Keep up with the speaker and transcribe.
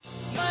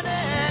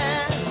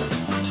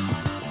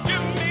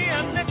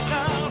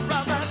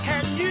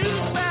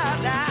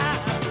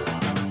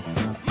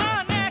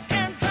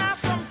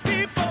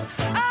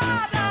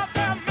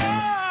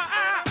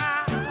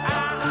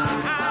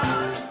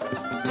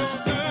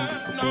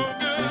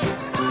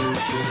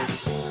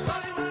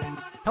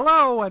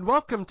Hello and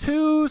welcome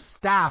to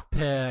Staff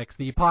Picks,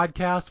 the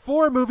podcast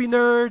for movie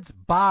nerds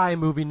by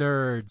movie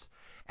nerds.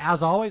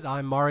 As always,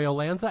 I'm Mario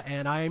Lanza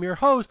and I am your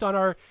host on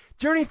our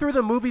journey through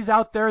the movies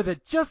out there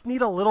that just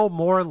need a little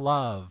more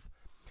love.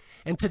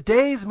 And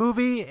today's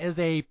movie is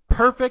a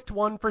perfect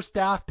one for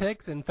Staff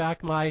Picks. In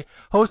fact, my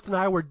host and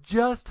I were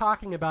just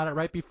talking about it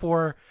right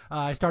before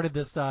I started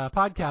this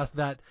podcast,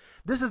 that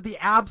this is the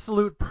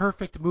absolute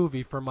perfect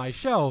movie for my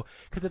show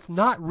because it's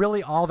not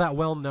really all that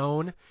well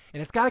known,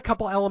 and it's got a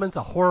couple elements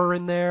of horror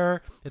in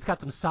there. It's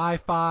got some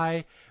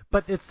sci-fi,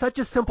 but it's such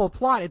a simple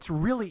plot, it's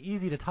really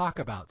easy to talk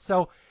about.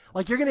 So,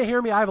 like, you're going to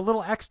hear me, I have a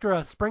little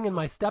extra spring in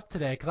my step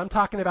today because I'm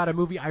talking about a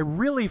movie I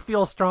really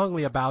feel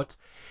strongly about,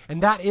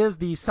 and that is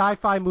the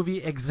sci-fi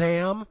movie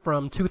Exam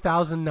from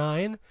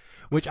 2009,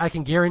 which I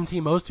can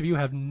guarantee most of you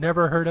have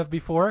never heard of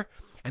before,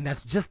 and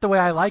that's just the way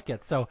I like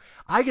it. So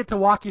I get to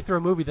walk you through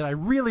a movie that I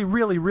really,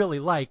 really, really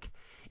like.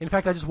 In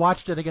fact, I just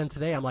watched it again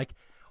today. I'm like,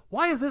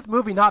 why is this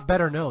movie not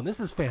better known? This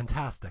is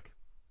fantastic.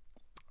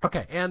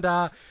 Okay, and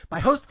my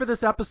host for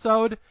this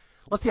episode,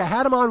 let's see, I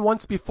had him on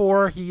once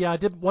before. He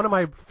did one of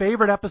my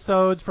favorite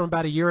episodes from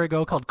about a year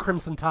ago called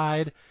Crimson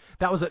Tide.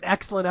 That was an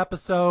excellent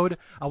episode.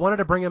 I wanted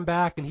to bring him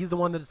back, and he's the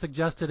one that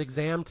suggested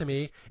Exam to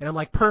me. And I'm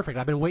like, perfect.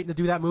 I've been waiting to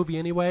do that movie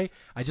anyway.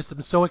 I just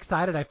am so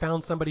excited I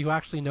found somebody who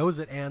actually knows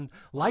it and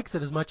likes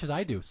it as much as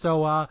I do.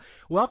 So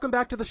welcome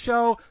back to the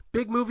show.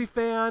 Big movie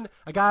fan,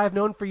 a guy I've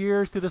known for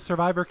years through the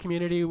Survivor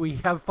community. We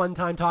have fun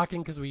time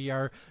talking because we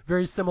are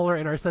very similar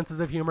in our senses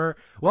of humor.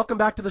 Welcome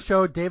back to the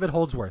show, David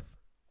Holdsworth.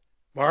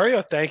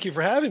 Mario, thank you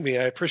for having me.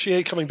 I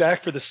appreciate coming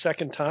back for the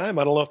second time.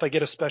 I don't know if I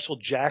get a special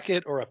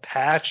jacket or a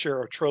patch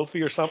or a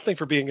trophy or something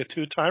for being a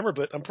two-timer,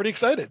 but I'm pretty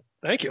excited.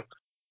 Thank you.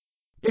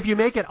 If you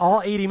make it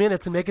all 80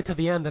 minutes and make it to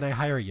the end, then I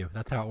hire you.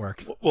 That's how it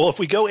works. Well, if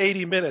we go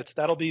 80 minutes,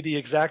 that'll be the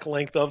exact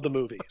length of the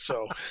movie.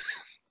 So,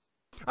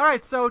 all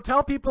right, so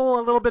tell people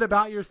a little bit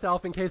about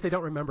yourself in case they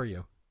don't remember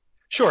you.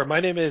 Sure. My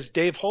name is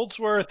Dave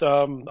Holdsworth.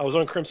 I was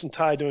on Crimson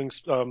Tide doing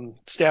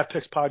Staff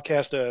Picks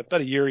podcast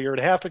about a year and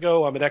a half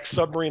ago. I'm an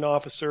ex-submarine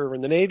officer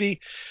in the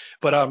Navy,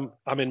 but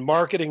I'm in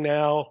marketing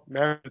now,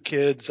 married with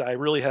kids. I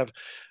really have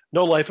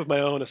no life of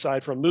my own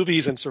aside from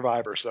movies and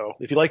Survivor. So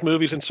if you like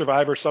movies and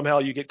Survivor, somehow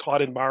you get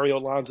caught in Mario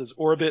Lanza's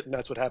orbit, and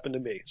that's what happened to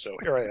me. So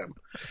here I am.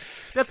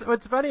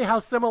 It's funny how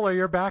similar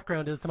your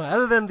background is to mine,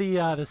 other than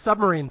the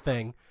submarine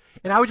thing.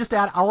 And I would just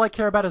add, all I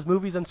care about is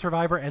movies and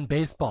Survivor and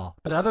baseball.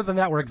 But other than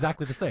that, we're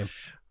exactly the same.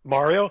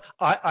 Mario,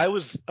 I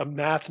was a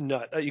math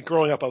nut.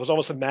 Growing up, I was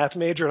almost a math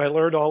major, and I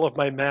learned all of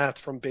my math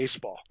from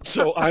baseball.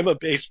 So I'm a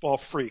baseball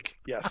freak,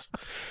 yes.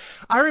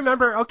 I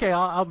remember, okay,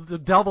 I'll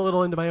delve a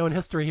little into my own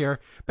history here.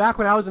 Back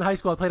when I was in high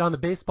school, I played on the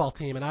baseball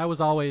team, and I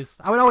would always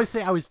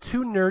say I was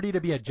too nerdy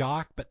to be a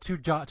jock, but too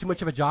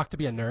much of a jock to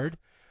be a nerd.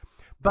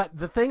 But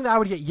the thing that I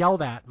would get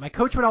yelled at, my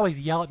coach would always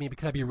yell at me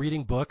because I'd be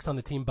reading books on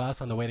the team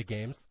bus on the way to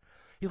games.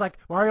 He's like,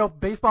 Mario,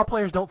 baseball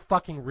players don't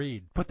fucking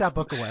read. Put that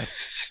book away.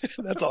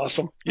 That's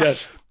awesome.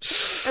 Yes.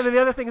 And then the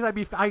other thing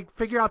is I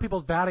figure out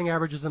people's batting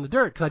averages in the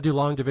dirt because I do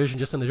long division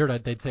just in the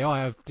dirt. They'd say, oh, I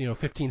have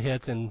 15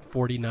 hits and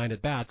 49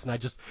 at bats, and I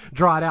just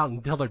draw it out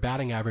and tell their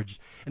batting average,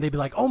 and they'd be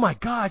like, oh my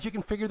God, you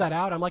can figure that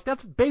out. I'm like,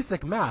 that's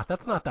basic math.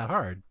 That's not that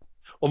hard.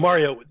 Well,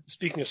 Mario,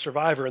 speaking of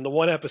Survivor, in the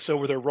one episode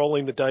where they're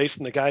rolling the dice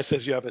and the guy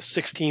says you have a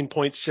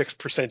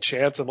 16.6%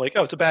 chance, I'm like,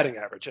 oh, it's a batting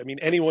average. I mean,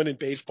 anyone in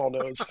baseball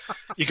knows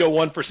you go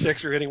 1 for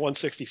 6, you're hitting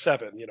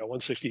 167,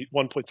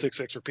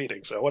 1.66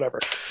 repeating, so whatever.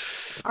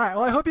 All right,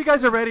 well, I hope you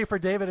guys are ready for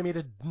David and me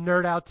to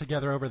nerd out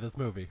together over this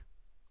movie.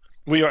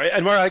 We are.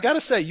 And Mario, I got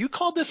to say, you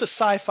called this a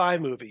sci-fi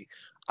movie.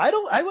 I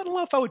wouldn't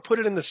know if I would put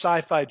it in the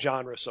sci-fi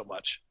genre so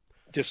much.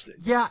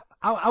 Yeah,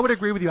 I would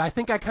agree with you. I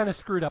think I kind of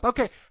screwed up.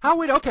 Okay,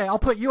 I'll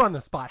put you on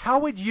the spot. How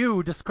would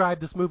you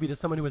describe this movie to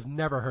someone who has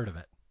never heard of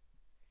it?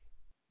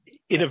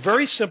 In a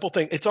very simple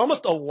thing, it's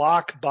almost a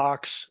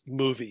lockbox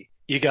movie.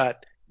 Can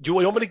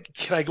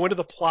I go into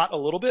the plot a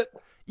little bit?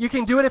 You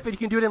can do it if you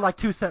can do it in like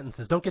 2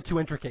 sentences. Don't get too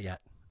intricate yet.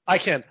 I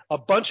can. A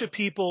bunch of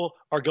people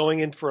are going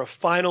in for a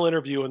final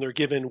interview and they're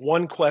given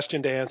one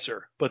question to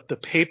answer, but the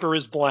paper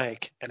is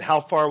blank. And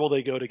how far will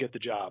they go to get the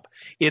job?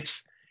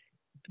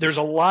 There's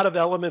a lot of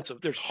elements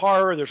there's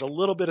horror, there's a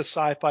little bit of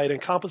sci-fi. It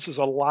encompasses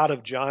a lot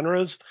of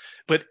genres,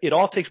 but it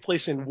all takes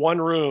place in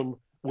one room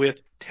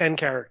with 10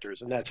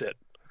 characters, and that's it.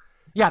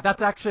 Yeah,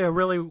 that's actually a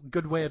really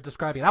good way of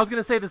describing it. I was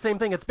going to say the same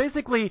thing. It's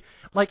basically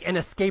like an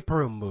escape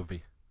room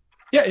movie.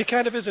 Yeah, it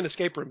kind of is an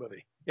escape room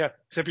movie. Yeah,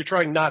 except you're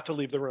trying not to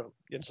leave the room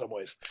in some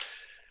ways.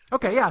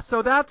 Okay, yeah,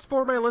 so that's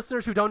for my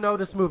listeners who don't know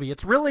this movie.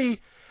 It's really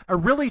a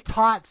really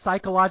taut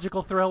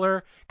psychological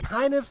thriller,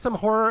 kind of some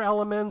horror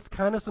elements,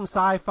 kind of some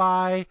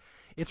sci-fi.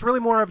 It's really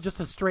more of just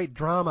a straight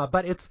drama,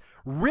 but it's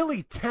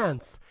really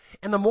tense.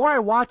 And the more I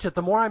watch it,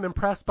 the more I'm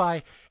impressed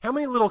by how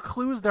many little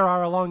clues there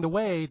are along the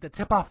way that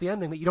tip off the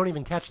ending that you don't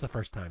even catch the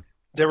first time.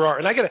 There are.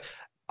 And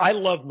I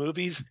love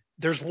movies.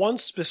 There's one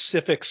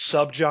specific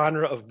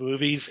subgenre of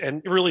movies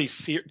and really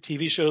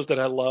TV shows that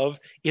I love.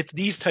 It's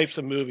these types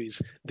of movies.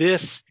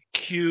 This,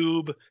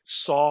 Cube,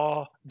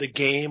 Saw, The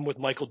Game with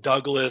Michael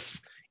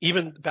Douglas.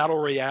 even Battle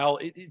Royale.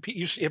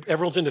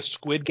 Everyone's into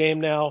Squid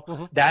Game now.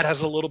 Mm-hmm. That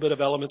has a little bit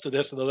of elements of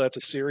this, although that's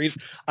a series.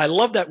 I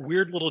love that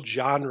weird little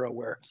genre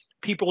where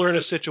people are in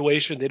a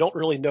situation, they don't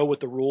really know what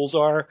the rules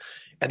are,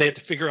 and they have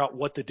to figure out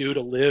what to do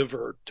to live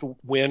or to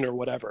win or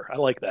whatever. I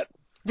like that.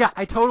 Yeah,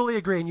 I totally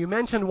agree. And you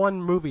mentioned one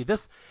movie.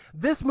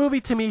 This movie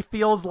to me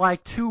feels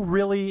like two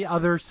really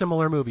other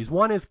similar movies.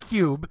 One is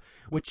Cube,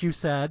 which you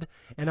said,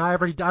 and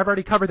I've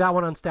already covered that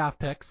one on Staff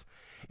Picks.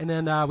 And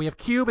then we have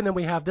Cube, and then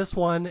we have this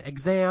one,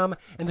 Exam,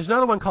 and there's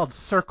another one called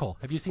Circle.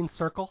 Have you seen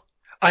Circle?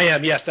 I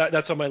am, yes,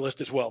 that's on my list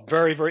as well.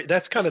 Very, very.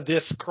 That's kind of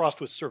this crossed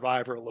with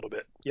Survivor a little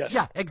bit. Yes.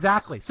 Yeah,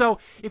 exactly. So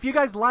if you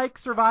guys like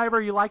Survivor,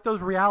 you like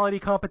those reality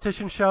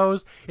competition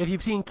shows, if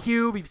you've seen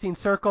Cube, you've seen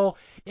Circle,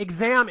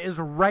 Exam is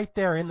right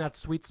there in that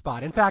sweet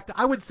spot. In fact,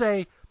 I would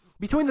say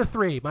between the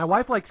three, my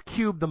wife likes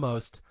Cube the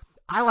most.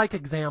 I like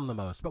Exam the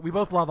most, but we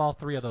both love all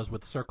three of those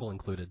with Circle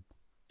included.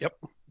 Yep.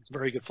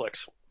 Very good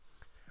flicks.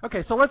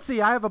 Okay, so let's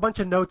see. I have a bunch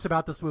of notes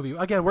about this movie.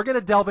 Again, we're going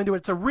to delve into it.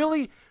 It's a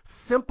really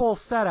simple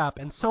setup,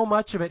 and so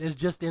much of it is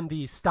just in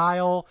the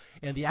style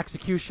and the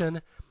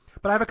execution.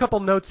 But I have a couple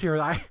notes here.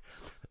 I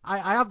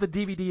have the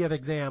DVD of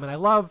Exam, and I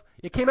love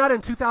it. Came out in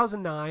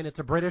 2009. It's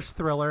a British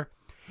thriller.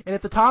 And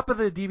at the top of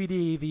the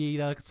DVD,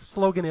 the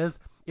slogan is,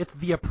 "It's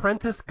The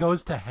Apprentice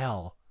Goes to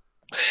Hell."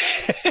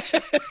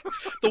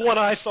 The one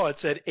I saw, it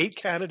said 8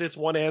 candidates,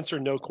 1 answer,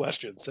 no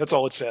questions. That's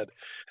all it said.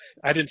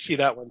 I didn't see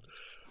that one.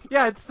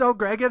 Yeah, it's so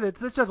great. Again, it's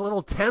such a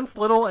little tense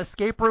little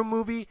escape room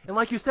movie. And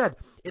like you said,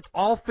 it's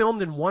all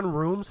filmed in one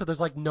room, so there's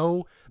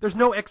no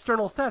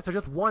external sets. There's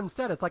just one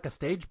set. It's like a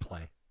stage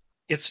play.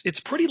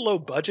 It's pretty low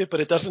budget, but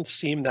it doesn't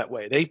seem that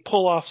way. They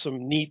pull off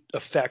some neat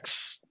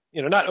effects,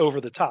 not over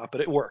the top,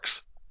 but it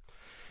works.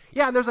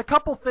 Yeah, and there's a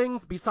couple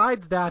things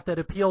besides that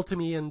appeal to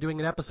me in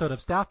doing an episode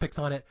of Staff Picks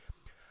on it.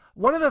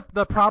 One of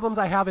the problems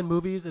I have in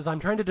movies is I'm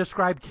trying to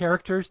describe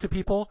characters to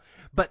people,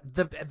 but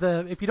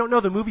if you don't know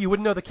the movie, you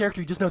wouldn't know the character,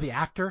 you just know the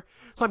actor.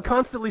 So I'm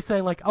constantly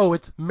saying like, oh,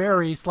 it's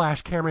Mary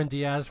 / Cameron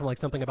Diaz from like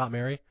Something About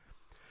Mary.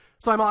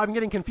 So I'm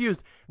getting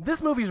confused.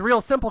 This movie's real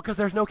simple because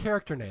there's no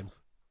character names.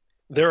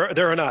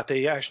 There are not.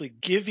 They actually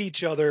give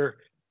each other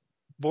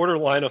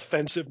borderline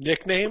offensive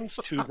nicknames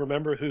to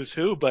remember who's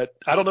who, but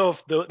I don't know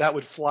if that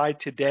would fly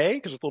today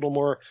because it's a little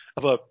more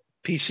of a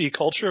PC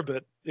culture,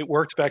 but it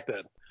worked back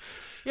then.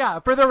 Yeah,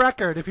 for the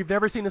record, if you've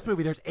never seen this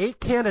movie, there's 8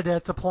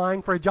 candidates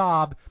applying for a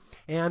job,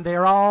 and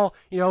they're all,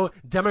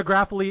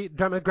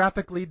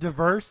 demographically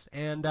diverse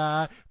and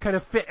kind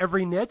of fit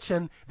every niche,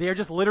 and they are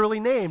just literally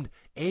named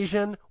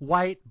Asian,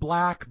 white,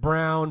 black,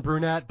 brown,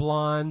 brunette,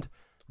 blonde,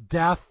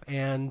 deaf,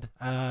 and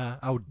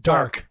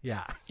dark.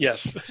 Yeah.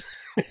 Yes.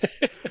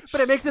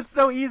 But it makes it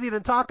so easy to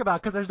talk about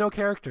because there's no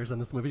characters in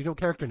this movie, no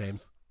character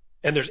names.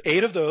 And there's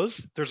 8 of those.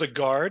 There's a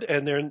guard,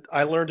 and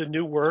I learned a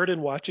new word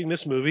in watching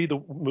this movie, the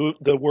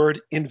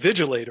word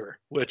invigilator,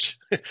 which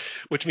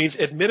means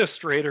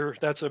administrator.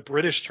 That's a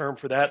British term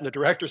for that. And the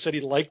director said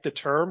he liked the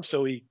term,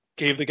 so he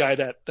gave the guy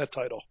that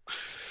title.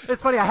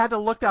 It's funny. I had to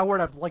look that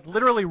word up like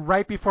literally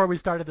right before we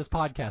started this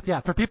podcast. Yeah,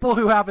 for people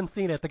who haven't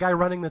seen it, the guy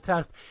running the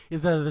test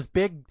is this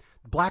big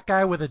black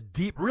guy with a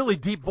really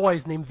deep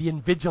voice named the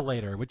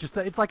Invigilator, which is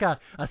it's like a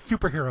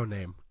superhero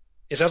name.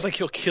 It sounds like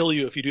he'll kill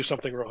you if you do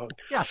something wrong.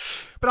 Yeah,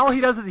 but all he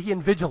does is he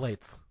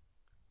invigilates.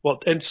 Well,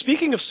 and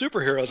speaking of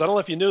superheroes, I don't know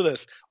if you knew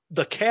this,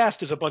 the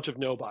cast is a bunch of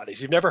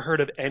nobodies. You've never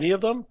heard of any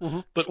of them,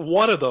 but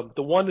one of them,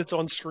 the one that's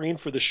on screen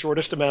for the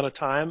shortest amount of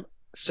time,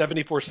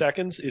 74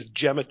 seconds, is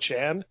Gemma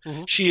Chan.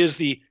 Mm-hmm. She is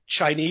the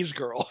Chinese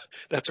girl.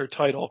 That's her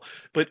title.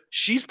 But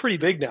she's pretty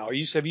big now. Are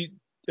you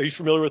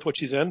familiar with what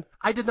she's in?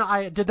 I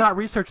did not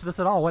research this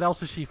at all. What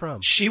else is she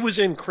from? She was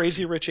in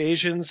Crazy Rich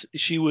Asians.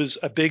 She was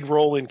a big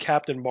role in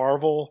Captain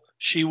Marvel.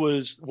 She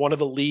was one of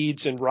the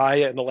leads in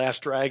Raya and the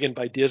Last Dragon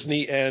by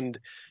Disney, and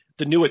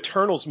the new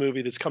Eternals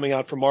movie that's coming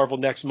out from Marvel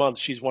next month,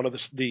 she's one of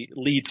the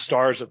lead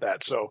stars of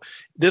that. So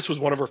this was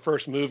one of her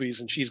first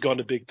movies, and she's gone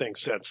to big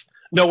things since.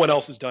 No one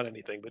else has done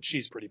anything, but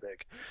she's pretty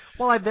big.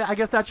 Well, I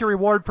guess that's your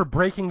reward for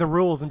breaking the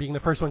rules and being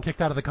the first one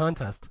kicked out of the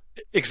contest.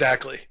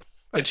 Exactly.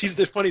 And she's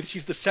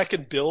the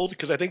second build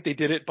because I think they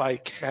did it by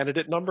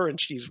candidate number,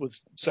 and she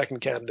was second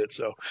candidate.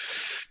 So,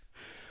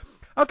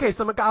 okay,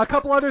 so a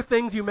couple other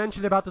things you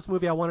mentioned about this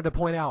movie I wanted to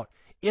point out.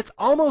 It's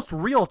almost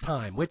real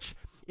time, which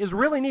is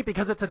really neat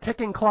because it's a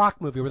ticking clock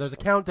movie where there's a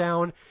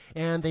countdown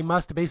and they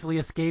must basically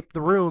escape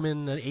the room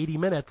in 80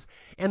 minutes.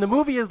 And the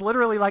movie is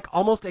literally like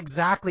almost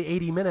exactly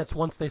 80 minutes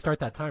once they start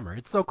that timer.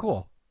 It's so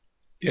cool.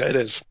 Yeah, it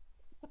is.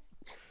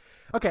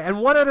 Okay, and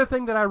one other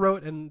thing that I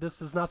wrote, and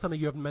this is not something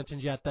you haven't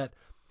mentioned yet, that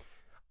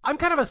I'm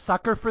kind of a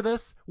sucker for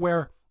this,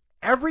 where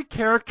every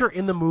character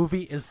in the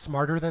movie is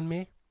smarter than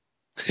me.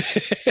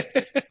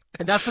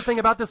 And that's the thing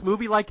about this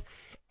movie. Like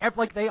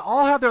they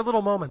all have their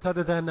little moments,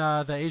 other than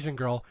the Asian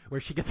girl, where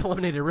she gets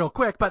eliminated real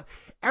quick. But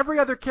every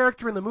other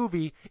character in the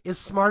movie is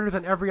smarter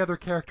than every other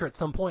character at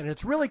some point. And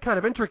it's really kind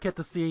of intricate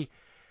to see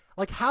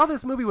like how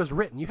this movie was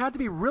written. You had to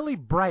be really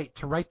bright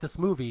to write this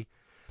movie,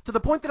 to the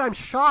point that I'm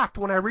shocked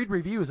when I read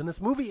reviews, and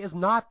this movie is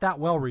not that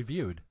well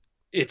reviewed.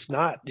 It's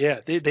not. Yeah,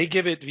 they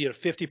give it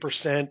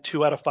 50%,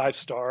 2 out of 5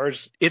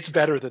 stars. It's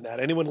better than that.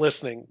 Anyone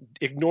listening,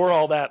 ignore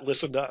all that.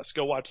 Listen to us.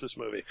 Go watch this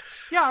movie.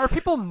 Yeah, are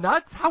people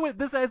nuts?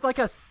 This is like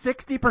a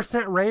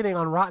 60% rating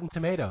on Rotten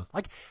Tomatoes.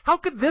 Like, how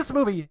could this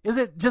movie? Is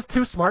it just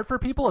too smart for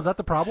people? Is that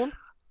the problem?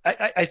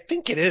 I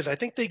think it is. I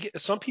think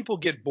some people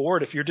get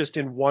bored if you're just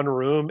in one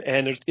room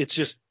and it's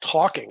just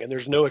talking and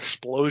there's no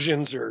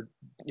explosions or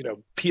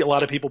a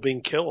lot of people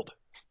being killed.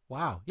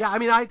 Wow. Yeah, I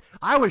mean,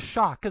 I was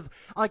shocked because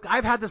like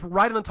I've had this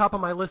right on the top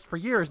of my list for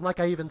years, and like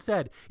I even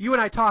said, you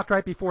and I talked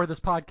right before this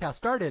podcast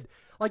started.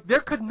 Like there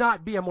could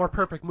not be a more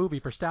perfect movie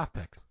for staff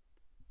picks.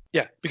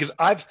 Yeah, because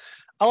a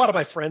lot of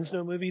my friends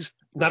know movies.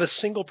 Not a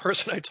single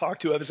person I talk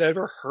to has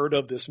ever heard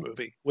of this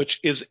movie,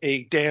 which is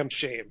a damn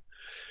shame.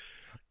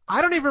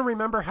 I don't even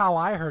remember how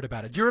I heard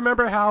about it. Do you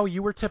remember how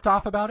you were tipped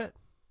off about it?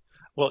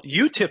 Well,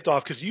 you tipped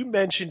off because you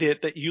mentioned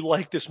it that you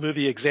liked this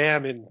movie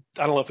Exam, and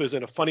I don't know if it was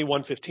in a Funny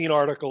 115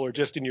 article or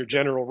just in your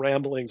general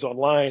ramblings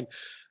online.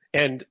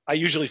 And I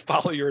usually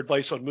follow your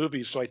advice on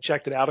movies, so I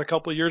checked it out a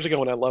couple of years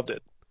ago and I loved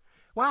it.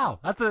 Wow,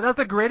 that's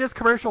the greatest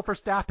commercial for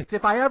staff picks.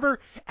 If I ever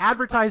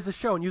advertise the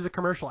show and use a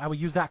commercial, I will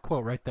use that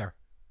quote right there.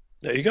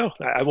 There you go.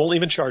 I won't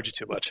even charge you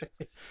too much.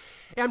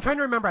 Yeah, I'm trying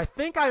to remember. I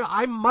think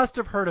I must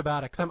have heard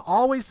about it because I'm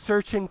always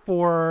searching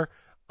for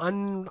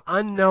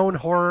unknown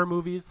horror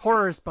movies.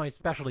 Horror is my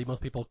specialty.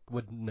 Most people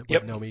would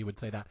know me, would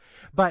say that.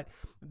 But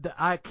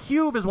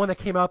Cube is one that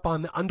came up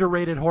on the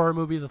underrated horror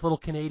movies, this little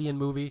Canadian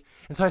movie.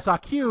 And so I saw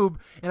Cube,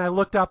 and I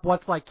looked up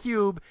what's like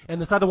Cube,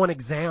 and this other one,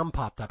 Exam,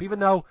 popped up. Even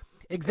though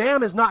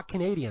Exam is not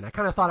Canadian. I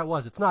kind of thought it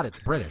was. It's not. It's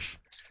British.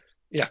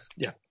 Yeah,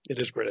 it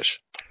is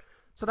British.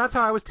 So that's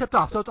how I was tipped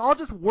off. So it's all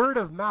just word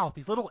of mouth,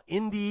 these little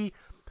indie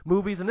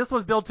movies. And this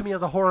was billed to me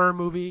as a horror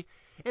movie.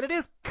 And it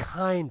is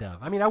kind of.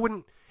 I mean, I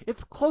wouldn't.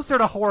 It's closer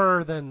to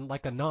horror than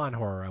like a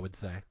non-horror, I would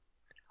say.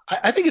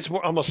 I think it's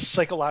more almost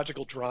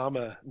psychological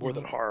drama more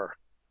than horror.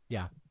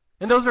 Yeah.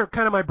 And those are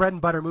kind of my bread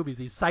and butter movies,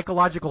 these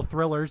psychological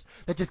thrillers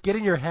that just get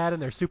in your head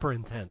and they're super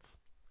intense.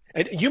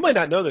 And you might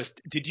not know this.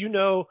 Did you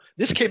know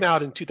this came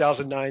out in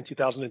 2009,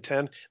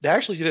 2010? They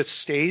actually did a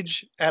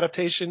stage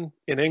adaptation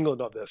in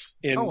England of this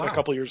a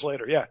couple of years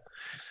later. Yeah.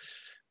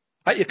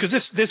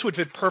 Because this would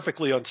fit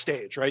perfectly on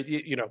stage, right?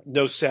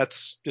 No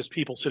sets, just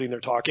people sitting there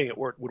talking. It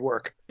would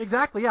work.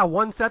 Exactly. Yeah.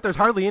 One set. There's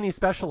hardly any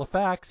special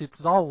effects.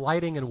 It's all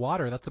lighting and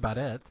water. That's about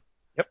it.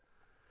 Yep.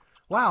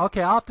 Wow.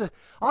 Okay. I'll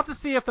have to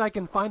see if I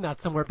can find that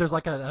somewhere. If there's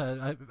like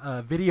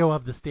a video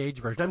of the stage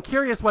version. I'm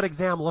curious what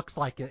Exam looks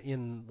like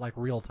in like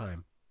real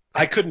time.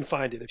 I couldn't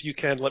find it. If you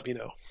can, let me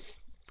know.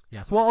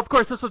 Yes. Well, of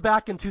course, this was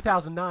back in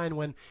 2009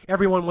 when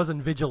everyone was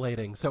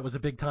invigilating, so it was a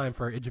big time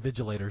for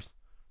invigilators.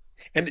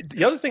 And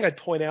the other thing I'd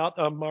point out,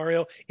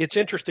 Mario, it's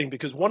interesting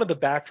because one of the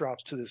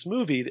backdrops to this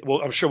movie,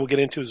 well, I'm sure we'll get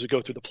into as we go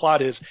through the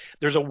plot, is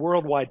there's a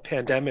worldwide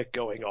pandemic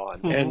going on.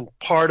 Mm-hmm. And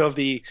part of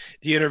the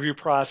interview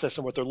process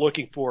and what they're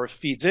looking for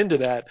feeds into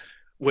that,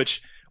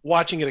 which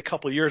watching it a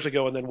couple of years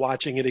ago and then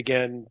watching it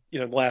again,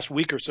 the last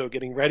week or so,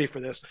 getting ready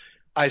for this,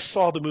 I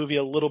saw the movie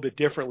a little bit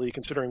differently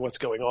considering what's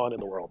going on in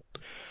the world.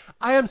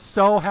 I am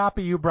so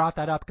happy you brought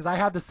that up because I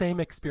had the same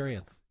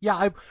experience.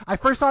 Yeah, I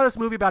first saw this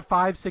movie about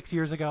 5-6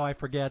 years ago, I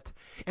forget,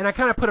 and I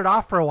kind of put it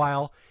off for a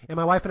while, and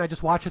my wife and I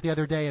just watched it the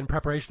other day in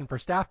preparation for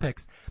staff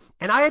picks,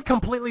 and I had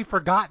completely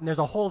forgotten there's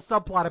a whole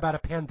subplot about a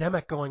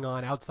pandemic going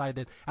on outside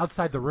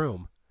the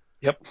room.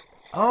 Yep.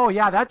 Oh,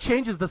 yeah, that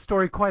changes the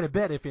story quite a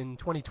bit if in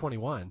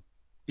 2021.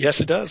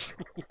 Yes, it does.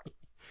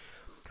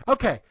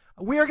 Okay.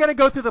 We are going to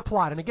go through the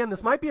plot. And again,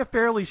 this might be a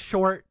fairly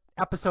short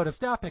episode of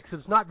Staff Picks.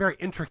 It's not very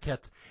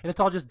intricate, and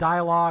it's all just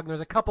dialogue, and there's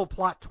a couple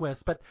plot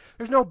twists, but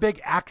there's no big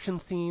action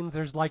scenes.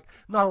 There's like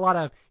not a lot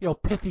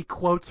of pithy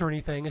quotes or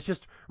anything. It's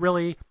just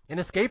really an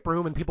escape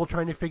room and people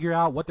trying to figure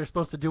out what they're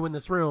supposed to do in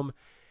this room.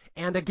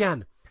 And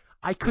again,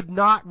 I could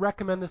not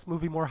recommend this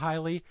movie more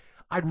highly.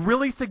 I'd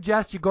really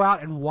suggest you go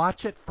out and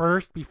watch it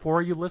first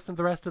before you listen to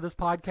the rest of this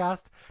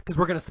podcast, because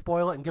we're going to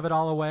spoil it and give it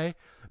all away.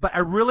 But I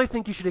really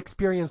think you should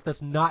experience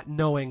this not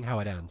knowing how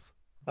it ends.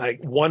 I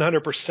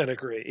 100%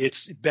 agree.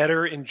 It's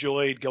better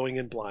enjoyed going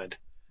in blind.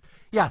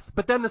 Yes,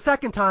 but then the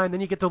second time,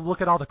 then you get to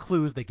look at all the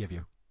clues they give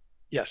you.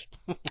 Yes,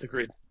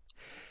 agreed.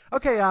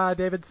 Okay,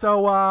 David,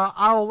 so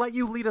I'll let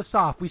you lead us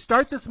off. We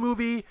start this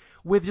movie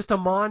with just a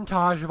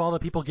montage of all the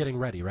people getting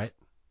ready, right?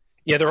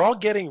 Yeah, they're all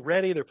getting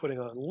ready. They're putting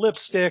on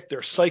lipstick. They're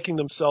psyching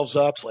themselves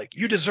up. It's like,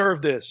 you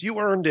deserve this. You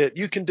earned it.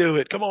 You can do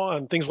it. Come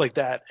on. Things like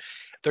that.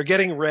 They're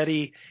getting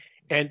ready.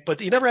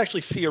 But you never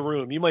actually see a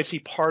room. You might see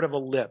part of a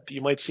lip.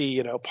 You might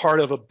see, part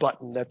of a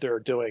button that they're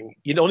doing.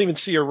 You don't even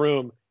see a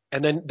room.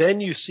 And then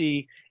you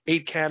see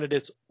 8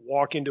 candidates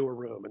walk into a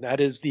room. And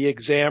that is the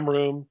exam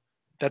room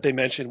that they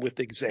mentioned with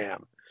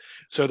Exam.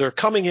 So they're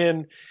coming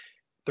in.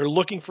 They're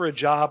looking for a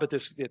job at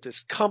this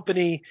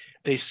company.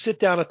 They sit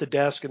down at the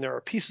desk, and there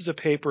are pieces of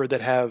paper that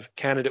have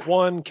candidate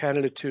 1,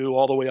 candidate 2,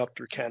 all the way up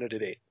through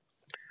candidate 8.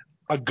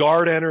 A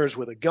guard enters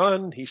with a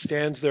gun. He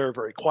stands there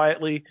very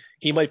quietly.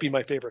 He might be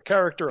my favorite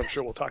character. I'm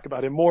sure we'll talk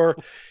about him more.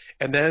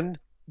 And then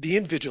the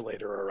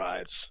invigilator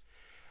arrives.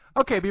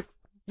 Okay,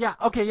 Yeah,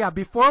 okay, yeah.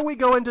 Before we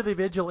go into the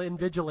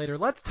Invigilator,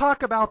 let's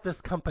talk about this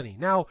company.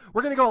 Now,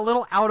 we're going to go a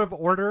little out of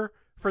order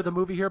for the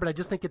movie here, but I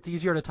just think it's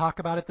easier to talk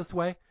about it this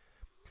way.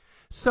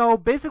 So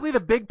basically,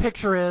 the big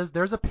picture is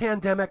there's a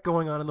pandemic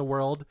going on in the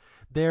world.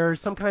 There's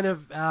some kind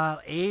of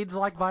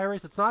AIDS-like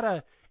virus. It's not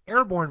a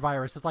airborne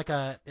virus. It's like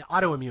a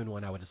autoimmune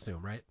one, I would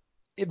assume, right?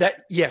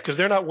 Yeah, because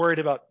they're not worried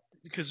about,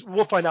 because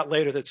we'll find out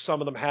later that some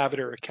of them have it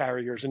or are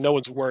carriers, and no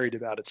one's worried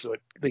about it, so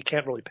they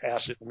can't really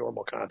pass it in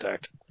normal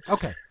contact.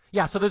 Okay.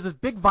 Yeah, so there's this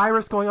big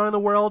virus going on in the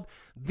world.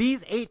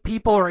 These 8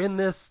 people are in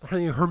this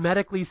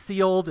hermetically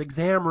sealed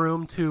exam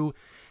room to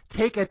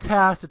take a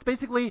test. It's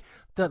basically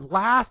the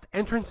last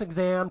entrance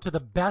exam to the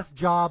best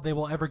job they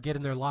will ever get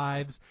in their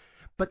lives.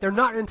 But they're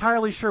not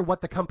entirely sure what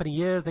the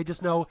company is. They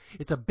just know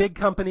it's a big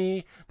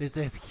company. There's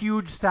a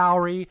huge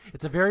salary.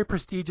 It's a very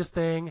prestigious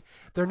thing.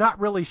 They're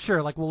not really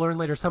sure. Like we'll learn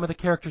later, some of the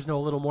characters know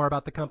a little more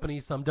about the company,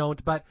 some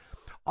don't. But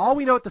all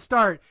we know at the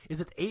start is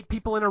it's 8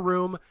 people in a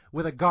room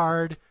with a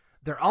guard.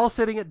 They're all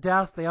sitting at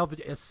desks. They have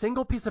a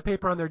single piece of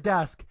paper on their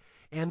desk.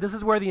 And this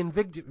is where the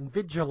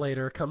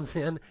invigilator comes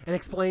in and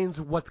explains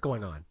what's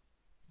going on.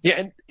 Yeah,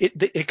 and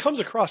it comes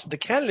across the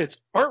candidates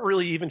aren't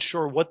really even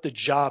sure what the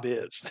job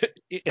is.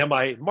 Am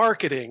I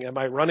marketing? Am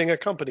I running a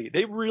company?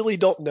 They really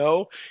don't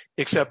know,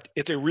 except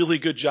it's a really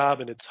good job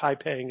and it's high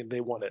paying and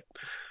they want it.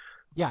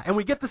 Yeah, and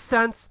we get the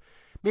sense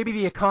maybe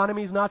the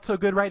economy's not so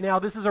good right now.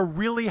 This is a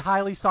really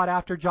highly sought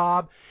after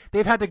job.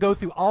 They've had to go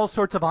through all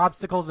sorts of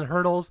obstacles and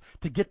hurdles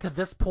to get to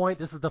this point.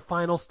 This is the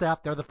final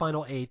step. They're the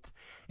final 8.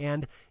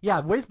 And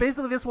yeah,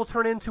 basically this will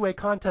turn into a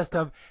contest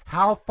of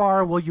how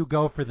far will you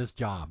go for this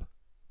job.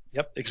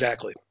 Yep,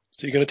 exactly.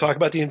 So you're going to talk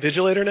about the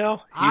Invigilator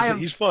now?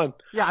 He's fun.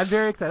 Yeah, I'm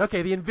very excited.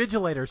 Okay, the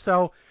Invigilator.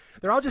 So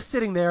they're all just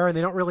sitting there and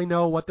they don't really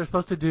know what they're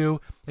supposed to do.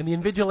 And the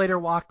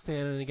Invigilator walks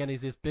in, and again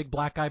he's this big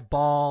black guy,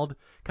 bald,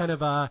 kind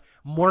of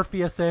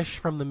Morpheus-ish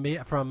from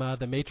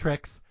the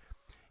Matrix.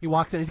 He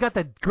walks in. He's got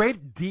that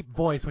great deep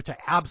voice, which I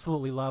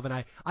absolutely love,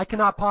 and I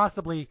cannot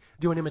possibly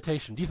do an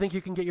imitation. Do you think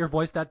you can get your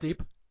voice that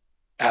deep?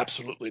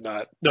 Absolutely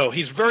not. No,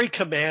 he's very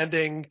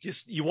commanding.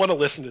 You want to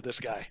listen to this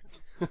guy.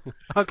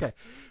 Okay,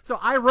 so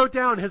I wrote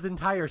down his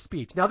entire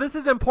speech. Now this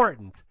is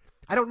important.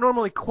 I don't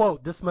normally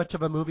quote this much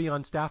of a movie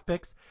on Staff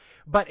Picks,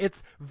 but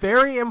it's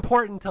very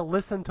important to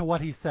listen to what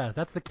he says.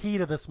 That's the key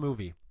to this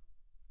movie.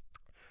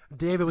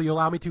 David, will you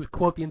allow me to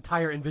quote the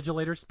entire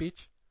Invigilator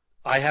speech?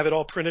 I have it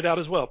all printed out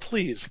as well.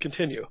 Please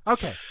continue.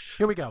 Okay,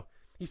 here we go.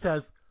 He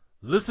says,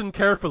 "Listen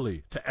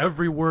carefully to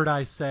every word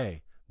I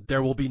say.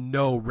 There will be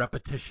no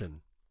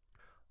repetition.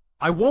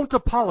 I won't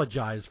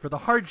apologize for the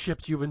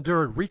hardships you've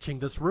endured reaching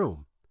this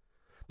room.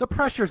 The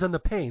pressures and the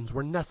pains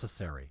were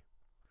necessary.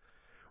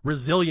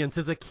 Resilience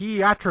is a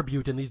key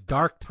attribute in these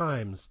dark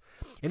times,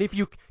 and if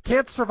you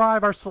can't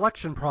survive our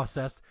selection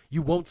process,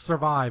 you won't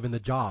survive in the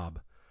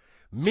job.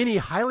 Many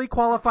highly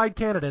qualified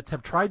candidates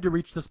have tried to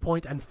reach this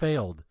point and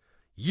failed.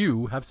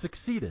 You have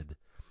succeeded.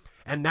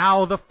 And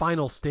now the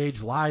final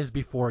stage lies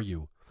before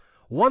you.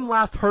 One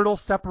last hurdle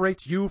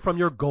separates you from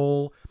your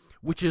goal,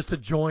 which is to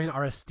join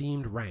our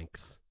esteemed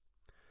ranks.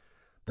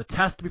 The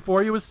test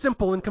before you is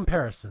simple in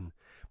comparison,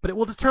 but it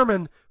will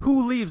determine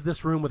who leaves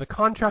this room with a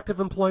contract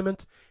of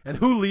employment and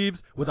who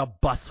leaves with a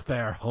bus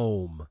fare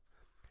home."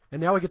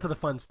 And now we get to the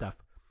fun stuff.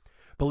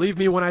 "Believe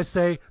me when I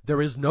say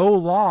there is no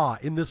law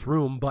in this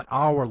room but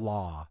our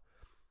law.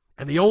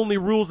 And the only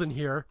rules in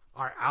here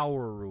are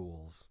our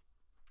rules."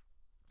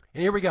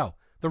 And here we go.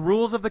 The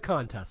rules of the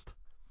contest.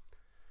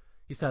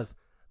 He says,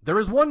 "There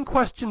is one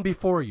question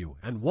before you,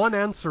 and one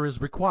answer is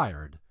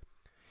required.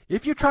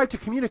 If you try to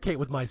communicate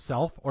with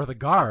myself or the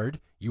guard,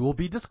 you will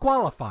be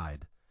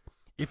disqualified.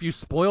 If you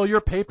spoil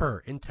your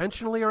paper,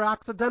 intentionally or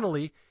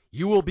accidentally,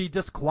 you will be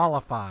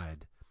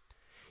disqualified.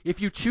 If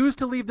you choose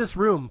to leave this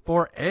room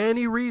for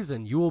any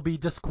reason, you will be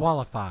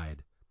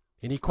disqualified.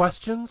 Any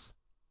questions?"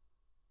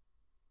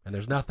 And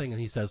there's nothing, and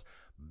he says,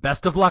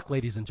 "Best of luck,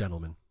 ladies and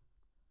gentlemen."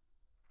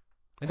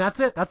 And that's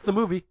it. That's the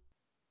movie.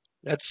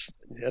 That's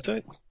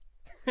it.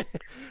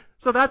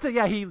 So that's it.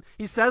 Yeah, he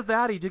says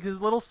that. He does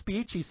his little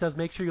speech. He says,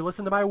 "Make sure you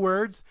listen to my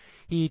words."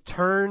 He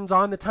turns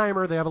on the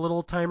timer. They have a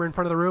little timer in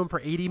front of the room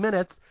for 80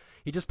 minutes.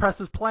 He just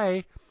presses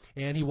play,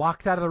 and he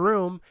walks out of the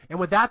room. And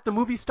with that, the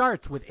movie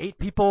starts with 8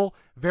 people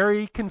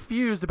very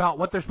confused about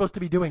what they're supposed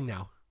to be doing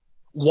now.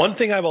 One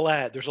thing I will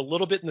add, there's a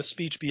little bit in the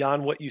speech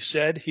beyond what you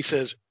said. He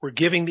says, "We're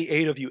giving the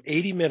 8 of you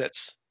 80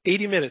 minutes.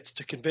 80 minutes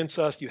to convince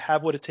us you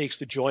have what it takes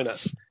to join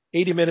us.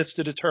 80 minutes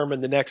to determine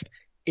the next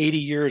 80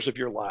 years of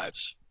your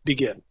lives.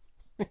 Begin."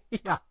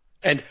 Yeah.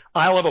 And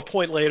I'll have a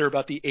point later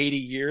about the 80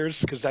 years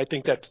because I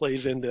think that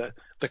plays into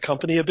the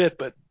company a bit,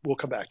 but we'll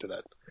come back to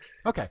that.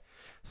 Okay.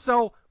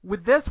 So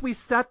with this, we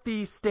set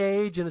the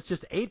stage, and it's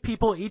just 8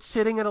 people, each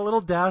sitting at a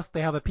little desk.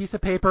 They have a piece of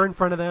paper in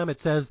front of them.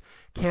 It says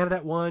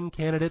Candidate 1,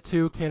 Candidate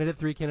 2, Candidate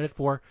 3, Candidate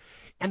 4.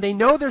 And they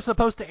know they're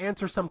supposed to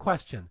answer some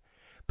question.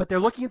 But they're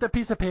looking at the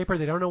piece of paper.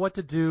 They don't know what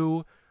to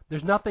do.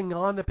 There's nothing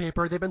on the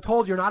paper. They've been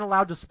told you're not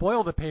allowed to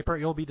spoil the paper.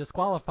 You'll be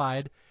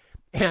disqualified.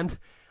 And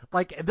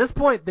like at this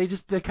point, they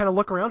kind of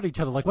look around at each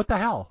other like, what the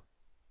hell?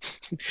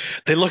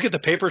 They look at the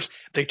papers.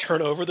 They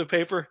turn over the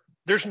paper.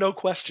 there's no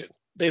question.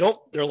 They're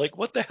like,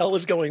 what the hell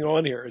is going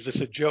on here? Is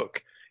this a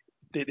joke?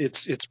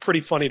 It's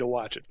pretty funny to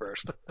watch at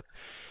first.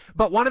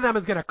 But one of them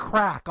is going to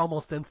crack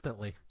almost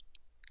instantly.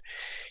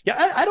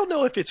 Yeah, I don't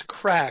know if it's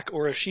crack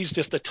or if she's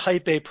just a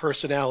type A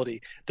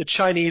personality. The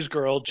Chinese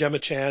girl, Gemma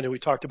Chan, who we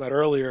talked about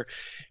earlier,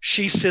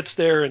 she sits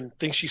there and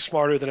thinks she's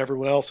smarter than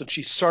everyone else, and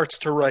she starts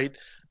to write,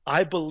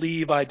 I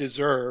believe I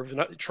deserve,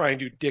 not trying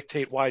to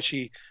dictate why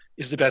she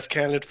is the best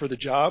candidate for the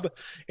job.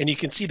 And you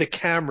can see the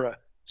camera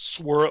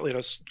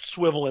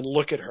swivel and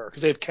look at her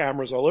because they have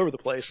cameras all over the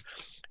place.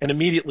 And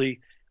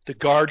immediately the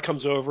guard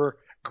comes over,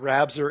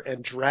 grabs her,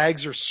 and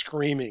drags her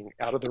screaming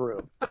out of the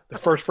room. The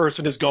first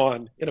person is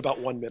gone in about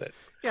 1 minute.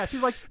 Yeah,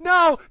 she's like,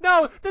 no,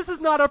 this is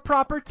not a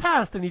proper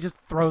test. And he just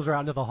throws her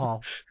out into the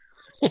hall.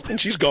 And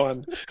she's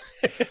gone.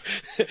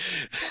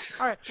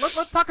 All right,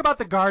 let's talk about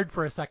the guard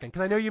for a second,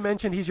 because I know you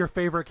mentioned he's your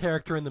favorite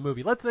character in the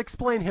movie. Let's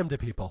explain him to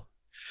people.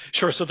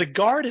 Sure. So the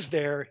guard is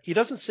there. He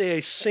doesn't say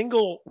a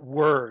single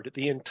word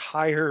the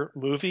entire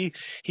movie.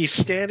 He's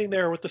standing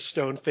there with the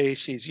stone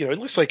face. He's, it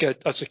looks like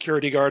a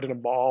security guard in a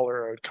mall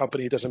or a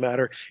company. It doesn't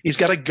matter. He's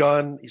got a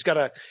gun. He's got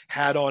a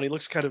hat on. He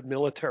looks kind of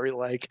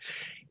military-like.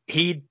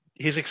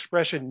 His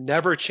expression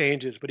never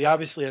changes, but he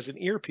obviously has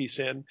an earpiece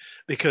in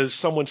because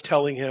someone's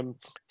telling him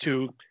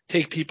to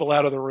take people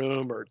out of the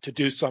room or to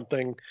do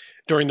something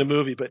during the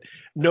movie. But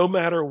no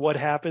matter what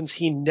happens,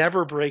 he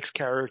never breaks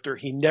character.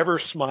 He never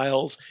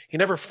smiles. He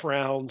never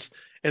frowns.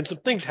 And some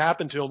things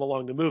happen to him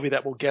along the movie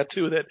that we'll get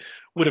to that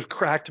would have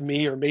cracked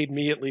me or made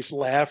me at least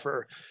laugh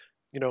or,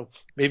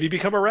 maybe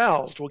become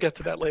aroused. We'll get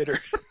to that later.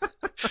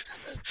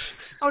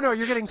 Oh, no,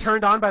 you're getting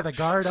turned on by the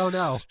guard? Oh,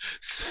 no.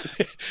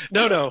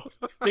 No.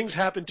 Things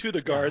happen to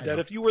the guard that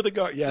if you were the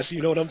guard, yes,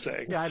 you know what I'm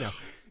saying. Yeah, I know.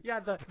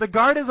 Yeah, the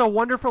guard is a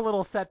wonderful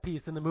little set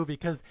piece in the movie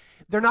because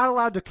they're not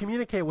allowed to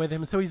communicate with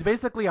him, so he's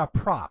basically a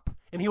prop,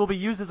 and he will be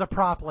used as a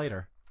prop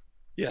later.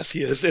 Yes,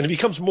 he is, and it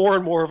becomes more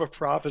and more of a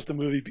prop as the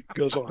movie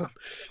goes on.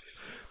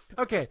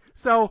 Okay,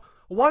 so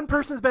one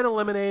person's been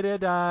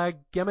eliminated.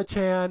 Gemma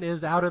Chan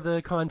is out of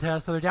the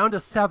contest, so they're down to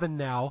 7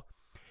 now.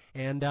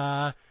 And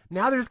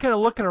now they're just kind of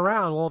looking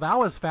around. Well, that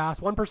was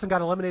fast. One person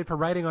got eliminated for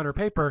writing on her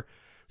paper.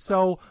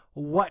 So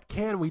what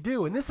can we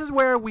do? And this is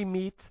where we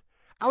meet.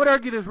 I would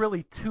argue there's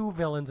really 2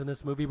 villains in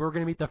this movie. We're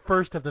going to meet the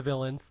first of the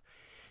villains,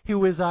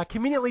 who is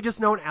conveniently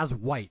just known as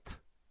White.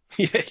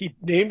 Yeah, he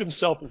named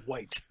himself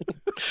White.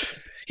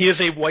 He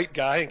is a white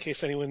guy, in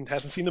case anyone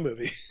hasn't seen the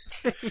movie.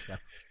 Yes.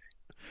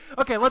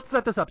 Okay, let's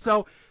set this up.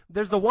 So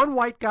there's the one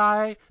white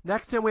guy.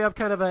 Next to him, we have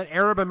kind of an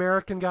Arab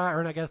American guy,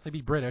 or I guess he'd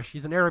be British.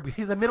 He's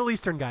a Middle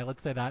Eastern guy,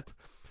 let's say that.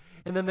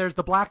 And then there's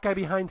the black guy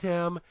behind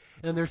him.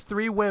 And then there's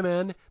 3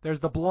 women.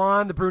 There's the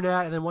blonde, the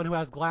brunette, and then one who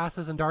has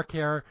glasses and dark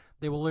hair.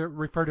 They will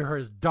refer to her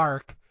as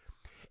Dark.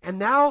 And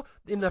now,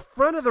 in the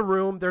front of the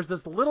room, there's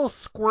this little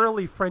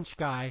squirrely French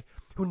guy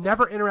who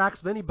never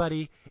interacts with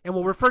anybody, and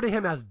we'll refer to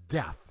him as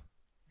Deaf.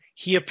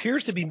 He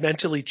appears to be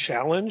mentally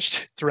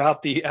challenged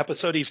throughout the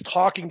episode. He's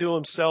talking to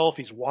himself.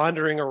 He's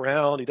wandering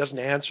around. He doesn't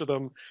answer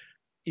them.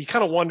 You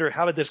kind of wonder,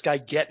 how did this guy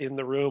get in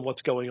the room?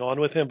 What's going on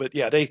with him? But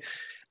yeah,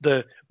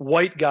 the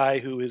white guy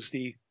who is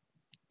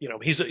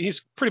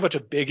he's pretty much a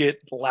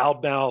bigot,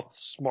 loudmouth,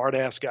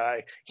 smartass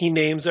guy. He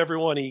names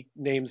everyone. He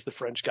names the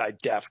French guy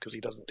Deaf because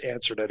he doesn't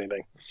answer to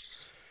anything.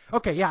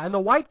 Okay, yeah, and the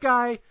white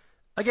guy,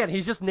 again,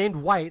 he's just named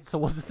White, so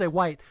we'll just say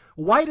White.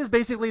 White is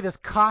basically this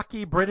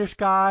cocky British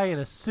guy in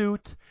a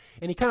suit,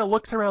 and he kind of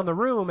looks around the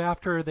room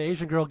after the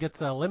Asian girl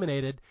gets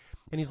eliminated,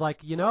 and he's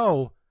like,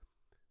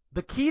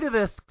 the key to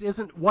this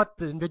isn't what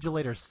the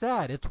invigilator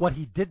said, it's what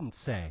he didn't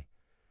say.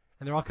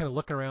 And they're all kind of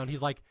looking around.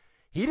 He's like,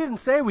 he didn't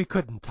say we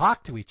couldn't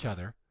talk to each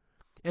other.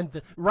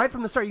 And right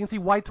from the start, you can see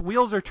White's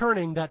wheels are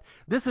turning, that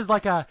this is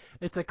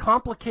it's a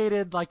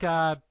complicated,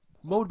 what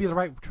would be the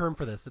right term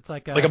for this? It's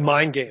like a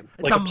mind game,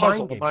 like a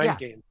puzzle, a mind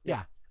game.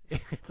 Yeah.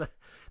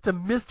 It's a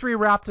mystery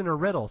wrapped in a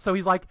riddle. So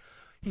he's like,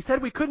 he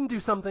said we couldn't do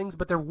some things,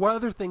 but there were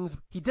other things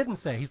he didn't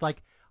say. He's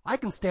like, I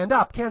can stand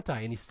up, can't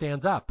I? And he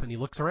stands up, and he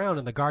looks around,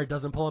 and the guard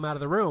doesn't pull him out of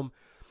the room.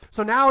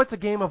 So now it's a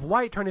game of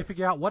White trying to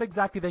figure out what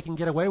exactly they can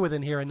get away with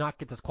in here and not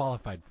get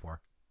disqualified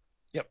for.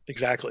 Yep,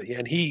 exactly.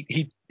 And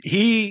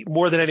he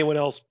more than anyone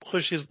else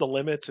pushes the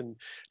limits and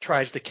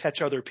tries to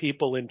catch other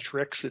people in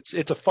tricks.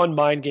 It's a fun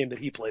mind game that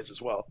he plays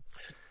as well.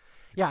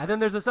 Yeah, and then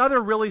there's this other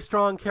really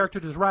strong character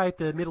to his right,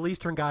 the Middle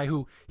Eastern guy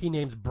who he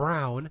names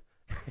Brown.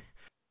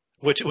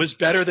 Which was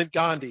better than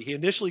Gandhi. He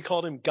initially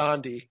called him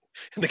Gandhi,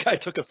 and the guy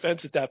took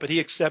offense at that, but he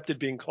accepted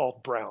being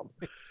called Brown.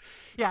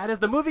 Yeah, and as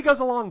the movie goes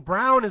along,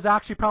 Brown is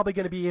actually probably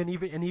going to be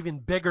an even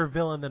bigger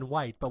villain than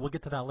White, but we'll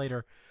get to that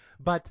later.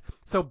 But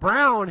so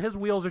Brown, his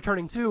wheels are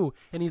turning too,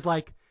 and he's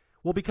like,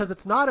 well, because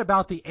it's not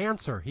about the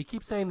answer. He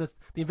keeps saying this.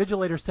 The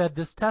invigilator said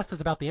this test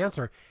is about the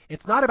answer.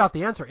 It's not about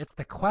the answer. It's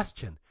the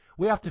question.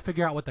 We have to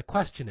figure out what the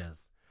question is.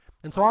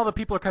 And so all the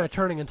people are kind of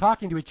turning and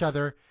talking to each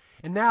other.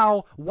 And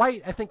now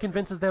White, I think,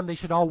 convinces them they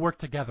should all work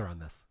together on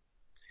this.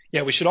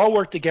 Yeah, we should all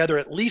work together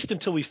at least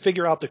until we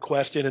figure out the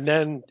question, and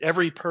then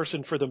every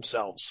person for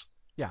themselves.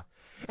 Yeah.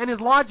 And his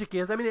logic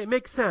is, it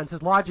makes sense.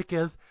 His logic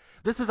is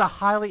This is a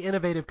highly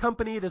innovative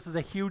company. This is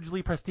a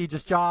hugely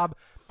prestigious job.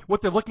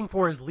 What they're looking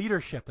for is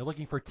leadership. They're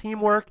looking for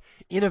teamwork,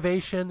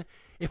 innovation.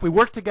 If we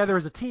work together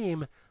as a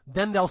team,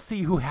 then they'll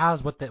see who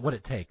has what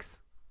it takes.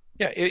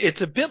 Yeah,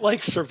 it's a bit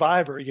like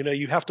Survivor.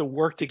 You have to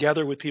work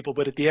together with people,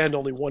 but at the end,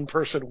 only one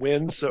person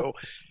wins. So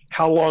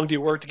how long do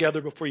you work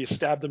together before you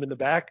stab them in the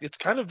back? It's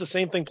kind of the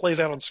same thing plays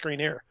out on screen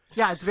here.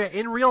 Yeah, it's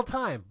in real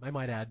time, I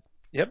might add.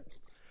 Yep.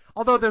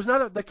 Although there's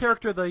the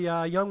character, the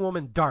young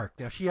woman, Dark.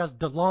 Now, she has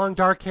the long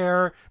dark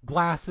hair,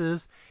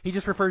 glasses. He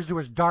just refers to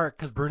her as Dark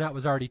because Brunette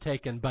was already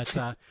taken. But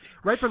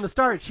right from the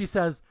start, she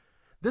says,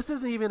 this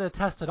isn't even a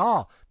test at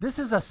all. This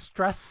is a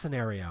stress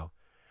scenario.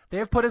 They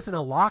have put us in a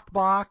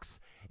lockbox,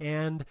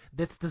 and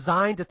it's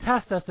designed to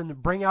test us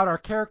and bring out our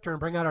character and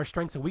bring out our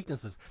strengths and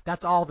weaknesses.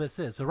 That's all this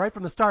is. So right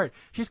from the start,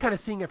 she's kind of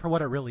seeing it for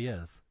what it really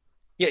is.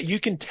 Yeah,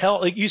 you can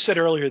tell, like you said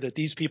earlier, that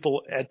these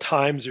people at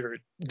times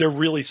they're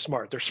really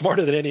smart. They're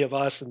smarter than any of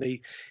us, and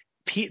they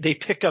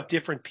pick up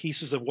different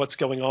pieces of what's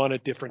going on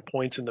at different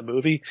points in the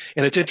movie.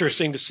 And it's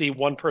interesting to see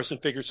one person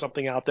figure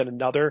something out than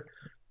another.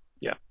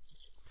 Yeah.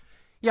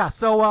 Yeah,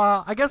 so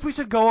I guess we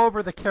should go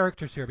over the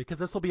characters here because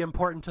this will be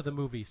important to the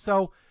movie.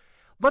 So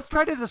let's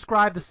try to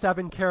describe the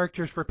 7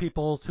 characters for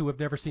people who have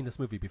never seen this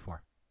movie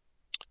before.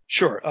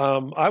 Sure.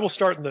 I will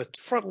start in the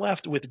front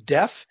left with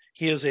Def.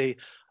 He is a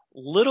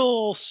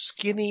little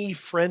skinny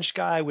French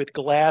guy with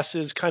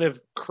glasses, kind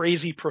of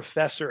crazy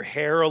professor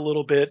hair a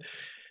little bit,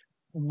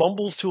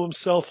 mumbles to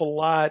himself a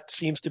lot,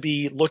 seems to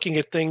be looking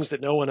at things that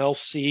no one else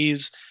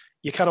sees.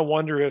 You kind of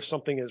wonder if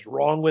something is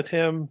wrong with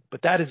him,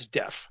 but that is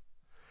Def.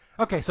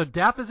 Okay, so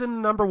Def is in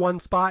the number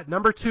 1 spot.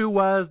 Number 2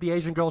 was the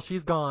Asian girl.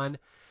 She's gone.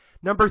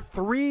 Number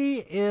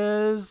 3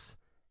 is...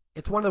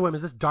 It's one of the women.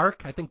 Is this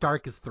Dark? I think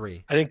Dark is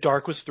 3. I think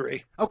Dark was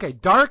 3. Okay,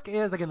 Dark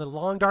is, again, the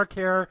long dark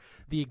hair,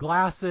 the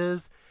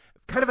glasses,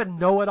 kind of a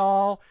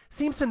know-it-all,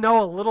 seems to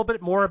know a little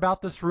bit more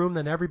about this room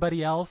than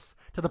everybody else,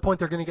 to the point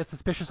they're going to get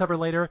suspicious of her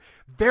later.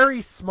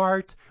 Very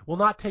smart, will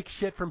not take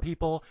shit from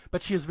people,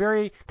 but she is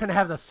very, kind of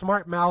has a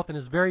smart mouth and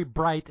is very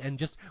bright and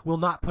just will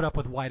not put up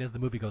with white as the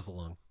movie goes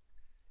along.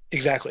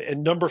 Exactly.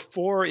 And number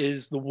 4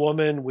 is the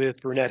woman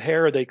with brunette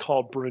hair they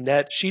call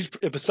Brunette. She's,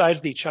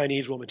 besides the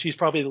Chinese woman, she's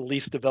probably the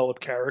least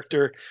developed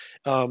character.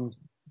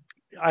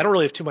 I don't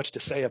really have too much to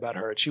say about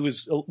her. She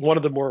was one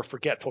of the more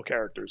forgetful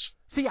characters.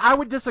 See, I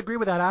would disagree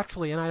with that,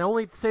 actually, and I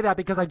only say that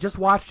because I just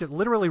watched it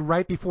literally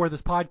right before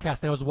this podcast,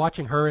 and I was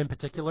watching her in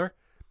particular.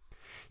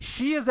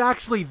 She is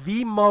actually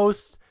the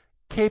most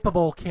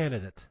capable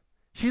candidate.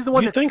 She's the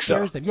one that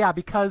scares them. Yeah,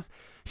 because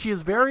she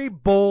is very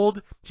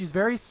bold, she's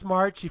very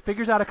smart, she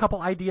figures out a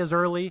couple ideas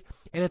early,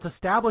 and it's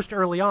established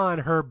early on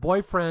her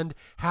boyfriend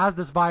has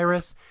this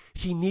virus.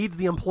 She needs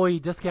the employee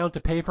discount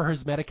to pay for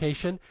his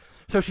medication.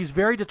 So she's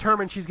very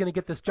determined she's going to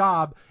get this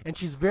job, and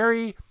she's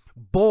very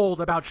bold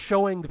about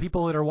showing the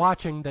people that are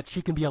watching that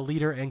she can be a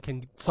leader and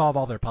can solve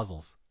all their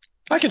puzzles.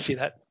 I can see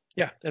that.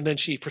 Yeah, and then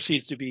she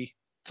proceeds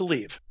to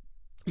leave.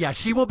 Yeah,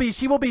 she will be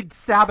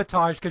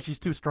sabotaged because she's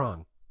too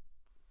strong.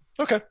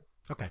 Okay.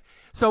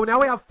 So now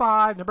we have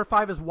 5. Number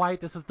 5 is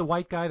White. This is the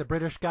white guy, the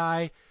British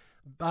guy.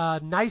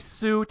 Nice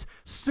suit,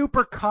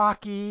 super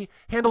cocky,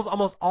 handles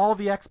almost all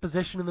the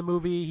exposition in the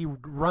movie. He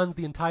runs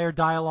the entire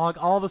dialogue.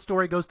 All the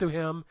story goes through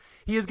him.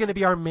 He is going to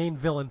be our main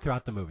villain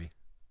throughout the movie.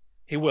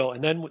 He will.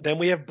 And then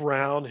we have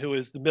Brown, who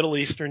is the Middle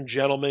Eastern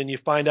gentleman. You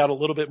find out a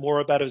little bit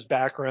more about his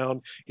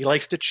background. He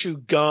likes to chew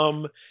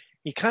gum.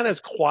 He kind of is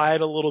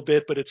quiet a little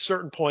bit, but at a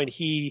certain point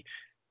he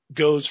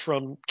goes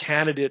from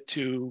candidate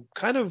to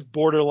kind of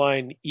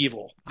borderline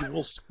evil.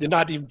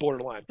 Not even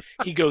borderline.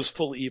 He goes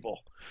full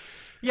evil.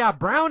 Yeah,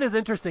 Brown is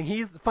interesting.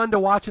 He's fun to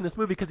watch in this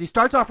movie because he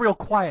starts off real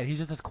quiet. He's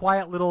just this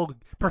quiet little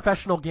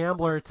professional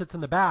gambler that sits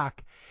in the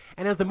back.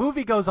 And as the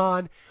movie goes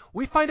on,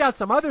 we find out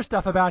some other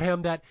stuff about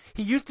him, that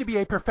he used to be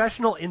a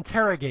professional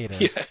interrogator.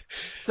 Yeah.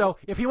 So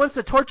if he wants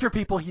to torture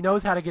people, he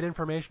knows how to get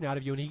information out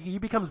of you, and he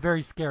becomes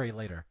very scary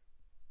later.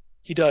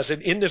 He does.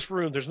 And in this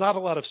room, there's not a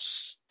lot of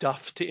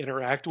stuff to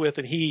interact with,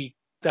 and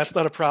that's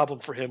not a problem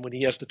for him when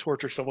he has to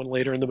torture someone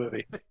later in the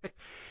movie.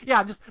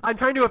 Yeah, I'm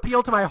trying to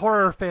appeal to my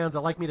horror fans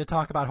that like me to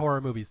talk about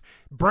horror movies.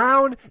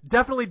 Brown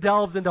definitely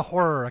delves into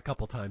horror a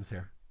couple times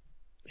here.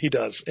 He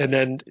does. And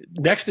then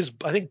next is,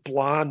 I think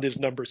Blonde is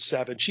number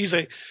 7. She's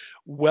a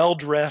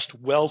well-dressed,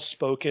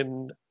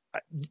 well-spoken,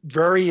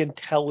 very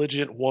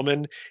intelligent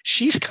woman.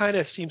 She's kind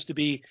of seems to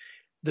be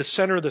the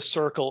center of the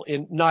circle,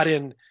 not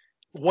in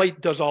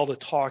White does all the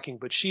talking,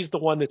 but she's the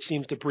one that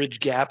seems to bridge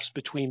gaps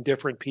between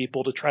different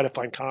people to try to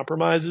find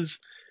compromises.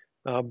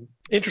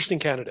 Interesting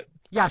candidate.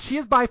 Yeah, she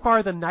is by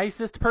far the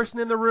nicest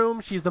person in the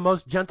room. She's the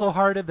most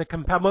gentle-hearted,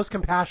 the most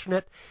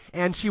compassionate,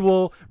 and she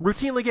will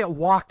routinely get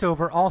walked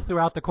over all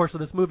throughout the course of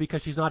this movie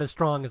because she's not as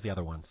strong as the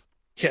other ones.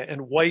 Yeah,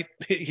 and White,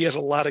 he has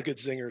a lot of good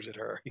zingers at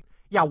her.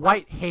 Yeah,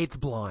 White hates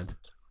Blonde.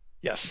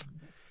 Yes.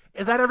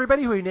 Is that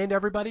everybody? Who you named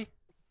everybody?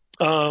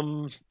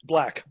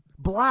 Black.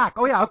 Black.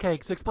 Oh, yeah, okay,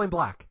 so explain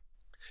Black.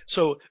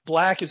 So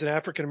Black is an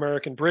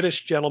African-American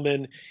British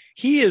gentleman.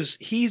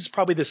 He's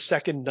probably the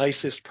second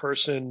nicest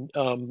person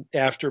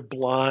after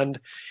Blonde.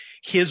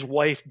 his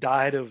wife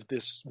died of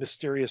this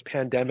mysterious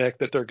pandemic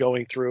that they're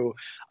going through.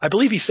 I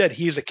believe he said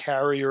he's a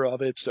carrier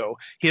of it, so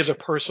he has a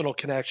personal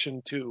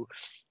connection to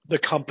the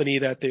company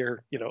that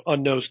they're,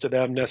 unknowns to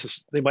them.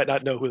 They might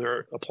not know who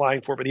they're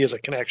applying for, but he has a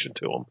connection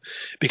to them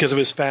because of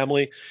his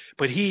family.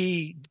 But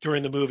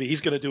during the movie,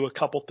 he's going to do a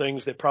couple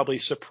things that probably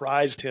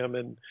surprised him,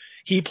 and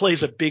he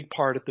plays a big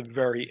part at the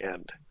very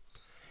end.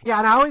 Yeah,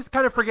 and I always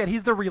kind of forget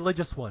he's the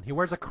religious one. He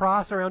wears a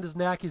cross around his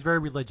neck. He's very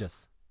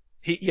religious.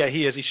 He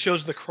is. He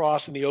shows the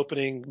cross in the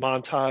opening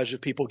montage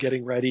of people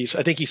getting ready. So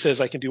I think he says,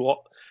 I can do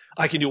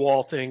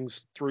all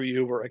things through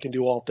you, or I can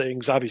do all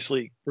things,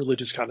 obviously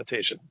religious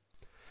connotation.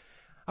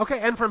 Okay,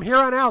 and from here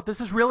on out,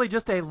 this is really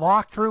just a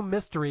locked room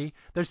mystery.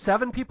 There's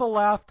 7 people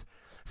left.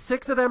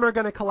 6 of them are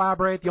going to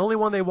collaborate. The only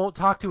one they won't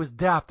talk to is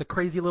Death, the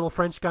crazy little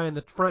French guy in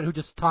the front who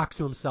just talks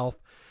to himself.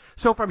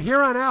 So from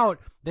here on out,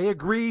 they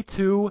agree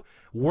to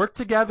work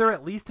together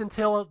at least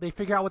until they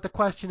figure out what the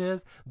question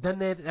is.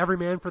 Then every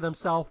man for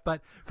themselves.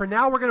 But for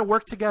now, we're going to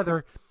work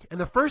together. And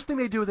the first thing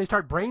they do is they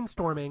start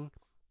brainstorming.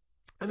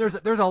 And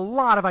there's a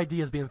lot of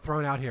ideas being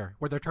thrown out here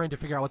where they're trying to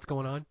figure out what's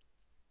going on.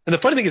 And the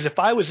funny thing is, if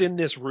I was in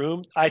this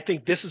room, I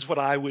think this is what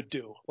I would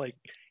do. Like,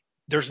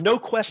 there's no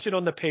question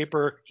on the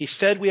paper. He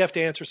said we have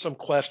to answer some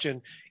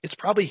question. It's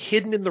probably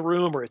hidden in the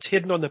room, or it's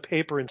hidden on the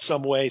paper in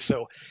some way.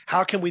 So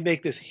how can we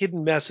make this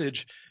hidden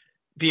message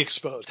be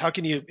exposed? How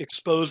can you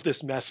expose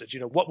this message?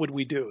 What would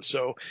we do?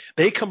 So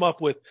they come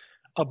up with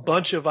a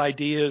bunch of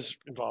ideas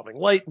involving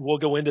light, and we'll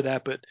go into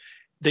that, but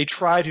they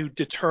try to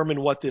determine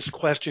what this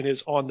question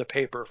is on the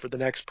paper for the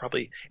next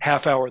probably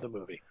half hour of the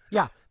movie.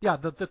 Yeah.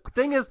 The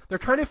thing is, they're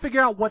trying to figure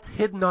out what's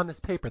hidden on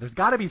this paper. There's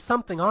got to be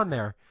something on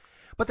there.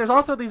 But there's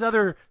also these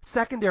other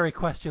secondary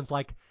questions,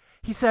 like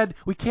he said,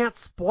 we can't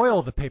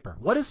spoil the paper.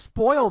 What does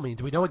spoil mean?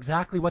 Do we know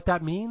exactly what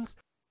that means?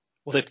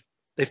 Well,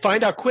 they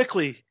find out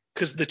quickly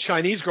because the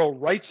Chinese girl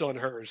writes on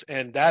hers,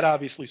 and that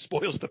obviously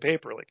spoils the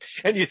paper.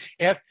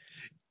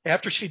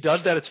 After she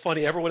does that, it's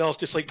funny. Everyone else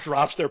just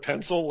drops their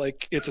pencil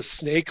like it's a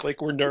snake. Like,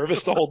 we're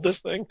nervous to hold this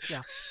thing.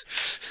 Yeah.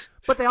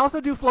 But they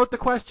also do float the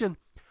question,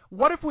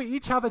 what if we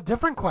each have a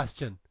different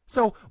question?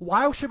 So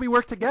why should we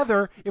work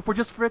together if we're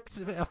just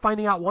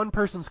finding out one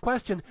person's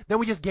question? Then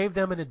we just gave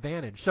them an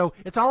advantage. So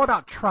it's all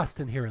about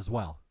trust in here as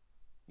well.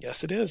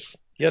 Yes, it is.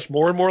 Yes,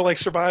 more and more like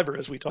Survivor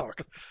as we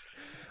talk.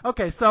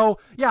 Okay, so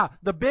yeah,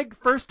 the big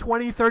first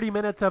 20, 30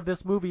 minutes of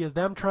this movie is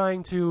them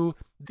trying to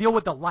deal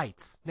with the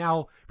lights.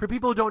 Now, for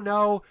people who don't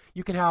know,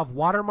 you can have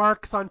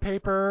watermarks on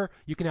paper,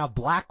 you can have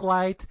black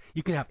light,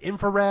 you can have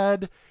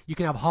infrared, you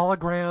can have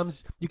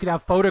holograms, you can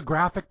have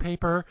photographic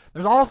paper.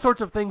 There's all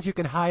sorts of things you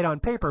can hide on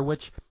paper,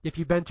 which if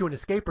you've been to an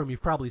escape room,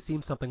 you've probably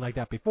seen something like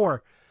that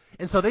before.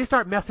 And so they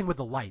start messing with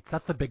the lights.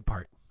 That's the big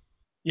part.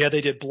 Yeah,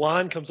 they did.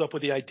 Blonde comes up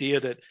with the idea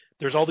that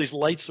there's all these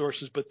light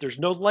sources, but there's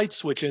no light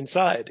switch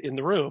inside in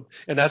the room.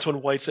 And that's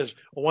when White says,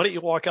 well, why don't you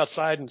walk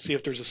outside and see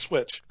if there's a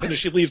switch? And as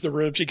she leaves the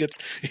room, she gets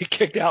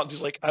kicked out, and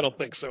she's like, I don't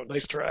think so.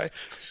 Nice try.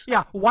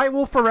 Yeah, White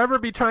will forever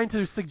be trying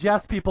to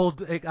suggest people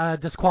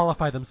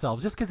disqualify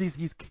themselves just because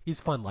he's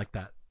fun like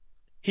that.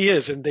 He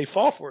is, and they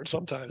fall for it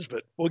sometimes,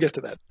 but we'll get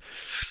to that.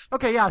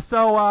 Okay, yeah,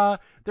 so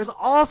there's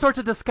all sorts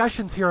of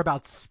discussions here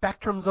about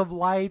spectrums of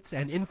lights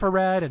and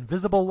infrared and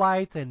visible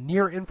lights and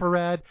near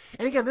infrared.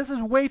 And again, this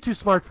is way too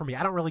smart for me.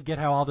 I don't really get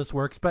how all this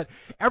works, but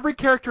every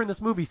character in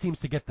this movie seems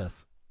to get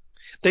this.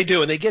 They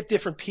do, and they get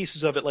different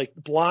pieces of it. Like,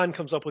 Blonde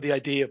comes up with the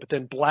idea, but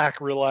then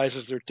Black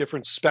realizes there are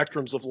different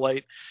spectrums of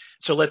light.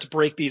 So let's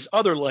break these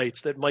other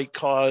lights that might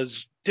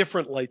cause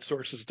different light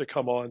sources to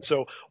come on.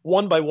 So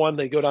one by one,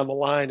 they go down the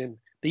line, and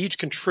they each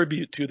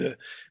contribute to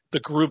the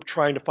group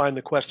trying to find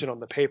the question on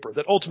the paper.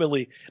 That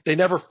ultimately they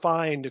never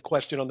find a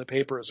question on the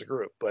paper as a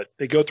group, but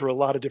they go through a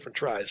lot of different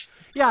tries.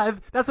 Yeah,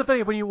 that's the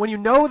thing. When you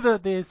know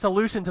the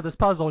solution to this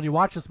puzzle and you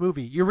watch this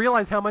movie, you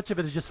realize how much of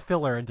it is just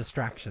filler and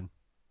distraction.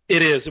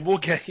 It is, and we'll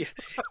get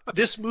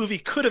this movie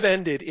could have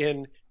ended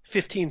in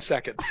 15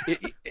 seconds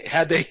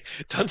had they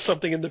done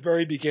something in the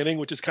very beginning,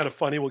 which is kind of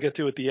funny. We'll get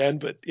to at the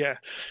end, but yeah,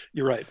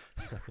 you're right.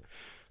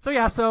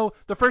 So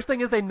the first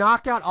thing is they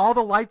knock out all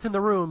the lights in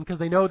the room because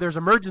they know there's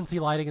emergency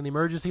lighting, and the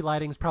emergency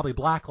lighting is probably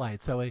black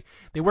light. So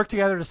they work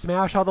together to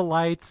smash all the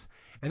lights,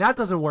 and that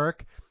doesn't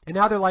work. And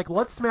now they're like,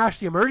 let's smash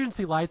the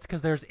emergency lights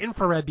because there's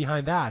infrared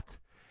behind that.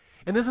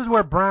 And this is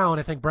where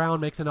I think Brown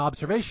makes an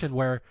observation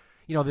where,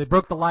 they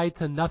broke the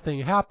lights and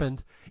nothing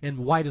happened. And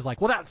White is like,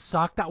 well, that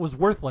sucked. That was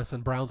worthless.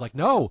 And Brown's like,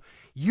 no,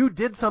 you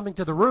did something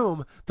to the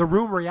room. The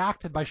room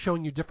reacted by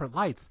showing you different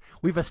lights.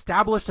 We've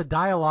established a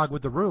dialogue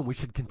with the room. We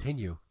should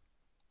continue.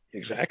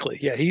 Exactly.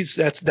 Yeah,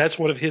 that's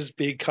one of his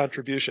big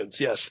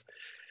contributions. Yes.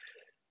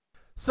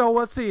 So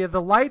let's see.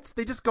 The lights,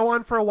 they just go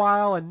on for a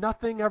while and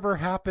nothing ever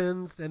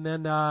happens. And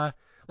then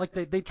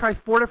they try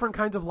 4 different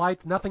kinds of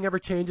lights. Nothing ever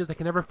changes. They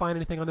can never find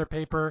anything on their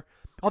paper.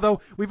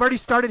 Although we've already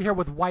started here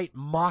with White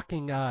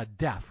mocking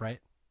Death, right?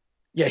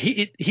 Yeah,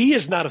 he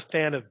is not a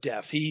fan of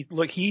Death. He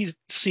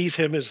sees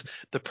him as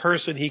the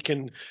person he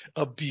can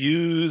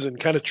abuse and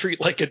kind of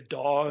treat like a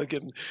dog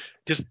and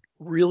just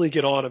really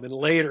get on him. And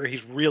later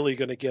he's really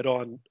going to get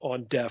on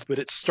Death, but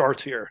it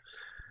starts here.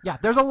 Yeah,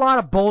 there's a lot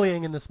of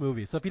bullying in this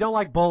movie. So if you don't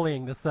like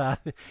bullying, this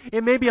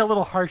it may be a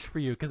little harsh for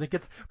you because it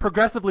gets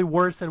progressively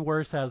worse and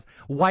worse as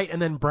White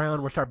and then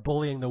Brown will start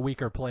bullying the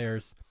weaker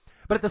players.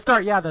 But at the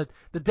start, yeah,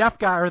 the deaf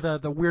guy or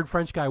the weird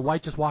French guy,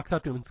 White just walks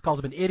up to him and calls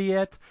him an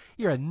idiot.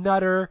 You're a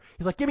nutter.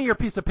 He's like, give me your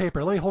piece of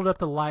paper. Let me hold it up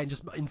to the light and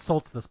just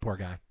insults this poor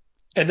guy.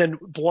 And then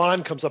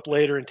Blonde comes up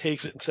later and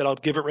takes it and said, I'll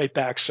give it right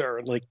back, sir.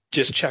 And like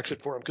just checks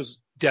it for him because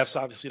Deaf's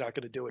obviously not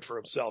going to do it for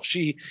himself.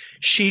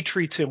 She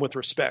treats him with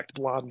respect.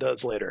 Blonde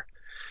does later.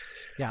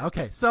 Yeah,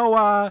 okay. So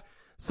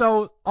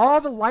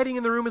all the lighting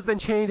in the room has been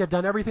changed. They've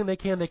done everything they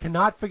can. They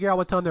cannot figure out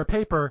what's on their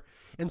paper.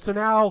 And so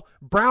now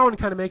Brown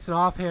kind of makes an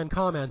offhand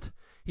comment.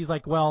 He's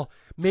like, well,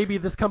 maybe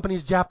this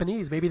company's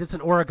Japanese. Maybe it's an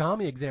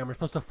origami exam. We're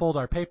supposed to fold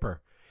our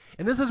paper.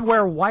 And this is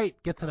where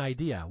White gets an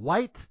idea.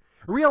 White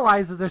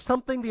realizes there's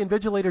something the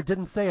Invigilator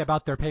didn't say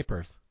about their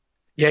papers.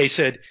 Yeah, he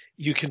said,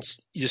 your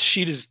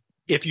sheet is,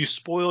 if you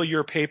spoil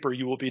your paper,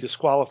 you will be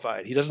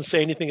disqualified. He doesn't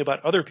say anything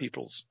about other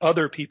people's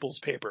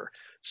paper.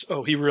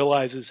 So he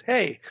realizes,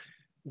 hey,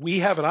 we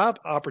have an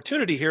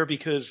opportunity here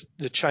because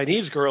the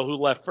Chinese girl who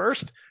left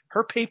first,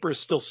 her paper is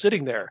still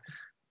sitting there.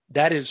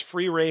 That is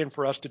free reign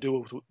for us to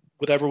do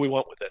whatever we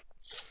want with it.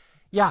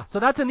 Yeah, so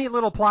that's a neat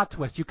little plot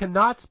twist. You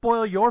cannot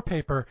spoil your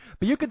paper,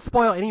 but you could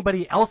spoil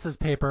anybody else's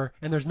paper,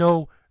 and there's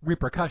no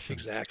repercussions.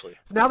 Exactly.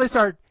 So now they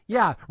start,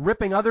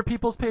 ripping other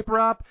people's paper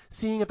up,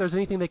 seeing if there's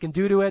anything they can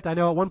do to it. I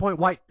know at one point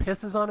White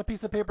pisses on a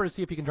piece of paper to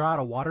see if he can draw out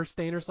a water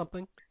stain or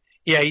something.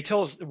 Yeah,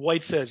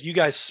 White says, you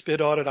guys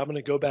spit on it. I'm going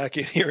to go back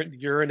in here and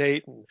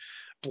urinate. And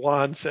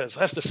Blonde says,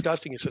 that's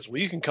disgusting. He says,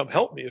 well, you can come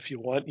help me if you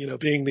want. You know,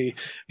 being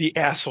the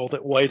asshole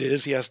that White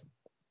is,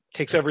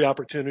 takes every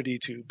opportunity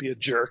to be a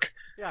jerk.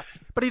 Yeah,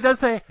 but he does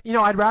say,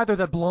 I'd rather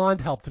that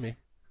Blonde helped me.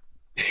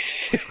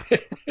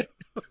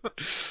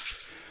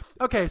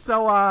 Okay,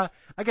 so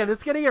again,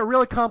 it's getting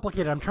really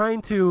complicated. I'm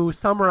trying to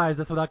summarize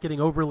this without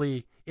getting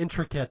overly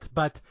intricate,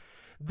 but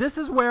this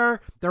is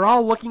where they're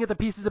all looking at the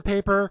pieces of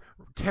paper,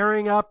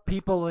 tearing up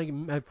people,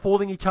 like,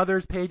 folding each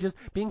other's pages,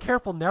 being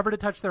careful never to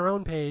touch their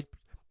own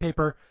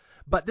paper.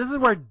 But this is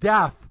where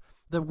Deaf,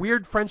 the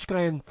weird French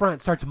guy in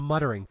front, starts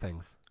muttering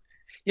things.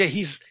 Yeah,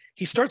 he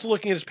starts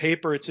looking at his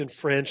paper. It's in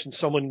French, and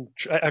someone,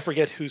 I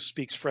forget who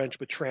speaks French,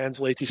 but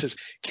translates. He says,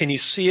 can you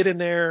see it in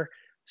there?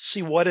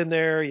 See what in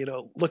there?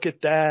 Look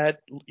at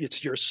that.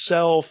 It's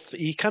yourself.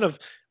 He kind of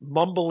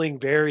mumbling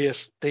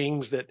various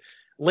things that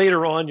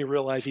later on you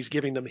realize he's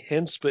giving them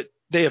hints, but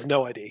they have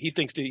no idea. He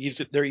thinks he's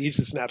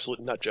just an absolute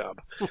nut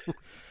job.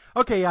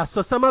 Okay, yeah.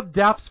 So some of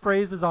Deaf's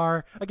phrases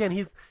are, again,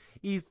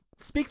 he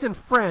speaks in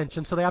French,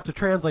 and so they have to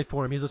translate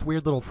for him. He's this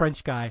weird little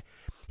French guy.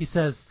 He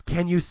says,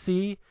 can you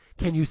see?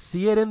 Can you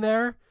see it in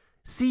there?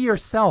 See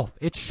yourself.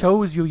 It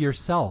shows you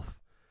yourself.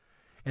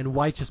 And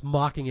White's just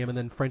mocking him, and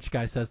then French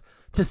guy says,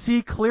 to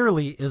see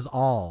clearly is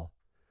all.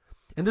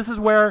 And this is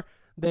where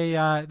they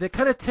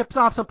kind of tips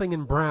off something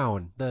in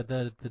Brown,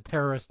 the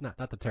terrorist, not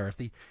the terrorist,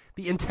 the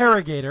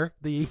interrogator,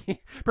 the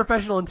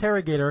professional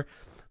interrogator.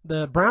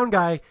 The Brown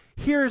guy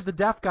hears the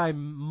deaf guy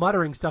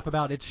muttering stuff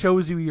about it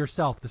shows you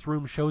yourself. This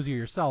room shows you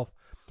yourself.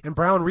 And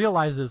Brown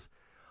realizes,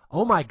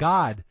 oh my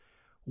God,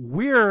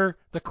 we're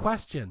the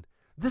question.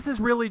 This is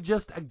really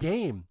just a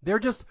game. They're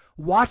just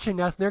watching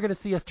us, and they're going to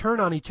see us turn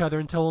on each other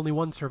until only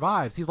one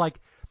survives. He's like,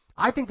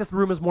 I think this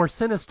room is more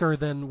sinister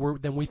than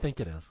we think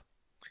it is.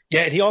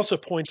 Yeah, and he also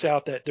points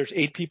out that there's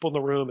 8 people in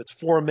the room. It's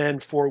 4 men,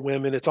 4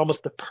 women. It's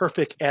almost the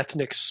perfect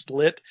ethnic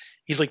split.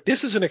 He's like,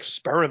 this is an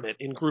experiment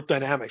in group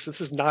dynamics.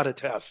 This is not a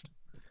test.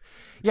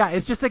 Yeah,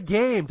 it's just a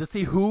game to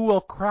see who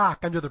will crack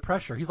under the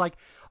pressure. He's like,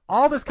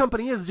 all this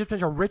company is just a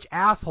bunch of rich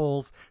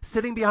assholes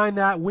sitting behind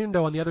that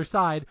window on the other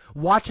side,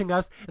 watching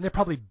us, and they're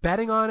probably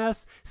betting on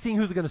us, seeing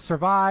who's going to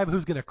survive,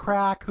 who's going to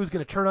crack, who's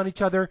going to turn on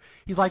each other.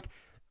 He's like,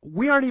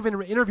 we aren't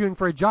even interviewing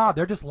for a job.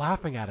 They're just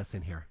laughing at us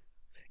in here.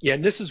 Yeah,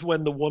 and this is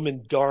when the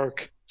woman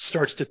Dark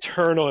starts to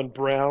turn on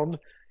Brown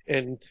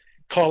and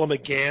call him a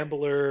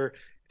gambler.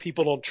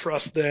 People don't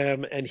trust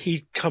them, and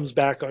he comes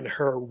back on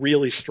her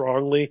really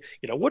strongly.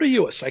 What are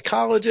you, a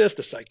psychologist,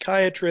 a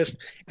psychiatrist?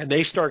 And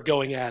they start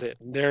going at it,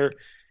 and their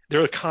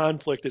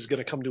conflict is going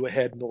to come to a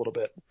head in a little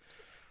bit.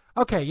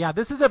 Okay, yeah,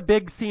 this is a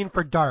big scene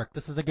for Dark.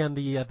 This is, again,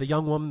 the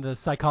young woman, the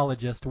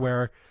psychologist,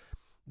 where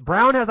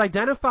Brown has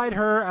identified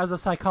her as a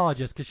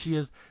psychologist because she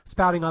is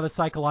spouting all the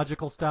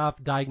psychological stuff,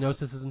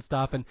 diagnoses and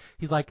stuff, and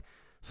he's like,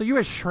 so you're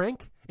a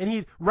shrink? And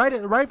he,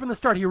 right from the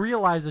start, he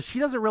realizes she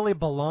doesn't really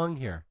belong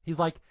here. He's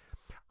like,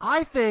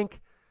 I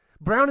think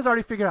Brown has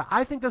already figured out,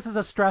 I think this is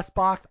a stress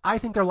box. I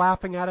think they're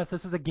laughing at us.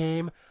 This is a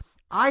game.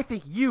 I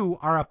think you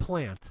are a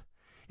plant.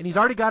 And he's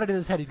already got it in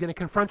his head. He's going to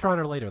confront her on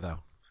her later, though.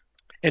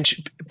 And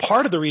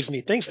part of the reason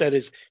he thinks that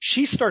is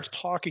she starts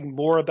talking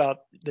more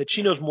about that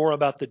she knows more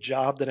about the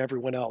job than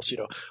everyone else.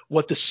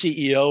 What the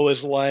CEO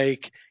is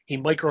like. He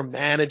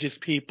micromanages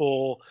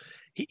people.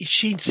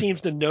 She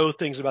seems to know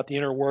things about the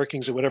inner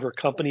workings of whatever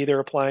company they're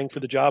applying for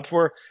the job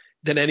for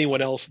than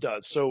anyone else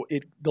does. So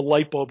the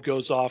light bulb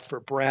goes off for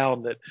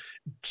Brown that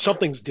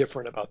something's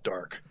different about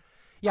Dark.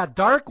 Yeah,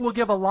 Dark will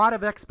give a lot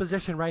of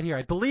exposition right here.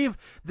 I believe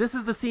this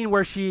is the scene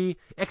where she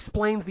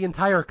explains the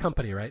entire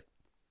company, right?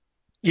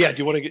 Yeah, do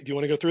you want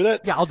to go through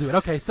that? Yeah, I'll do it.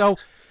 Okay, so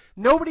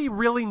nobody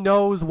really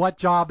knows what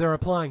job they're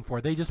applying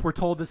for. They just were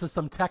told this is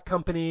some tech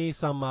company,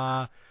 some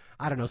I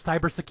don't know,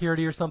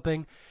 cybersecurity or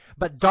something.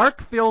 But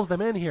Dark fills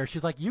them in here.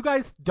 She's like, "You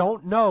guys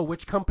don't know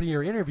which company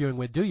you're interviewing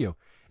with, do you?"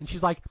 And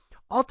she's like,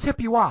 "I'll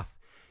tip you off.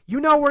 You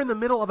know we're in the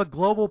middle of a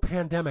global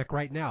pandemic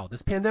right now.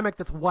 This pandemic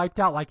that's wiped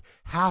out like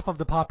half of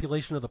the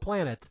population of the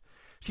planet."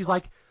 She's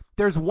like,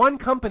 "There's one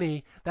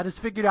company that has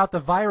figured out the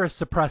virus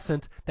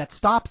suppressant that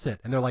stops it."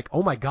 And they're like,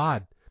 "Oh my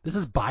God, this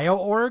is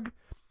BioOrg?"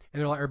 And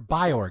they're like, or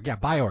BioOrg, yeah,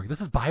 BioOrg.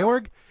 "This is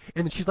BioOrg?"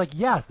 And she's like,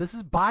 "Yes, this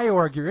is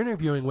BioOrg you're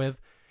interviewing with."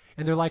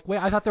 And they're like,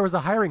 "Wait, I thought there was a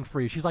hiring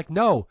freeze." She's like,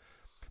 "No,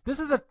 this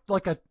is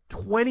like a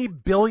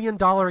 $20 billion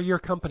a year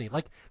company.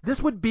 Like this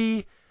would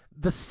be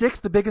the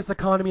sixth biggest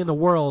economy in the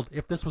world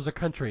if this was a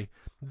country.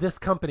 This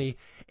company,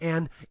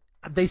 and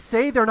they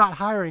say they're not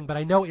hiring, but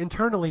I know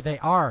internally they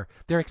are.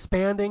 They're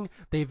expanding.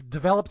 They've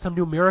developed some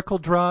new miracle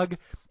drug,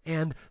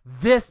 and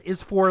this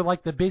is for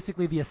like the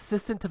basically the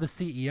assistant to the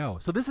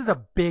CEO. So this is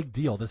a big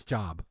deal. This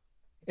job."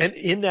 And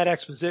in that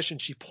exposition,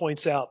 she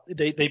points out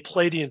they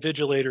play the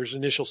invigilator's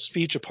initial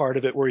speech, a part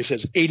of it where he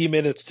says 80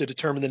 minutes to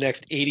determine the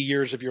next 80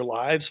 years of your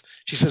lives.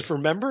 She says,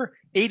 remember,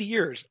 80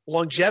 years.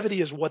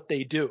 Longevity is what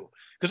they do.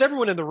 Because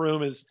everyone in the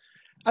room is,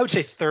 I would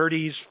say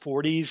 30s,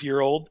 40s year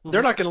old.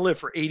 They're not going to live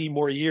for 80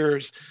 more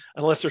years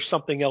unless there's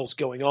something else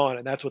going on.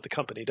 And that's what the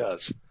company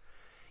does.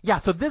 Yeah,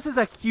 so this is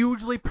a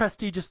hugely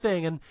prestigious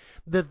thing, and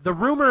the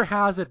rumor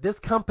has it this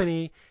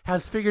company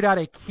has figured out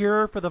a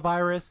cure for the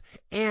virus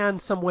and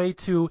some way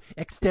to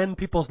extend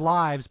people's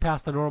lives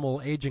past the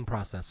normal aging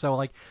process. So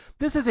like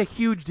this is a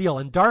huge deal,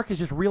 and Dark is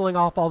just reeling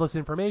off all this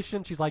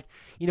information. She's like,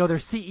 their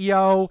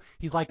CEO,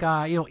 he's like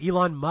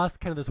Elon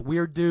Musk, kind of this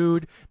weird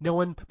dude. No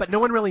one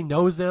really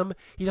knows him.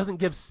 He doesn't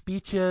give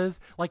speeches.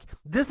 Like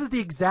this is the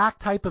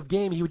exact type of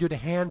game he would do to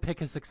handpick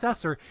his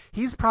successor.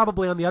 He's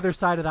probably on the other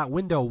side of that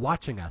window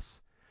watching us.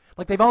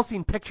 Like they've all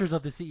seen pictures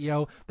of the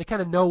CEO. They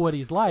kind of know what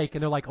he's like,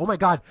 and they're like, "Oh my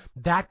God,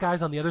 that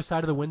guy's on the other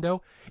side of the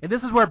window." And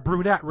this is where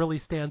Brunette really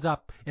stands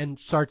up and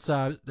starts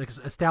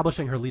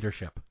establishing her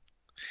leadership.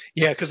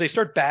 Yeah, because they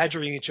start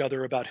badgering each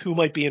other about who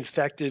might be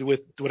infected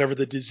with whatever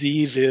the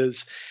disease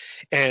is.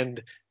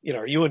 And,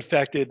 are you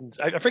infected?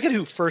 I forget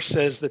who first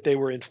says that they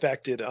were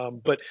infected,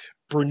 but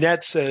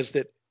Brunette says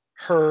that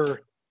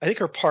I think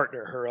her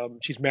partner,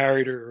 she's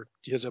married or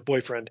she has a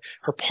boyfriend,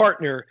 her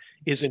partner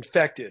is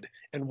infected.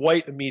 And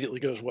White immediately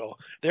goes, well,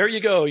 there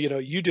you go.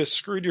 You just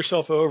screwed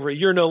yourself over.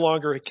 You're no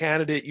longer a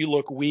candidate. You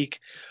look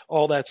weak,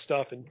 all that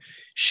stuff. And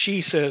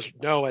she says,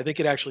 no, I think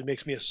it actually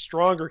makes me a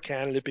stronger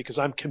candidate because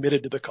I'm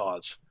committed to the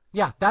cause.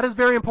 Yeah, that is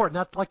very important.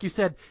 That's like you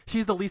said,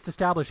 she's the least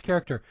established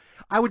character.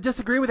 I would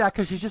disagree with that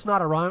because she's just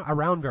not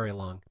around very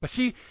long. But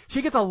she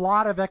gets a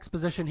lot of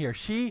exposition here.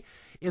 She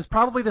is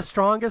probably the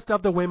strongest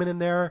of the women in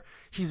there.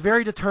 She's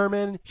very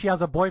determined. She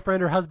has a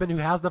boyfriend or husband who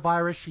has the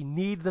virus. She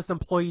needs this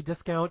employee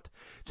discount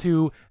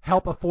to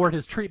help afford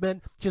his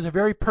treatment. She has a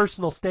very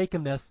personal stake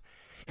in this.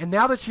 And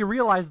now that she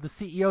realizes the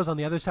CEO's on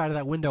the other side of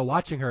that window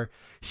watching her,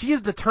 she is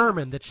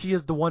determined that she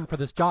is the one for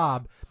this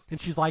job. And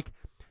she's like,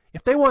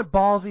 if they want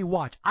ballsy,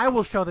 watch. I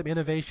will show them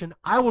innovation.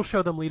 I will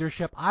show them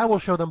leadership. I will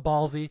show them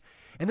ballsy.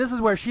 And this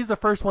is where she's the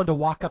first one to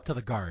walk up to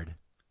the guard.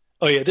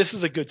 Oh, yeah, this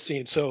is a good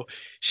scene. So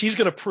she's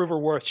going to prove her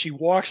worth. She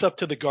walks up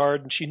to the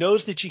guard, and she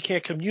knows that she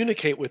can't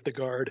communicate with the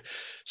guard.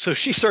 So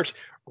she starts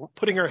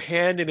putting her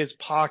hand in his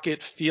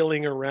pocket,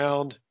 feeling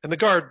around. And the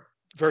guard,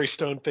 very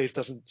stone-faced,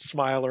 doesn't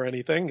smile or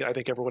anything. I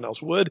think everyone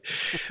else would.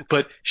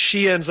 But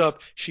she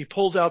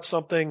pulls out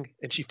something,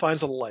 and she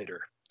finds a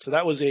lighter. So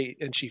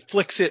and she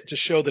flicks it to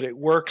show that it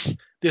works.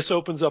 This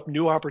opens up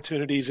new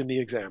opportunities in the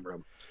exam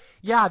room.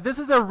 Yeah, this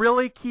is a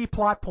really key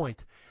plot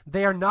point.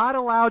 They are not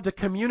allowed to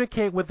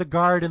communicate with the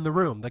guard in the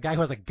room, the guy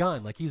who has a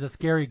gun, like he's a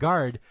scary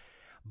guard.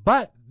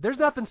 But there's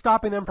nothing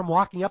stopping them from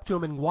walking up to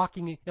him and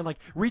walking and like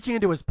reaching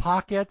into his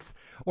pockets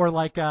or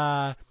like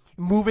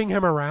moving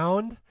him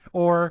around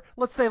or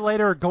let's say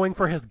later going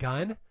for his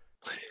gun.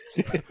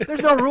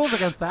 There's no rules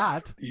against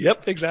that.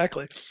 Yep,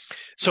 exactly.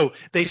 So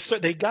they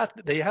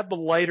have the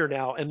lighter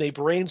now, and they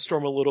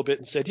brainstorm a little bit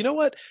and said, you know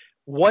what?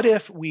 What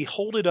if we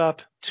hold it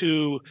up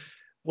to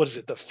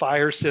the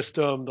fire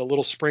system, the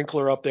little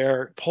sprinkler up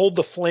there, hold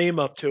the flame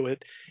up to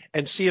it,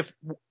 and see if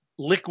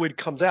liquid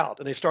comes out.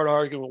 And they start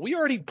arguing, well, we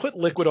already put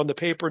liquid on the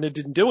paper and it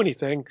didn't do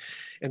anything.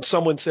 And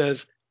someone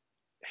says,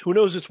 who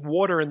knows, it's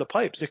water in the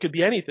pipes. It could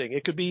be anything.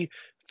 It could be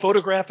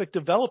photographic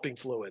developing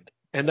fluid.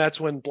 And that's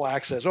when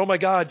Black says, oh my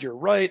God, you're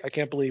right. I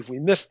can't believe we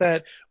missed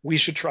that. We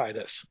should try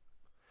this.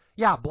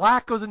 Yeah,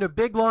 Black goes into a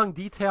big, long,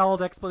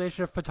 detailed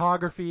explanation of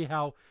photography,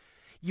 how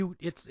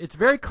it's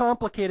very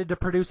complicated to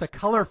produce a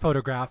color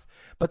photograph,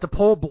 but to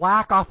pull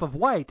black off of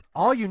white,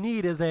 all you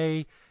need is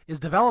a is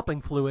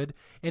developing fluid,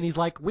 and he's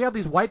like, we have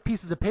these white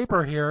pieces of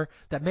paper here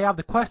that may have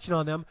the question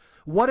on them.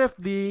 What if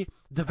the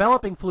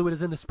developing fluid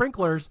is in the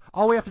sprinklers?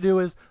 All we have to do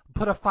is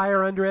put a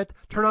fire under it,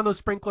 turn on those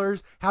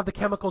sprinklers, have the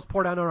chemicals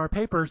pour down on our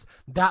papers.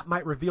 That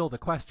might reveal the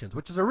questions,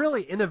 which is a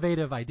really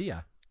innovative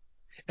idea.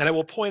 And I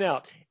will point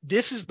out,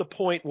 this is the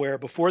point where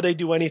before they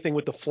do anything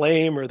with the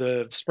flame or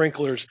the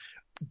sprinklers,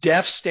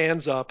 Death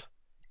stands up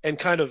and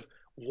kind of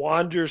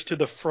wanders to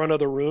the front of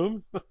the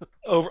room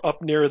over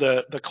up near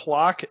the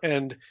clock,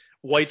 and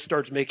White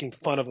starts making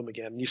fun of him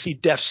again. You see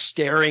Death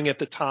staring at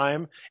the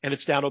time, and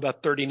it's down to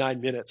about 39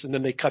 minutes, and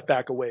then they cut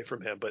back away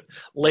from him. But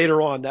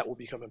later on, that will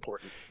become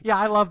important. Yeah,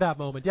 I love that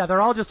moment. Yeah,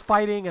 they're all just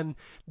fighting and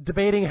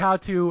debating how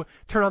to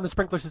turn on the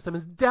sprinkler system.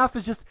 And Death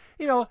is just,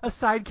 a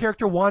side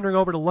character wandering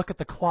over to look at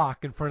the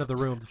clock in front of the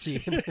room to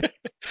see.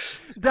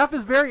 Death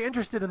is very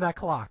interested in that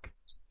clock.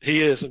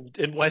 He is, and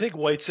I think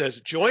White says,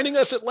 "Joining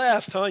us at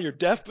last, huh? You're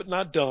deaf but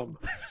not dumb."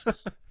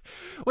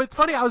 Well, it's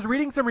funny. I was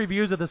reading some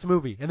reviews of this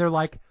movie, and they're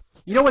like,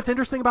 what's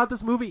interesting about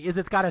this movie is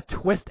it's got a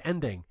twist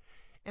ending.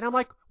 And I'm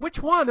like, which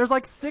one? There's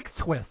like 6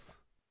 twists.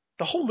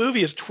 The whole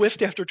movie is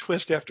twist after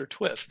twist after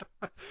twist.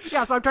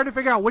 Yeah, so I'm trying to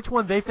figure out which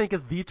one they think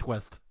is the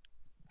twist.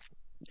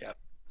 Yeah.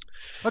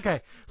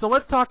 Okay, so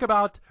let's talk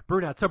about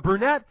Brunette. So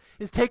Brunette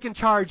is taking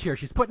charge here.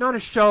 She's putting on a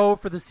show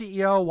for the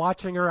CEO,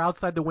 watching her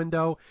outside the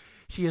window.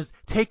 She has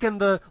taken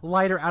the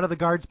lighter out of the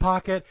guard's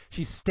pocket.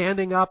 She's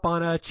standing up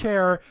on a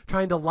chair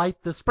trying to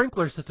light the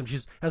sprinkler system. She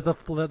has the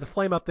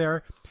flame up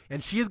there,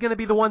 and she is going to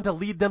be the one to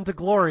lead them to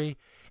glory.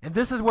 And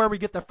this is where we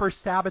get the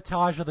first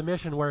sabotage of the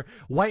mission, where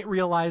White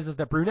realizes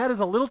that Brunette is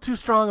a little too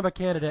strong of a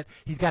candidate.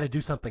 He's got to do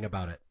something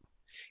about it.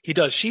 He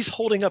does. She's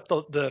holding up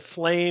the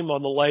flame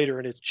on the lighter,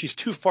 and she's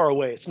too far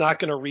away. It's not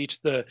going to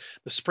reach the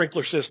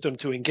sprinkler system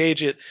to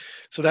engage it.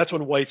 So that's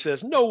when White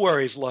says, "No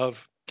worries,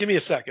 love. Give me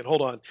a second.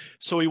 Hold on."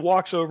 So he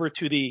walks over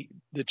to the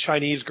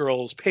Chinese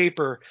girl's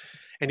paper,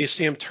 and you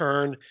see him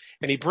turn,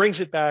 and he brings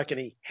it back, and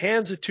he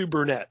hands it to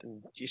Brunette.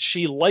 And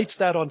she lights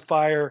that on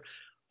fire,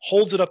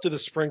 holds it up to the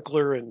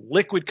sprinkler, and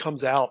liquid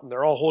comes out, and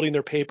they're all holding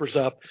their papers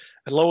up.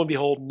 And lo and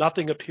behold,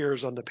 nothing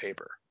appears on the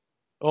paper.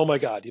 Oh, my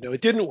God.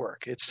 It didn't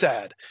work. It's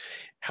sad.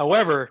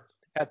 However,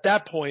 at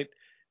that point,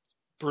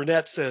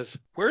 Brunette says,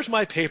 "Where's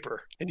my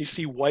paper?" And you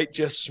see White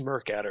just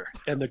smirk at her.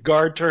 And the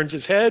guard turns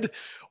his head,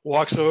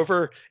 walks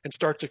over, and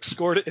starts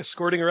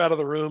escorting her out of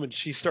the room. And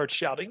she starts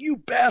shouting, "You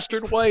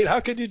bastard, White! How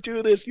could you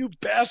do this? You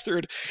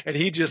bastard!" And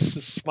he just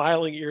is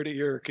smiling ear to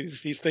ear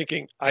because he's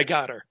thinking, "I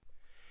got her."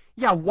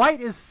 Yeah,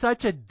 White is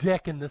such a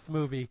dick in this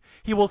movie.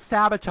 He will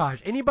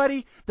sabotage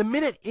anybody. The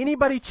minute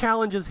anybody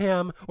challenges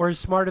him or is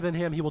smarter than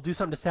him, he will do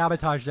something to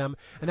sabotage them.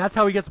 And that's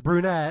how he gets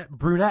Brunette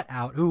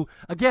out, who,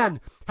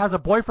 again, has a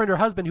boyfriend or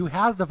husband who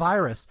has the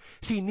virus.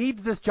 She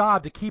needs this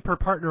job to keep her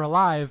partner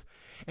alive.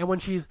 And when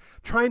she's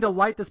trying to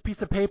light this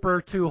piece of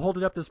paper to hold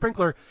it up to the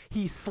sprinkler,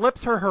 he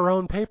slips her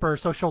own paper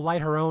so she'll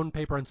light her own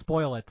paper and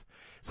spoil it.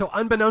 So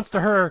unbeknownst to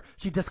her,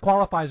 she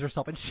disqualifies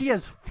herself, and she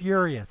is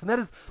furious.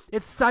 And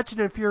it's such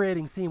an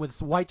infuriating scene with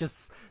White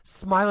just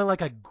smiling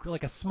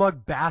like a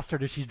smug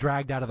bastard as she's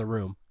dragged out of the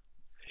room.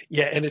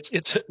 Yeah, and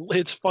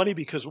it's funny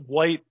because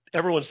White,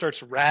 everyone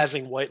starts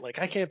razzing White like,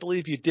 "I can't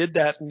believe you did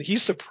that," and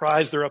he's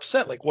surprised they're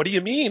upset. Like, "What do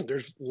you mean?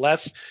 There's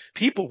less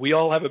people. We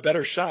all have a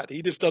better shot."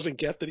 He just doesn't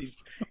get that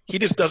he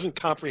just doesn't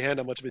comprehend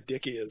how much of a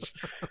dick he is,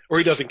 or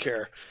he doesn't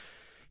care.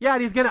 Yeah,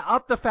 and he's going to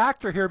up the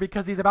factor here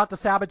because he's about to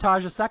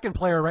sabotage a second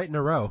player right in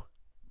a row.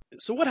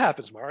 So what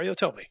happens, Mario?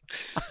 Tell me.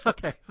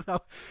 Okay,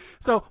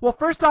 well,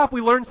 first off,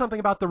 we learned something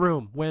about the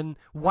room. When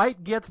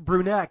White gets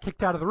Brunette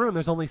kicked out of the room,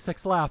 there's only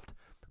 6 left.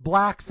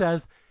 Black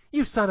says,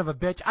 "You son of a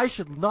bitch, I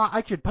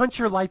should punch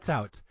your lights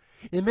out."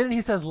 And the minute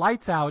he says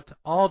lights out,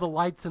 all the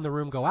lights in the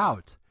room go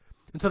out.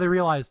 And so they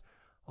realize,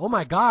 oh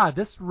my God,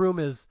 this room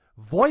is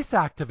voice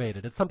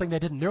activated. It's something they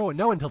didn't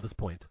know until this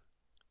point.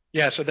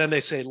 Yeah, so then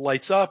they say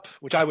lights up,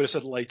 which I would have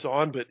said lights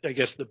on, but I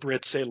guess the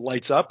Brits say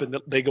lights up, and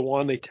they go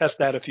on. They test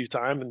that a few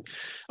times, and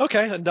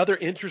okay, another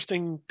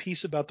interesting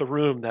piece about the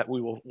room that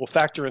we'll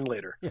factor in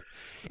later. Yeah.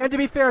 And to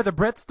be fair, the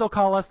Brits still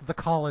call us the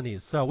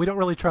colonies, so we don't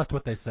really trust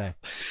what they say.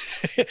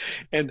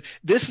 And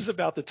this is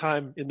about the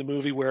time in the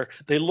movie where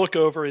they look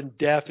over and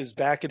Death is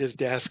back at his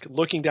desk,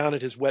 looking down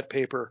at his wet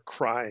paper,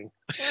 crying.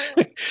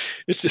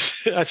 It's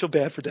just, I feel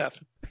bad for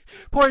Death.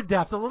 Poor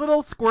Death, the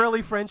little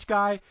squirrely French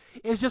guy,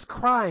 is just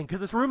crying because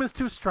this room is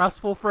too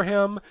stressful for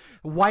him.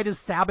 White is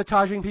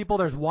sabotaging people.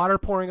 There's water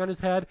pouring on his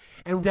head.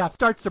 And Death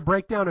starts to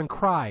break down and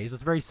cry. He's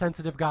this very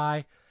sensitive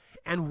guy.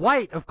 And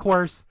White, of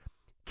course,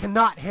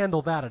 cannot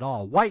handle that at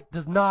all. White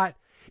does not.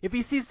 If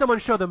he sees someone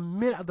show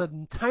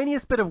the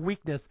tiniest bit of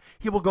weakness,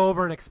 he will go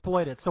over and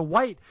exploit it. So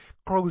White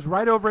goes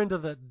right over into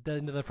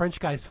the French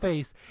guy's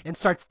face and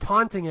starts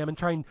taunting him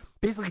and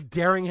basically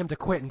daring him to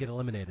quit and get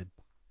eliminated.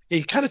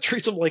 He kind of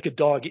treats him like a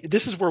dog.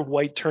 This is where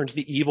White turns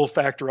the evil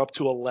factor up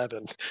to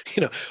 11.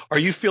 Are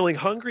you feeling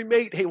hungry,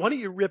 mate? Hey, why don't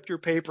you rip your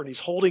paper? And he's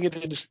holding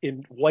it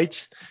in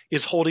White's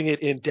is holding it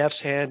in Deaf's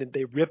hand, and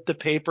they rip the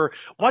paper.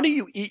 Why don't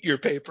you eat your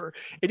paper?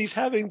 And he's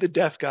having the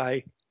Deaf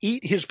guy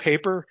eat his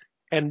paper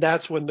And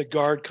that's when the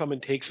guard come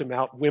and takes him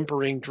out,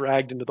 whimpering,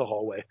 dragged into the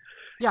hallway.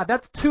 Yeah,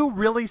 that's two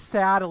really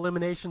sad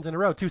eliminations in a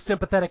row. Two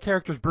sympathetic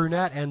characters,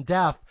 brunette and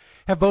deaf,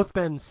 have both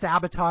been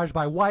sabotaged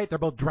by White. They're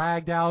both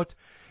dragged out.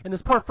 And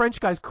this poor French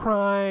guy's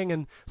crying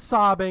and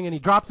sobbing, and he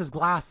drops his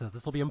glasses.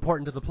 This will be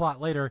important to the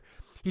plot later.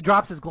 He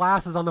drops his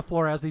glasses on the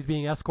floor as he's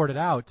being escorted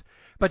out.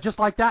 But just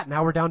like that,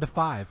 now we're down to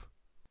 5.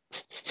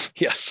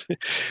 Yes,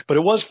 but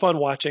it was fun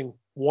watching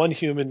one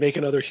human make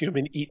another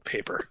human eat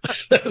paper.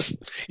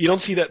 You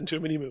don't see that in too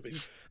many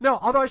movies. No,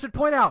 although I should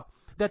point out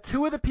that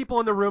 2 of the people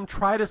in the room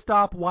try to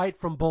stop White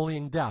from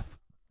bullying Deaf.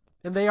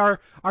 And they are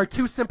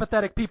 2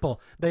 sympathetic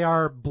people. They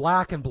are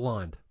black and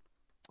blonde.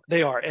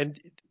 They are. And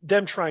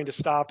them trying to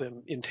stop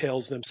him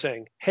entails them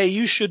saying, hey,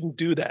 you shouldn't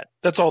do that.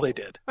 That's all they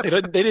did. They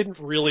didn't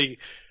really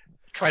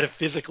try to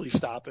physically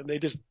stop him. They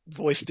just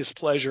voiced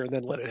displeasure and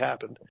then let it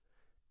happen.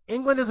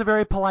 England is a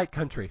very polite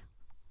country.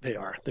 They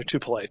are. They're too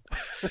polite.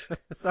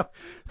 So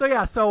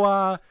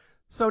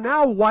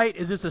now White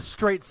is just a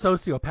straight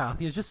sociopath.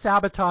 He has just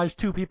sabotaged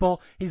 2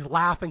 people. He's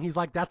laughing. He's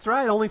like, that's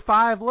right, only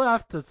 5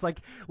 left. It's like,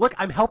 look,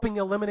 I'm helping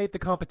eliminate the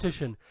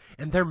competition.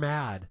 And they're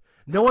mad.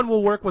 No one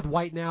will work with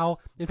White now.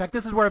 In fact,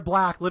 this is where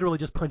Black literally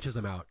just punches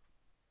him out.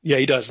 Yeah,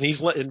 he does.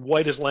 And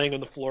White is laying on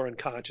the floor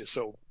unconscious.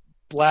 So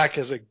Black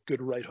has a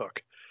good right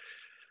hook.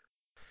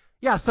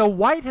 Yeah, so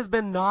White has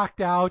been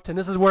knocked out, and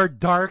this is where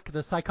Dark,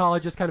 the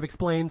psychologist, kind of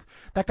explains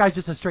that guy's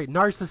just a straight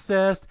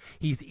narcissist.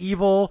 He's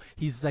evil.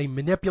 He's a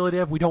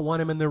manipulative. We don't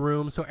want him in the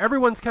room. So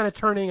everyone's kind of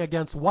turning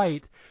against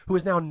White, who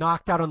is now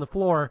knocked out on the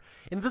floor.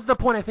 And this is the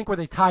point, I think, where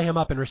they tie him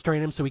up and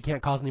restrain him so he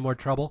can't cause any more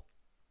trouble.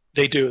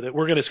 They do. That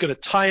we're just going to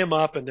tie him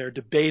up, and they're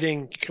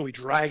debating, can we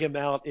drag him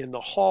out in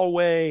the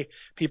hallway?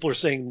 People are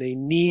saying they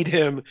need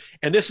him.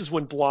 And this is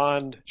when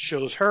Blonde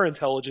shows her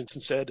intelligence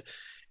and said,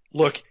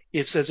 look,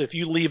 it says if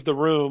you leave the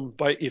room,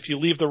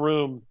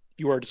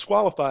 you are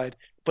disqualified,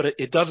 but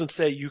it doesn't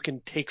say you can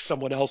take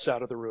someone else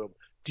out of the room.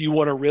 Do you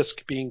want to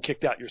risk being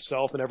kicked out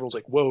yourself? And everyone's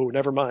like, whoa,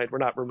 never mind. We're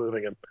not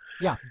removing him.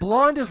 Yeah,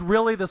 Blonde is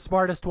really the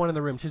smartest one in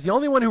the room. She's the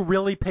only one who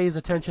really pays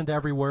attention to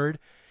every word.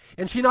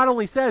 And she not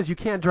only says you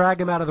can't drag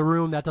him out of the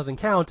room, that doesn't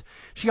count.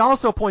 She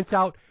also points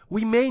out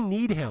we may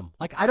need him.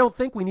 Like, I don't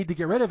think we need to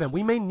get rid of him.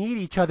 We may need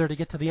each other to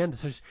get to the end.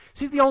 So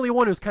she's the only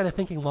one who's kind of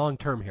thinking long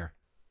term here.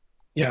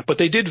 Yeah, but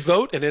they did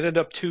vote, and it ended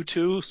up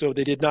 2-2, so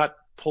they did not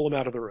pull him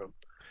out of the room.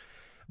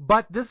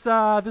 But this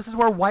is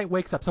where White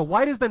wakes up. So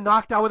White has been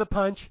knocked out with a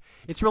punch.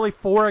 It's really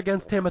 4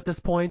 against him at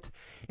this point,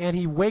 and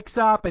he wakes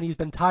up, and he's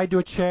been tied to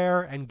a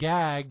chair and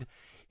gagged,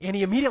 and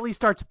he immediately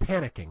starts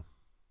panicking.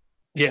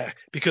 Yeah,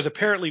 because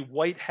apparently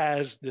White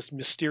has this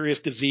mysterious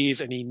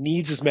disease, and he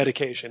needs his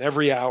medication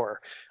every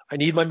hour. I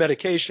need my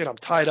medication. I'm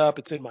tied up.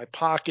 It's in my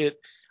pocket.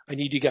 I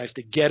need you guys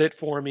to get it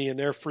for me, and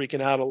they're freaking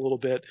out a little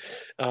bit.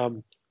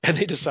 And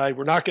they decide,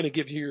 we're not going to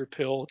give you your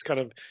pill. It's kind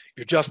of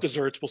your just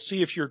desserts. We'll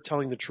see if you're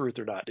telling the truth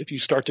or not, if you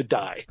start to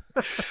die.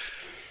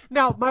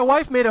 Now, my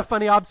wife made a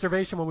funny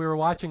observation when we were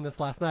watching this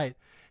last night.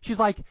 She's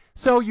like,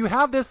 so you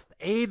have this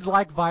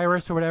AIDS-like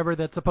virus or whatever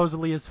that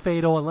supposedly is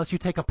fatal unless you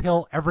take a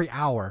pill every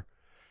hour.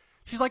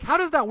 She's like, how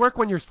does that work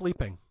when you're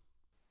sleeping?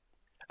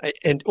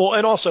 And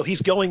also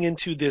he's going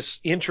into this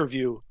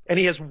interview and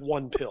he has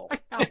 1 pill.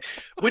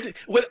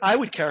 I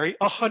would carry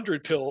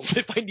 100 pills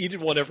if I needed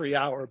one every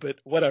hour, but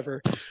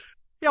whatever.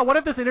 Yeah, what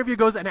if this interview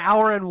goes an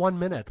hour and 1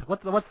 minute?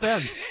 What's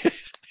then?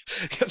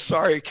 I'm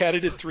sorry,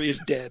 candidate 3 is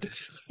dead.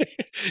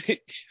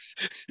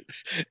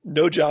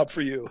 No job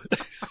for you.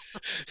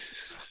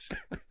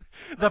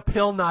 The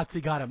pill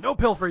Nazi got him. No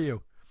pill for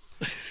you.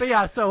 But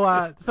yeah,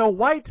 so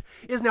White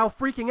is now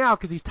freaking out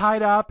because he's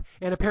tied up,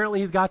 and apparently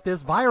he's got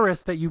this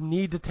virus that you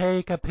need to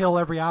take a pill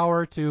every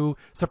hour to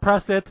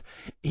suppress it.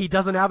 He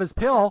doesn't have his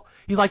pill.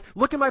 He's like,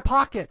 look in my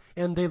pocket,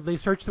 and they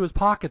search through his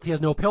pockets. He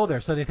has no pill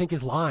there, so they think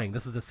he's lying.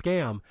 This is a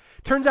scam.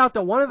 Turns out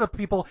that one of the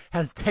people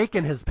has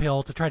taken his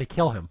pill to try to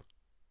kill him.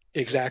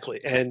 Exactly,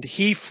 and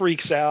he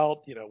freaks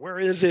out. Where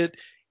is it?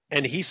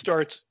 And he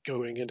starts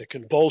going into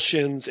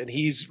convulsions, and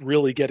he's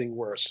really getting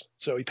worse.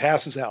 So he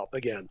passes out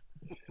again.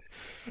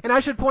 And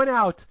I should point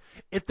out,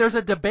 if there's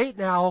a debate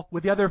now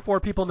with the other 4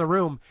 people in the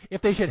room,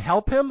 if they should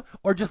help him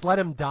or just let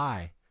him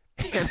die.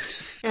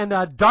 And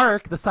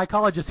Dark, the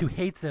psychologist who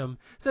hates him,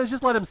 says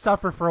just let him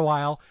suffer for a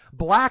while.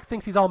 Black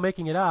thinks he's all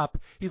making it up.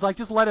 He's like,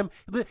 just let him,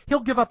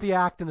 he'll give up the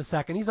act in a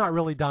second. He's not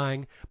really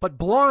dying. But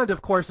Blonde,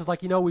 of course, is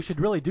like, we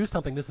should really do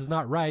something. This is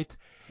not right.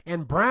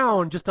 And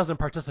Brown just doesn't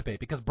participate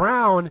because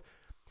Brown,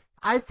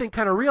 I think,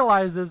 kind of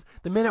realizes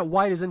the minute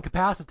White is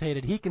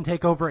incapacitated, he can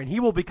take over and he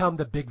will become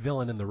the big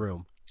villain in the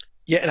room.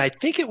 Yeah, and I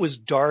think it was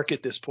Dark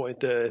at this point,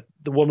 the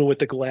woman with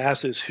the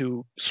glasses,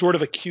 who sort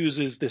of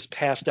accuses this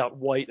passed out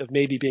White of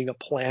maybe being a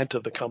plant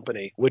of the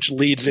company, which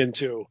leads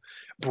into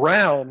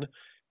Brown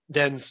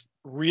then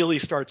really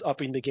starts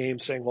upping the game,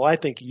 saying, well, I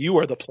think you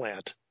are the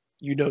plant.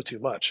 You know too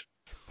much.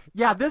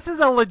 Yeah, this is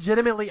a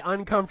legitimately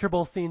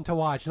uncomfortable scene to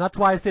watch, and that's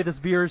why I say this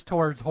veers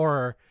towards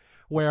horror,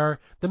 where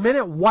the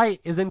minute White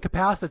is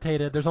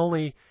incapacitated, there's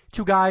only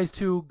 2 guys,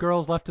 2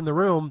 girls left in the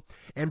room,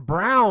 and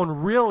Brown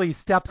really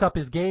steps up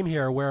his game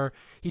here, where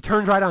he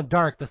turns right on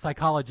Dark, the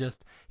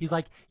psychologist. He's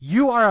like,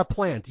 you are a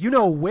plant. You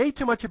know way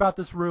too much about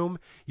this room.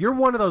 You're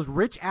one of those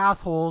rich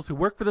assholes who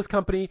work for this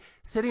company,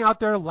 sitting out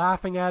there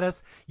laughing at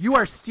us. You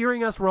are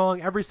steering us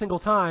wrong every single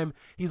time.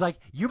 He's like,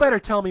 you better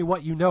tell me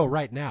what you know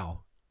right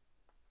now.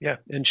 Yeah,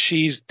 and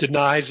she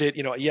denies it.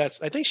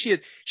 Yes, I think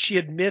she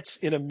admits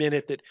in a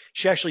minute that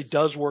she actually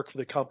does work for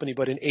the company,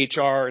 but in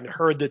HR, and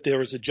heard that there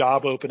was a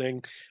job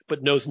opening,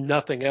 but knows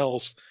nothing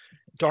else.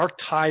 Dark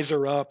ties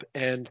her up,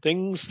 and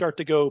things start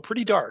to go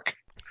pretty dark.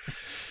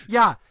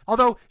 Yeah,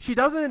 although she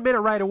doesn't admit it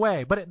right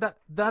away. But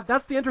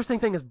that's the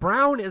interesting thing, is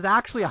Brown is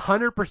actually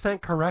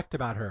 100% correct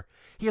about her.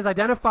 He has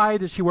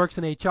identified that she works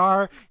in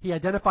HR. He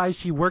identifies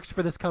she works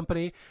for this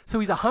company. So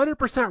he's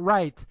 100%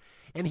 right,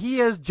 and he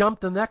has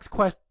jumped to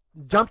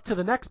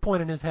the next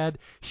point in his head.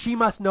 She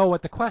must know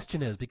what the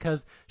question is,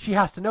 because she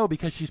has to know,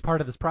 because she's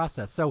part of this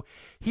process. So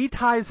he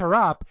ties her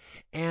up,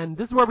 and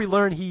this is where we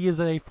learn he is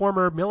a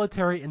former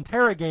military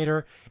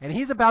interrogator, and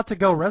he's about to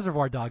go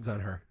Reservoir Dogs on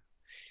her.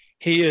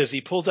 He is. He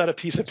pulls out a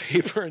piece of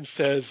paper and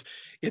says,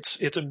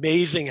 it's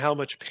amazing how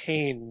much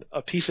pain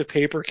a piece of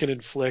paper can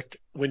inflict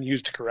when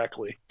used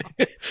correctly.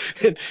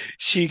 And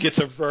she gets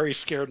a very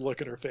scared look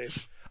in her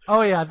face.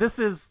 Oh yeah, this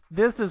is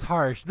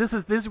harsh.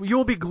 This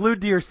you'll be glued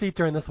to your seat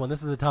during this one.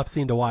 This is a tough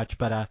scene to watch,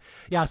 but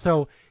yeah.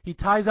 So he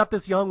ties up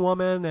this young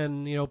woman,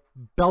 and he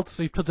puts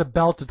a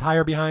belt to tie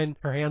her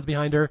hands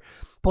behind her,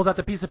 pulls out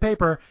the piece of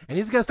paper, and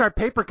he's gonna start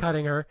paper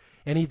cutting her.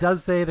 And he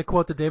does say the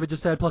quote that David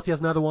just said. Plus he has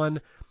another one.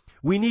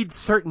 We need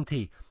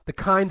certainty, the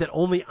kind that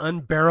only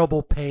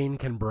unbearable pain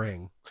can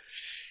bring.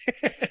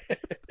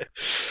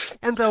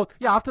 And though,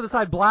 yeah, off to the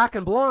side, Black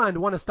and Blonde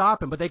want to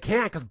stop him, but they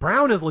can't, because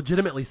Brown is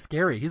legitimately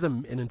scary. He's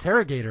an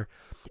interrogator.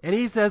 And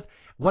he says,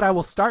 what I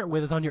will start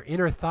with is on your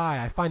inner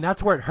thigh. I find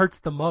that's where it hurts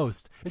the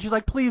most. And she's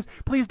like, please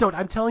don't.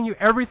 I'm telling you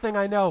everything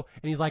I know.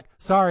 And he's like,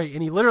 sorry.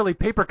 And he literally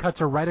paper cuts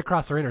her right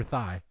across her inner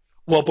thigh.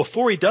 Well,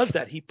 before he does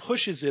that, he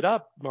pushes it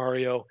up,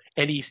 Mario,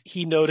 and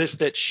he noticed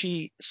that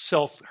she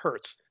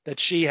self-hurts, that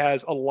she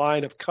has a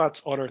line of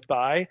cuts on her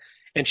thigh,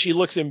 and she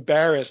looks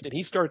embarrassed, and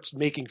he starts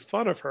making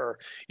fun of her.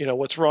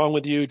 What's wrong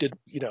with you?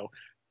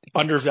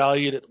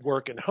 Undervalued at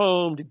work and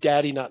home? Did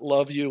daddy not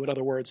love you? In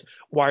other words,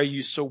 why are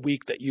you so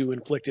weak that you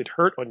inflicted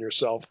hurt on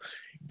yourself?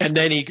 And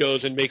then he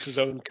goes and makes his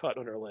own cut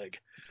on her leg.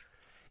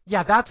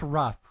 Yeah, that's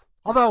rough.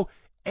 Although,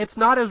 it's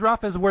not as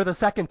rough as where the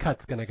second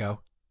cut's going to go.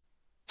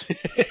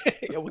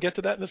 Yeah, we'll get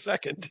to that in a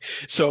second.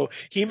 So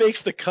he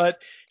makes the cut.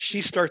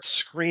 She starts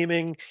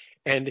screaming.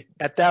 And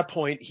at that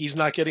point, he's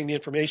not getting the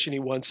information he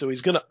wants, so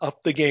he's going to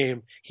up the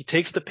game. He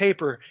takes the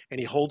paper and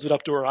he holds it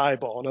up to her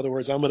eyeball. In other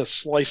words, I'm going to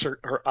slice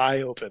her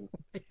eye open.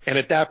 And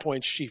at that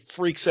point, she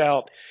freaks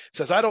out,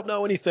 says, I don't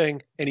know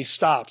anything. And he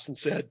stops and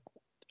said,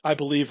 I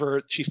believe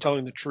her. She's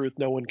telling the truth.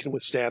 No one can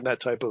withstand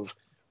that type of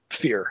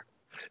fear.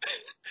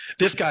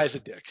 This guy's a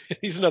dick.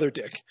 He's another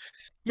dick.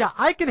 Yeah,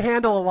 I can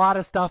handle a lot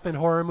of stuff in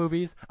horror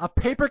movies. A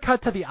paper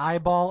cut to the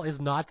eyeball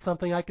is not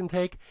something I can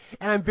take.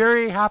 And I'm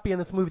very happy in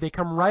this movie. They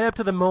come right up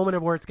to the moment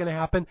of where it's going to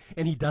happen,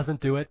 and he doesn't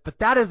do it. But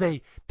that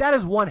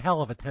is one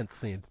hell of a tense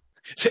scene.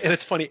 And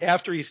it's funny,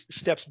 after he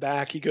steps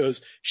back, he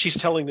goes, she's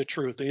telling the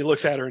truth. And he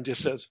looks at her and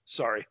just says,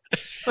 sorry.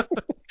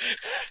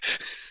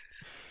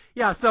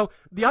 Yeah, so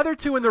the other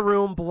two in the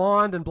room,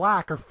 Blonde and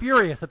Black, are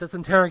furious that this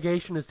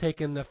interrogation has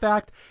taken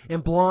effect,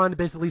 and Blonde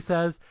basically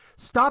says,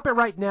 stop it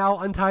right now,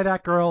 untie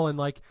that girl, and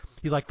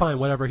he's like, fine,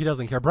 whatever, he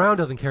doesn't care. Brown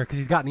doesn't care because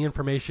he's gotten the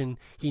information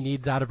he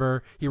needs out of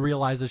her. He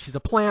realizes she's a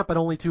plant, but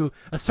only to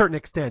a certain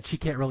extent. She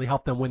can't really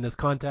help them win this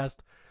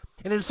contest.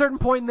 And at a certain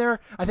point in there,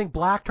 I think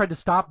Black tried to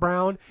stop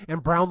Brown,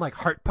 and Brown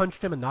heart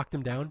punched him and knocked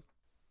him down.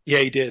 Yeah,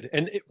 he did.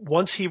 And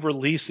once he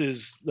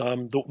releases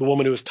the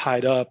woman who was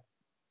tied up,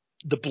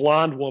 the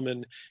blonde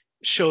woman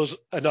shows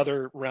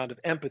another round of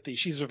empathy.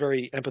 She's a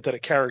very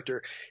empathetic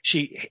character.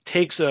 She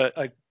takes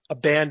a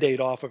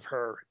Band-Aid off of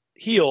her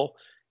heel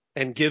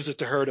and gives it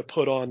to her to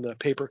put on the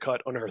paper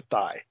cut on her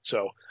thigh.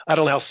 So I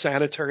don't know how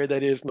sanitary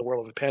that is in the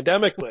world of a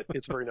pandemic, but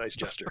it's a very nice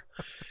gesture.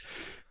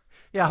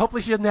 Yeah,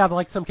 hopefully she doesn't have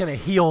some kind of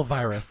heel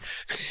virus.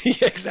 Yeah,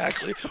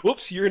 exactly.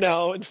 Whoops, you're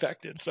now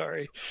infected.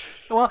 Sorry.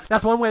 Well,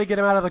 that's one way to get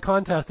him out of the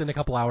contest in a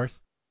couple hours.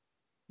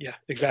 Yeah,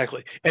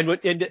 exactly. And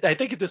I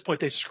think at this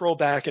point they scroll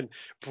back, and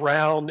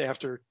Brown,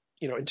 after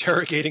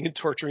interrogating and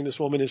torturing this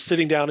woman, is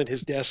sitting down at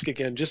his desk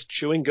again, just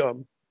chewing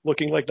gum,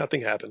 looking like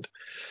nothing happened.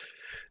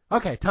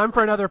 Okay, time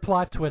for another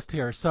plot twist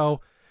here. So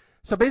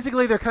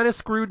basically they're kind of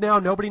screwed now.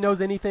 Nobody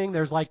knows anything.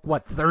 There's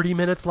 30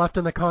 minutes left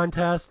in the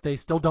contest. They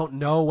still don't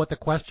know what the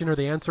question or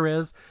the answer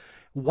is.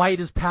 White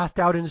is passed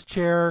out in his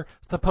chair,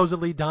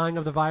 supposedly dying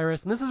of the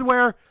virus. And this is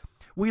where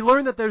we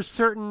learn that there's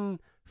certain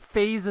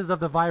phases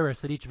of the virus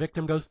that each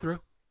victim goes through.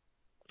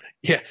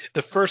 Yeah,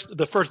 the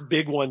first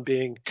big one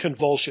being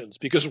convulsions,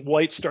 because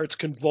White starts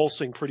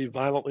convulsing pretty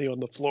violently on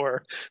the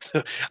floor.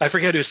 So I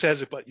forget who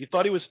says it, but you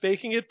thought he was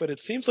faking it, but it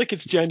seems like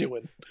it's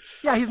genuine.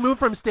 Yeah, he's moved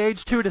from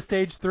stage 2 to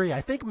stage 3.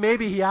 I think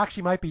maybe he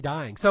actually might be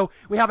dying. So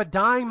we have a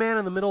dying man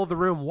in the middle of the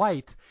room,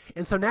 White,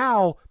 and so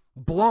now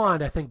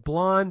Blonde, I think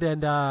Blonde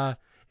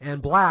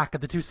and Black,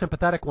 the two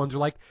sympathetic ones, are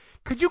like,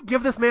 could you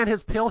give this man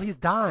his pill? He's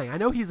dying. I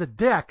know he's a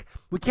dick.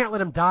 We can't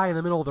let him die in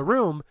the middle of the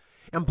room.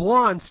 And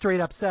Blonde straight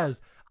up says,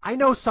 I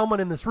know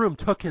someone in this room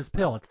took his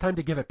pill. It's time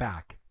to give it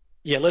back.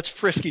 Yeah, let's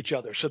frisk each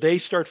other. So they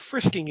start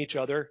frisking each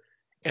other,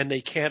 and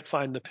they can't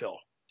find the pill.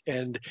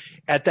 And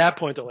at that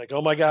point, they're like,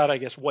 oh my God, I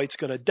guess White's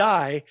going to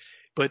die.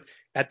 But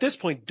at this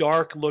point,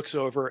 Dark looks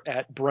over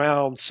at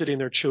Brown sitting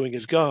there chewing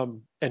his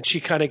gum, and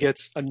she kind of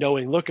gets a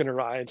knowing look in her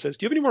eye and says,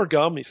 do you have any more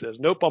gum? He says,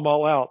 nope, I'm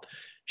all out.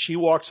 She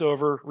walks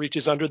over,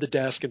 reaches under the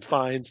desk, and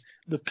finds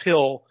the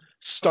pill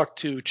stuck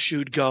to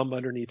chewed gum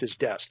underneath his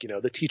desk. You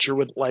know, the teacher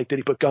wouldn't like that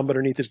he put gum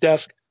underneath his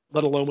desk,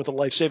 let alone with a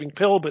life-saving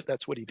pill, but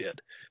that's what he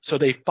did. So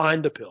they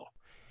find the pill.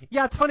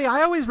 Yeah, it's funny.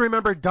 I always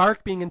remember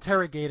Dark being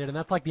interrogated, and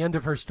that's like the end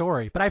of her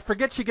story. But I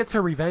forget she gets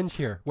her revenge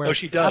here. Where Oh,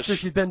 she does. After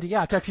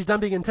she's done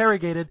being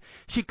interrogated,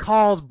 she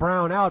calls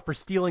Brown out for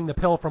stealing the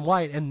pill from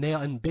White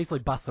and basically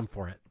busts him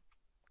for it.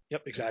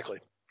 Yep, exactly.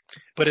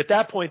 But at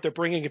that point, they're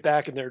bringing it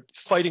back and they're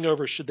fighting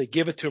over should they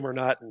give it to him or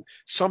not. And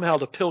somehow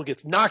the pill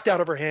gets knocked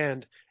out of her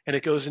hand and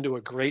it goes into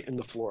a grate in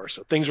the floor.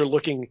 So things are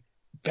looking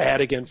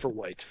bad again for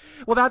White.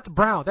 Well, that's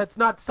Brown. That's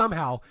not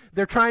somehow.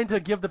 They're trying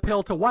to give the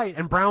pill to White,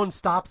 and Brown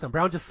stops them.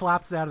 Brown just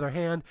slaps it out of their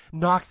hand,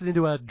 knocks it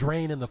into a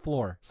drain in the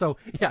floor. So,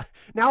 yeah,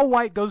 now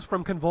White goes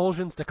from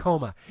convulsions to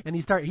coma, and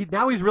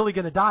now he's really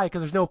going to die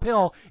because there's no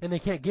pill, and they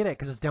can't get it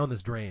because it's down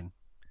this drain.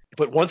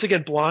 But once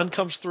again, Blonde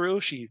comes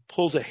through. She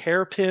pulls a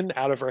hairpin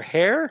out of her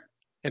hair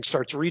and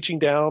starts reaching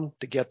down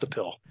to get the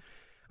pill.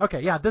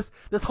 Okay, yeah, this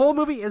whole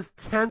movie is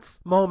tense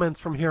moments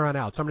from here on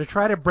out. So I'm going to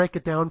try to break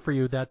it down for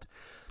you that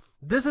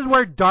this is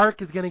where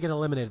Dark is going to get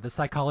eliminated, the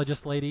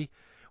psychologist lady,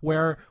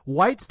 where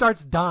White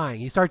starts dying.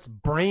 He starts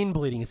brain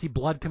bleeding. You see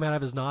blood come out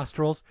of his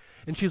nostrils.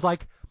 And she's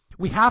like,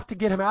 we have to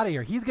get him out of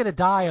here. He's going to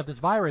die of this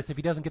virus if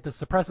he doesn't get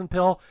this suppressant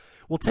pill.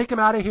 We'll take him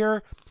out of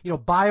here. You know,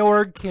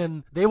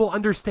 BioOrg they will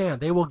understand.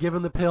 They will give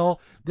him the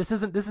pill. This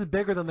is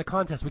bigger than the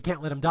contest. We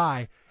can't let him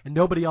die, and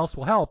nobody else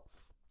will help.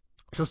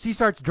 So she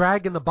starts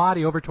dragging the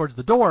body over towards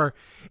the door,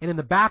 and in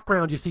the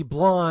background you see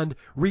Blonde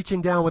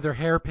reaching down with her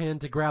hairpin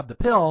to grab the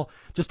pill,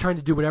 just trying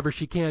to do whatever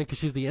she can because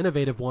she's the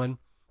innovative one.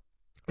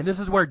 And this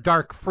is where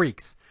Dark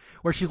freaks,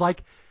 where she's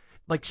like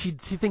she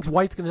thinks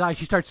White's going to die.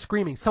 She starts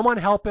screaming, someone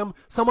help him,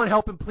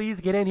 please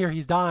get in here,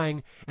 he's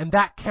dying. And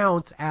that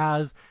counts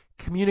as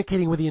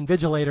communicating with the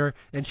Invigilator,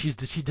 and she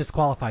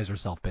disqualifies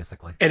herself,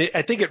 basically. And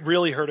I think it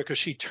really hurt her because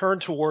she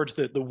turned towards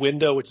the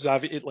window, which is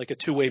like a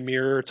two-way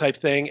mirror type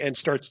thing, and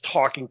starts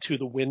talking to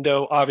the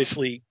window,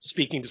 obviously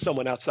speaking to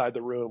someone outside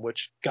the room,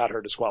 which got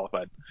her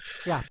disqualified.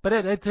 Yeah, but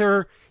it's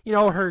her,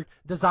 her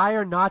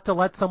desire not to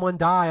let someone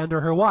die under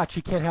her watch.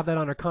 She can't have that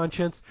on her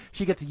conscience.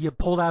 She gets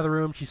pulled out of the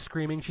room. She's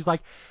screaming. She's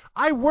like,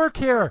 I work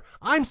here.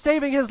 I'm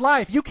saving his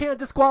life. You can't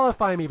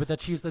disqualify me. But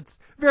it's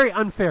very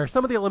unfair.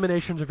 Some of the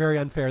eliminations are very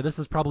unfair. This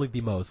is probably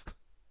the most.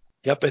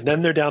 Yep, and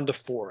then they're down to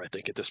 4, I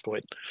think, at this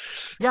point.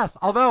 Yes,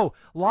 although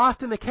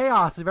lost in the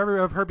chaos of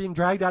her being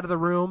dragged out of the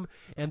room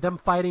and them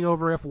fighting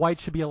over if White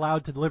should be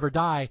allowed to live or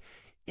die,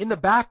 in the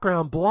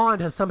background,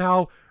 Blonde has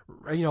somehow,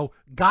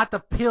 got the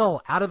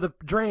pill out of the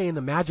drain,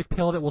 the magic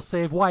pill that will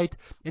save White,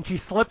 and she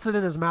slips it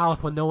in his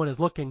mouth when no one is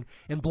looking.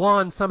 And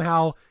Blonde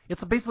somehow,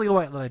 it's basically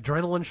an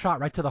adrenaline shot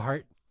right to the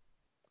heart.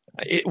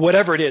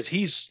 Whatever it is,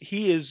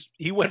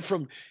 he went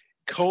from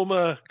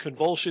coma,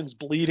 convulsions,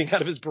 bleeding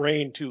out of his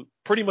brain to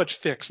pretty much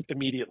fixed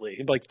immediately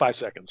in like 5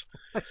 seconds.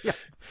 Yes.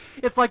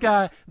 It's like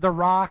The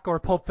Rock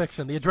or Pulp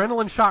Fiction. The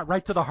adrenaline shot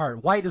right to the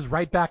heart. White is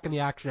right back in the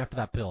action after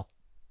that pill.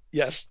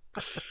 Yes.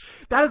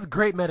 That is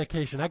great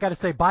medication. I got to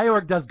say,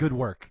 BioOrg does good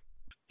work.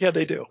 Yeah,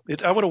 they do.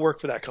 I want to work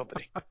for that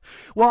company.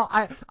 Well,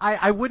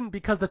 I wouldn't,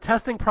 because the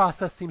testing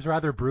process seems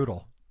rather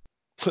brutal.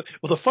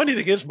 Well, the funny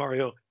thing is,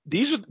 Mario,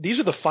 these are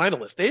the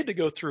finalists. They had to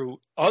go through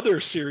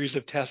other series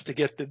of tests to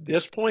get to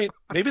this point.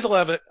 Maybe they'll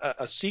have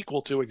a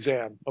sequel to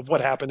Exam of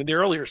what happened in the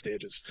earlier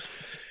stages.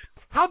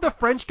 How'd the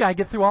French guy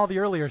get through all the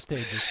earlier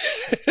stages?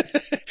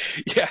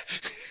 Yeah.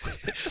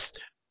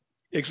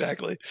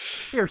 Exactly.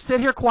 Here, sit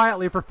here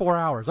quietly for 4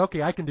 hours.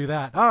 Okay, I can do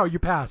that. Oh, you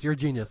pass. You're a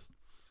genius.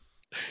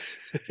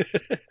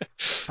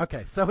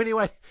 Okay, so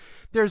anyway,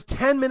 there's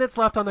 10 minutes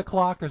left on the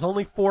clock. There's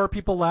only 4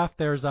 people left.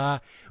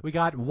 We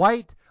got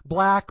White,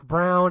 Black,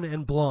 Brown,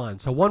 and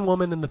Blonde. So 1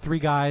 woman and the 3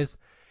 guys.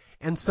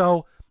 And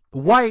so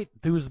White,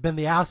 who's been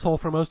the asshole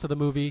for most of the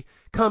movie,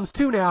 comes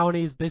to now, and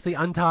he's basically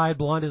untied.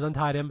 Blonde has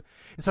untied him.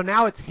 And so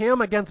now it's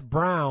him against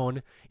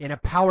Brown in a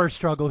power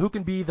struggle. Who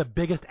can be the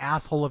biggest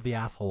asshole of the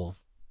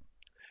assholes?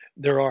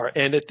 There are.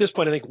 And at this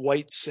point, I think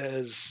White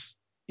says,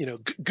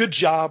 good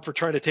job for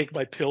trying to take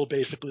my pill,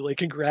 basically, like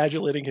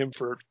congratulating him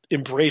for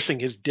embracing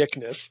his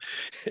dickness.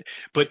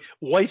 But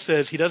White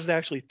says he doesn't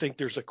actually think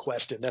there's a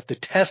question, that the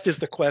test is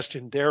the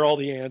question, they're all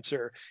the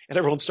answer, and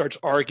everyone starts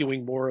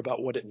arguing more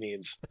about what it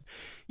means.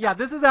 Yeah,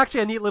 this is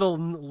actually a neat little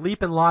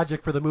leap in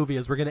logic for the movie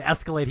as we're going to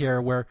escalate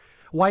here, where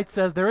White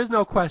says there is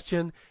no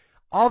question,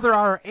 all there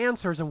are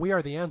answers, and we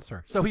are the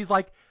answer. So he's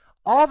like,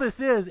 all this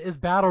is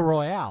battle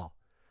royale.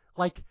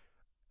 Like,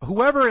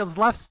 whoever is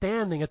left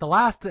standing at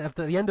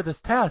the end of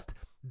this test,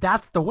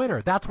 that's the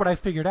winner. That's what I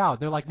figured out.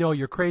 They're like, no,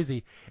 you're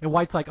crazy. And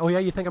White's like, oh yeah,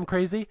 you think I'm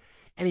crazy?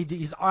 And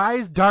his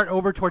eyes dart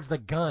over towards the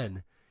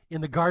gun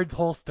in the guard's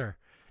holster.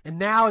 And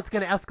now it's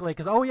going to escalate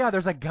because, oh yeah,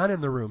 there's a gun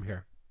in the room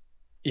here.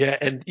 Yeah,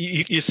 and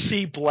you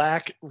see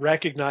Black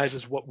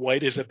recognizes what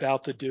White is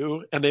about to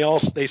do, and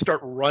they start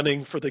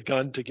running for the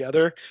gun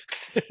together.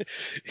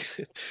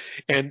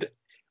 And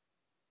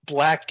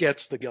Black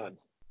gets the gun.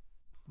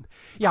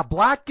 Yeah,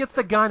 Black gets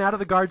the gun out of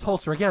the guard's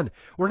holster. Again,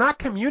 we're not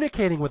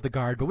communicating with the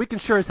guard, but we can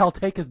sure as hell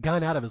take his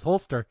gun out of his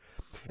holster.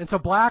 And so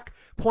Black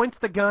points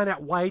the gun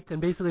at White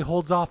and basically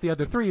holds off the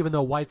other three, even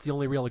though White's the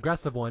only real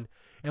aggressive one.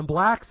 And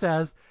Black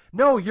says,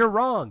 no, you're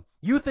wrong.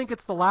 You think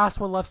it's the last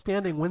one left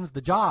standing wins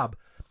the job.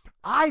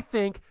 I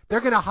think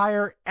they're going to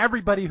hire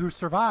everybody who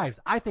survives.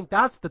 I think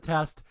that's the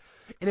test.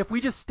 And if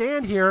we just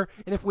stand here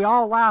and if we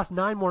all last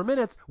 9 more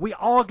minutes, we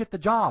all get the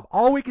job.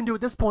 All we can do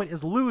at this point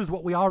is lose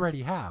what we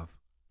already have.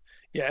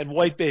 Yeah, and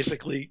White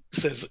basically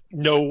says,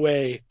 no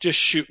way, just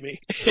shoot me.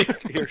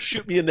 Here,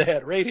 shoot me in the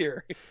head, right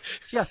here.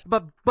 Yeah,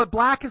 but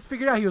Black has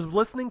figured out, he was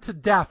listening to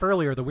Deaf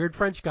earlier, the weird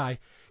French guy.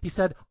 He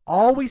said,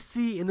 all we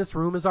see in this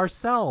room is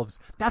ourselves.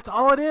 That's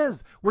all it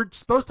is. We're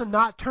supposed to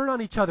not turn on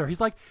each other.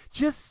 He's like,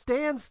 just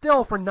stand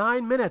still for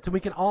 9 minutes and we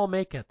can all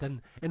make it.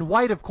 And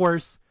White, of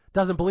course,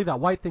 doesn't believe that.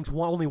 White thinks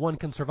only one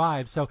can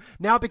survive. So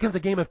now it becomes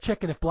a game of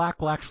chicken if Black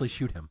will actually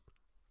shoot him.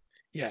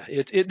 Yeah,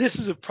 this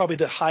is probably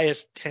the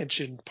highest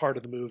tension part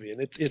of the movie, and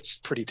it's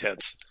pretty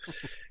tense.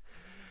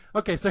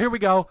 Okay, so here we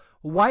go.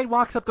 White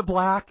walks up to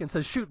Black and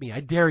says, shoot me, I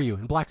dare you.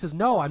 And Black says,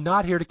 no, I'm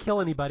not here to kill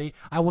anybody.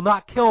 I will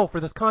not kill for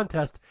this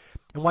contest.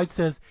 And White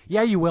says,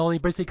 yeah, you will. And he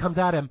basically comes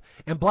at him.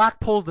 And Black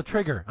pulls the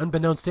trigger,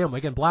 unbeknownst to him.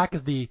 Again, Black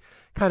is the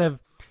kind of,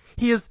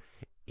 he has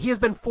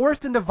been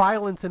forced into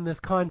violence in this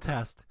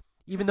contest,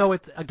 even though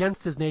it's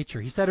against his nature.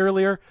 He said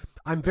earlier,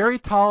 I'm very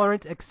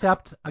tolerant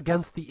except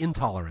against the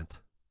intolerant.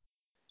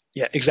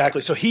 Yeah,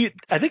 exactly. So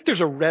I think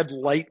there's a red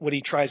light when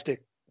he tries to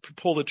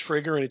pull the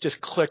trigger and it just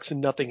clicks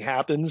and nothing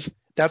happens.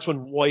 That's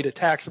when White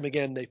attacks him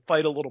again. They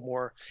fight a little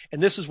more.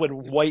 And this is when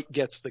White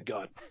gets the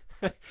gun.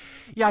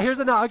 Yeah, here's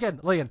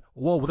again,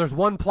 whoa, there's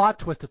one plot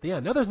twist at the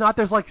end. No, there's not.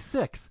 There's like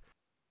 6.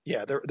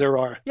 Yeah, there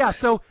are. Yeah,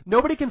 so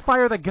nobody can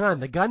fire the gun.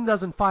 The gun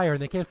doesn't fire,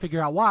 and they can't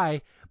figure out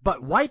why.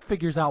 But White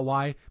figures out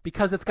why,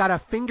 because it's got a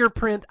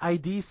fingerprint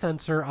ID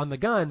sensor on the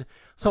gun,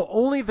 so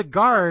only the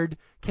guard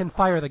can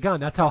fire the gun.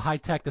 That's how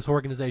high-tech this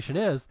organization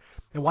is.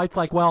 And White's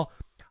like, well,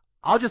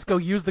 I'll just go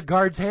use the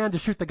guard's hand to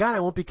shoot the gun.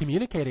 I won't be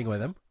communicating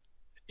with him.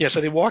 Yeah,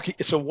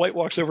 so White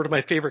walks over to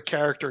my favorite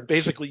character and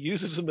basically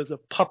uses him as a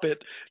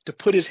puppet to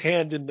put his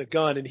hand in the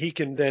gun, and he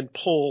can then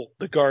pull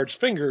the guard's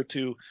finger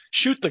to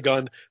shoot the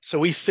gun.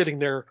 So he's sitting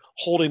there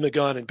holding the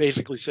gun and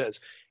basically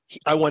says,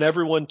 I want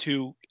everyone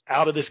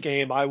out of this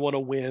game. I want to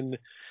win.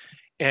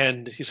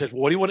 And he says,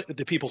 well,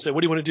 the people say,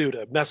 what do you want to do,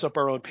 to mess up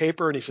our own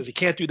paper? And he says, he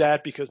can't do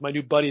that because my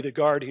new buddy, the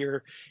guard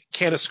here,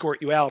 can't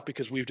escort you out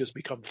because we've just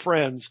become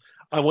friends.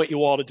 I want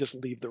you all to just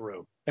leave the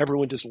room.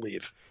 Everyone just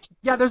leave.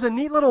 Yeah, there's a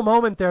neat little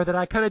moment there that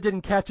I kind of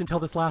didn't catch until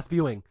this last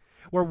viewing,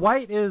 where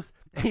White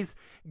he's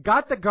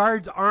got the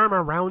guard's arm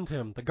around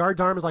him. The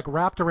guard's arm is like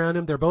wrapped around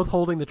him. They're both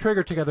holding the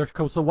trigger together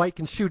so White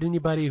can shoot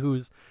anybody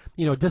who's,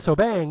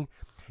 disobeying.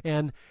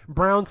 And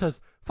Brown says,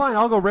 fine,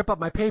 I'll go rip up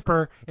my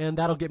paper and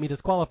that'll get me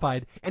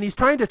disqualified. And he's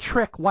trying to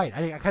trick White.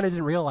 I kind of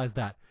didn't realize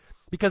that.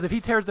 Because if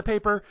he tears the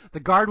paper, the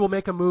guard will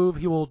make a move,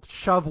 he will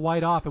shove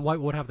White off, and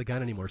White won't have the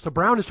gun anymore. So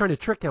Brown is trying to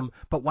trick him,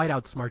 but White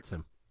outsmarts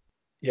him.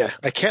 Yeah,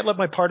 I can't let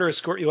my partner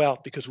escort you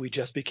out because we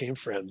just became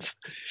friends.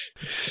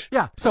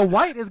 Yeah, so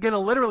White is going to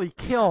literally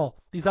kill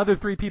these other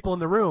 3 people in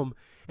the room,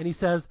 and he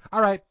says,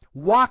 all right,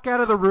 walk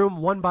out of the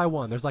room one by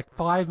one. There's like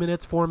 5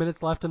 minutes, 4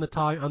 minutes left on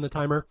the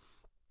timer.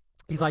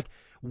 He's like,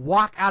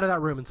 walk out of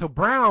that room. And so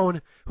Brown,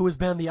 who has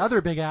been the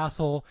other big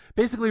asshole,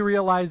 basically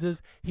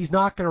realizes he's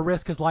not going to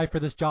risk his life for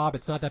this job.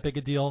 It's not that big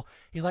a deal.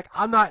 He's like,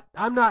 I'm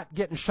not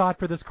getting shot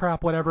for this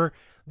crap, whatever.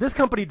 This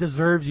company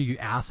deserves you, you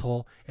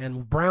asshole.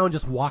 And Brown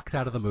just walks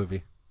out of the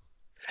movie.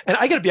 And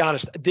I got to be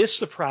honest, this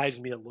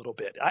surprised me a little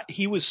bit.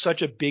 He was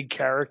such a big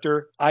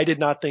character. I did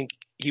not think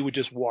he would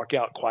just walk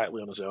out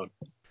quietly on his own.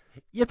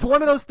 It's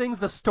one of those things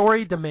the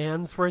story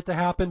demands for it to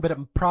happen, but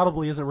it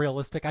probably isn't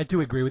realistic. I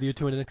do agree with you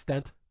to an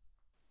extent.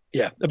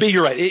 Yeah, but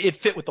you're right. It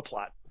fit with the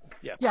plot.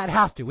 Yeah. Yeah, it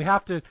has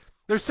to.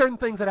 There's certain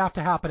things that have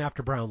to happen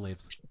after Brown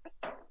leaves.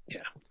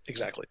 Yeah,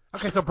 exactly.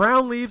 Okay, so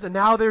Brown leaves, and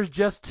now there's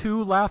just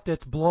 2 left.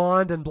 It's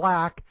Blonde and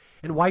Black,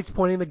 and White's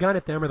pointing the gun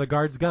at them, or the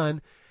guard's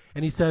gun,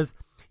 and he says,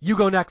 you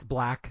go next,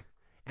 Black.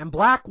 And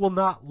Black will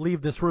not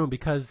leave this room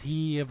because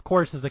he, of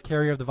course, is a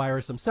carrier of the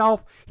virus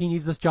himself. He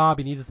needs this job.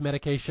 He needs this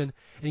medication.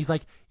 And he's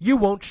like, you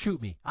won't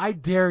shoot me. I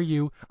dare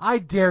you. I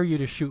dare you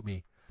to shoot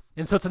me.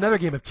 And so it's another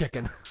game of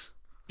chicken.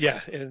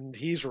 Yeah, and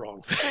he's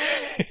wrong.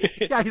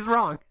 Yeah, he's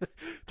wrong.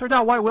 Turns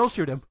out White will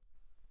shoot him.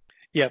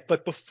 Yeah,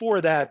 but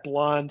before that,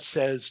 Blonde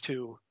says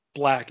to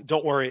Black,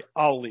 don't worry,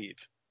 I'll leave.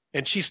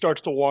 And she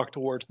starts to walk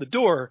towards the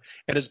door.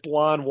 And as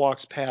Blonde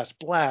walks past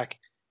Black,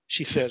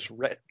 she says,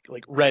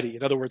 ready.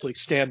 In other words, like,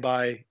 stand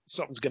by,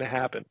 something's going to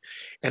happen.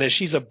 And as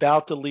she's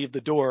about to leave the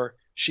door,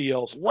 she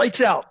yells,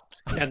 lights out.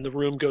 And the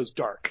room goes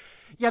dark.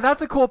 Yeah,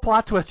 that's a cool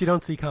plot twist you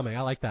don't see coming.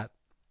 I like that.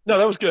 No,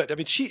 that was good. I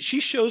mean, she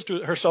shows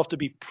herself to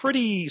be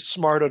pretty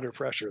smart under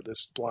pressure,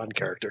 this Blonde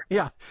character.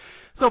 Yeah.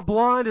 So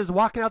Blonde is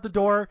walking out the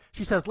door.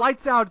 She says,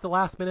 lights out at the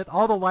last minute.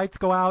 All the lights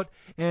go out.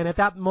 And at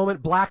that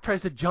moment, Black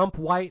tries to jump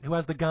White, who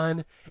has the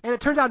gun. And it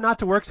turns out not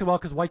to work so well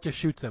because White just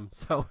shoots him.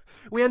 So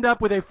we end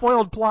up with a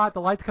foiled plot. The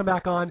lights come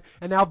back on.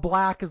 And now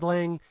Black is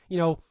laying,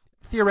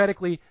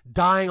 theoretically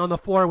dying on the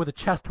floor with a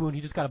chest wound.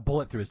 He just got a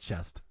bullet through his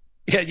chest.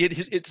 Yeah,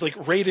 it's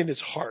like right in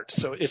his heart.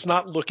 So it's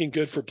not looking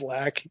good for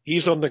Black.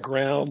 He's on the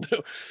ground.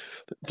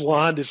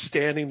 Blonde is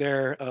standing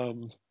there.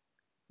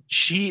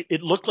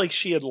 It looked like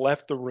she had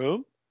left the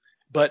room,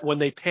 but when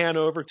they pan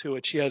over to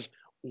it, she has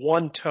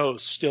one toe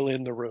still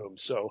in the room.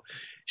 So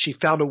she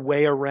found a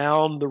way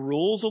around the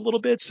rules a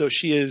little bit. So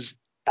she is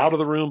out of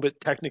the room,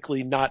 but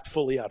technically not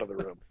fully out of the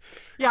room.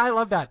 Yeah, I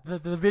love that. The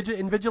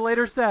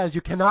Invigilator says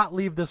you cannot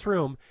leave this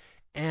room.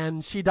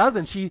 And she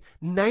doesn't.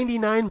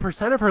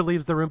 99% of her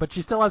leaves the room, but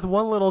she still has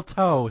one little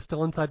toe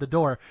still inside the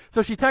door.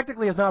 So she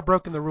technically has not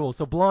broken the rules.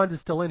 So Blonde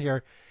is still in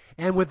here.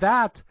 And with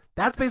that,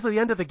 that's basically the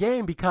end of the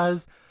game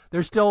because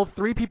there's still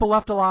 3 people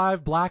left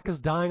alive. Black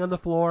is dying on the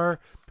floor.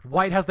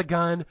 White has the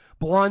gun.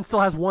 Blonde still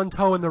has one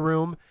toe in the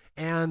room.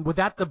 And with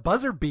that, the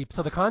buzzer beeps.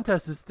 So the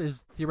contest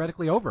is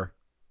theoretically over.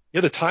 Yeah,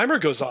 the timer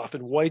goes off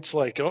and White's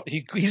like, oh,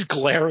 he's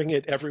glaring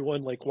at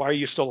everyone like, why are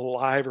you still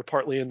alive or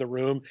partly in the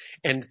room?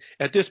 And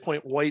at this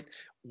point, White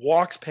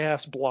walks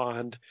past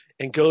Blonde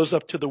and goes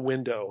up to the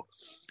window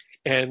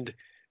and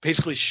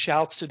basically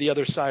shouts to the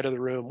other side of the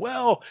room,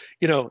 well,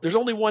 there's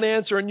only one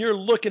answer and you're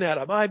looking at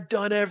him. I've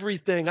done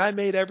everything. I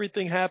made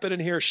everything happen in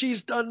here.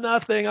 She's done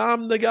nothing.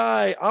 I'm the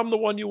guy. I'm the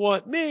one you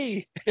want.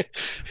 Me.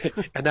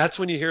 And that's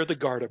when you hear the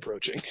guard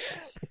approaching.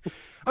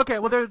 Okay,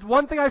 well, there's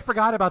one thing I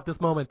forgot about this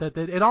moment, that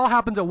it all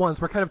happens at once.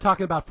 We're kind of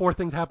talking about 4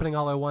 things happening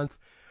all at once.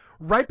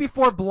 Right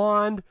before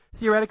Blonde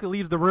theoretically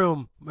leaves the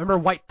room, remember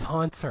White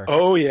taunts her.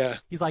 Oh, yeah.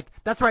 He's like,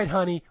 that's right,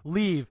 honey,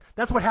 leave.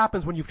 That's what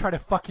happens when you try to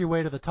fuck your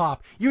way to the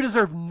top. You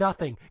deserve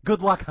nothing.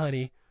 Good luck,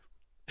 honey.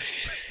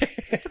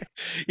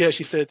 Yeah,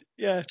 she said,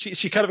 yeah,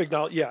 she kind of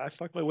acknowledged, yeah, I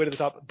fucked my way to the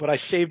top, but I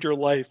saved your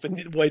life.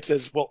 And White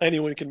says, well,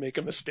 anyone can make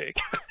a mistake.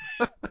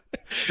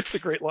 It's a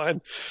great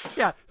line.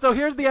 Yeah, so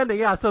here's the ending.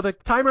 Yeah, so the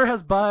timer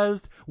has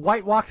buzzed.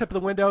 White walks up to the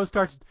window,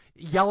 starts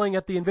yelling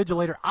at the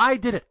Invigilator. I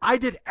did it. I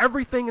did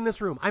everything in this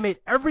room. I made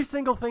every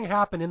single thing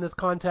happen in this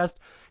contest.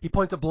 He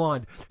points at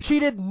Blonde. She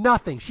did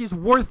nothing. She's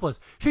worthless.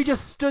 She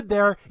just stood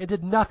there and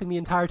did nothing the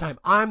entire time.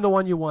 I'm the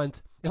one you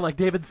want. And like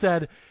David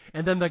said,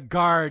 and then the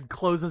guard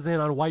closes in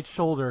on White's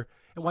shoulder.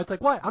 And White's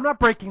like, what? I'm not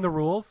breaking the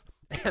rules.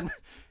 And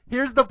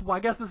I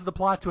guess this is the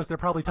plot twist they're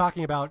probably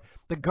talking about.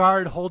 The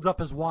guard holds up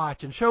his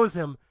watch and shows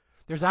him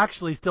there's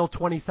actually still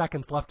 20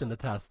 seconds left in the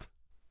test.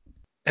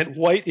 And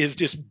White is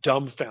just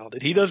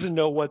dumbfounded. He doesn't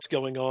know what's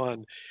going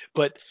on.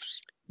 But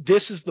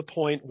this is the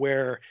point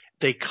where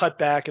they cut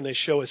back and they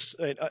show us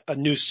a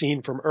new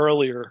scene from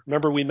earlier.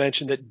 Remember we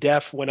mentioned that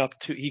Def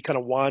he kind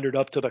of wandered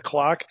up to the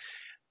clock.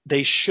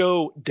 They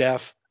show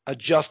Def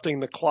adjusting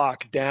the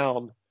clock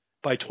down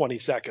by 20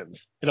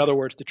 seconds. In other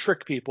words, to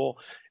trick people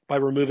by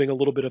removing a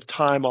little bit of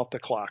time off the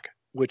clock,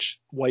 which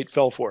White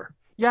fell for.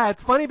 Yeah,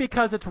 it's funny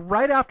because it's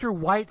right after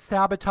White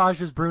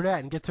sabotages Brunette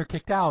and gets her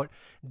kicked out.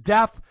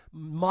 Def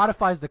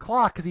modifies the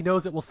clock because he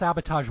knows it will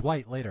sabotage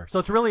White later. So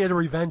it's really a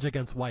revenge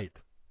against White.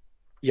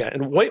 Yeah,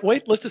 and White,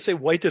 let's just say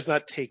White does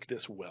not take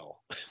this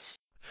well.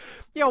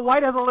 Yeah,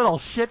 White has a little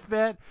shit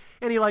fit,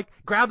 and he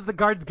grabs the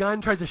guard's gun,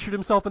 tries to shoot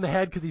himself in the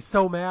head because he's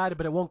so mad,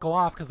 but it won't go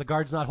off because the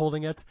guard's not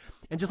holding it.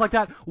 And just like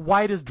that,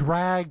 White is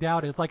dragged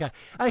out, and it's like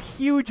a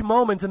huge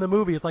moment in the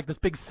movie. It's like this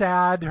big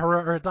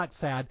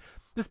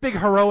this big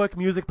heroic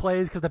music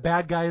plays because the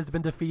bad guy has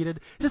been defeated.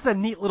 Just a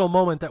neat little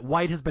moment that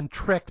White has been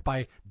tricked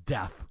by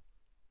Def.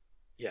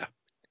 Yeah.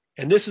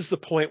 And this is the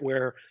point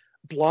where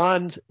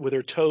Blonde, with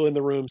her toe in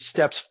the room,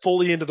 steps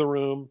fully into the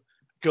room,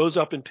 goes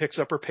up and picks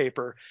up her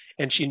paper,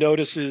 and she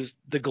notices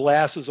the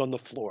glasses on the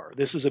floor.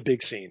 This is a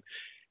big scene.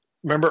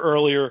 Remember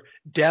earlier,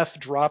 Def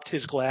dropped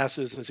his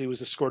glasses as he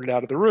was escorted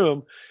out of the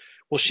room.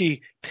 Well,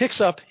 she picks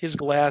up his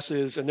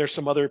glasses, and there's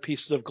some other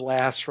pieces of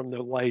glass from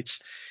the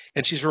lights,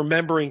 and she's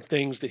remembering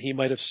things that he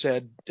might have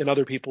said and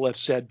other people have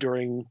said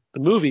during the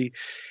movie.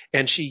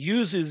 And she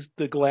uses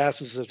the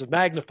glasses as a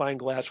magnifying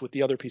glass with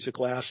the other piece of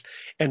glass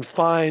and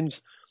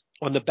finds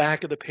on the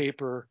back of the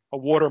paper a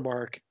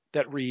watermark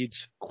that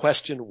reads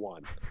question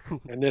 1.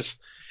 And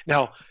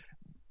now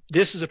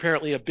This is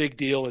apparently a big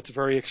deal. It's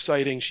very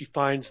exciting. She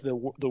finds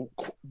the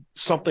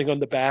something on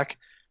the back.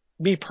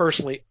 Me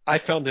personally, I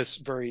found this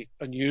very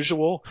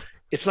unusual.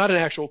 It's not an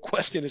actual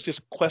question. It's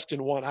just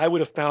question one. I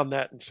would have found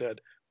that and said,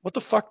 what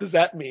the fuck does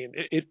that mean?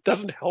 It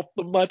doesn't help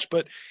them much,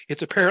 but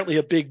it's apparently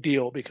a big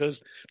deal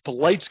because the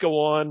lights go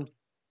on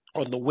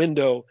the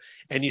window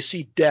and you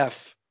see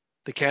Death,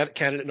 the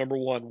candidate number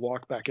one,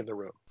 walk back in the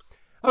room.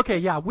 Okay,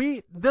 yeah,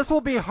 this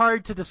will be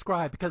hard to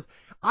describe because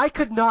I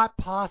could not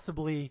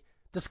possibly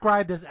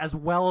describe this as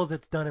well as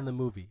it's done in the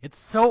movie. It's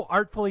so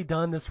artfully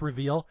done, this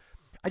reveal.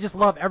 I just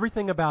love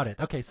everything about it.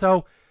 Okay,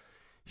 so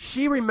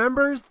she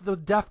remembers the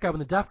deaf guy. When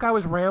the deaf guy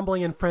was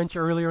rambling in French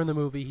earlier in the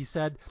movie, he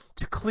said,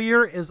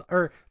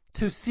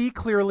 to see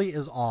clearly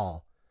is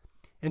all.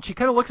 And she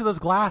kind of looks at those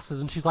glasses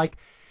and she's like,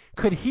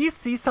 could he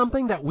see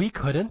something that we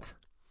couldn't?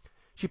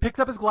 She picks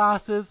up his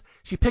glasses.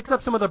 She picks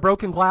up some of the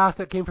broken glass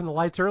that came from the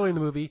lights earlier in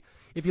the movie.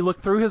 If you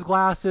look through his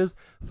glasses,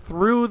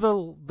 through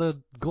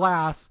the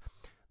glass,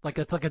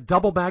 it's like a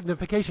double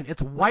magnification.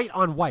 It's white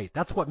on white.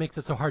 That's what makes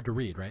it so hard to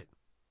read, right?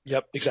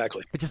 Yep,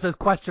 exactly. It just says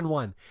question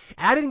one.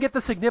 And I didn't get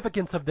the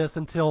significance of this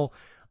until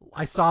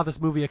I saw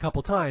this movie a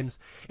couple times.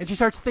 And she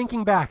starts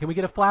thinking back, and we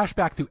get a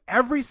flashback through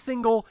every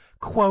single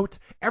quote,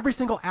 every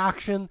single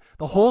action,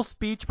 the whole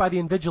speech by the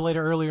Invigilator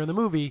earlier in the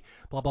movie,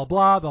 blah, blah,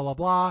 blah, blah, blah,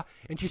 blah.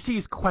 And she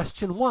sees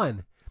question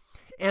one.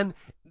 And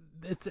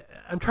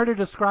I'm trying to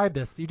describe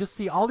this. You just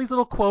see all these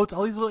little quotes,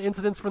 all these little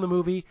incidents from the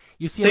movie.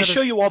 They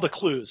show you all the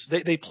clues.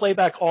 They play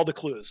back all the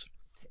clues.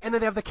 And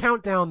then they have the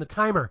countdown, the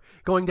timer,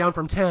 going down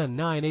from 10,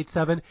 9, 8,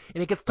 7,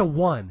 and it gets to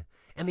 1.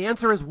 And the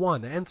answer is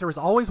 1. The answer is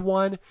always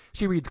 1.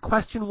 She reads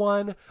question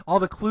 1. All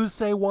the clues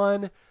say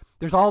 1.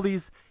 There's all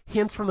these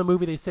hints from the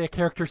movie. They say a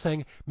character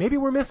saying, maybe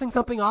we're missing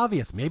something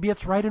obvious. Maybe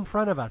it's right in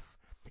front of us.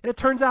 And it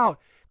turns out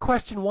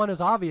question 1 is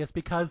obvious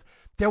because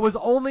there was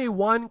only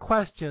one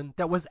question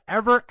that was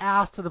ever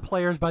asked to the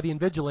players by the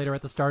Invigilator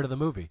at the start of the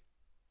movie.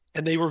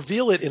 And they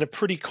reveal it in a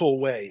pretty cool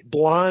way.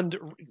 Blonde,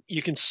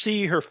 you can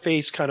see her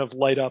face kind of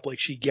light up like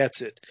she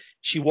gets it.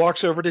 She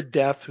walks over to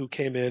Death, who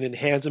came in, and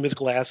hands him his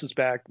glasses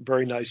back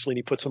very nicely, and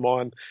he puts them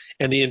on.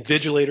 And the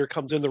Invigilator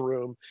comes in the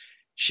room.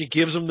 She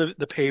gives him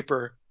the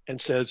paper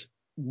and says,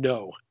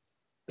 no.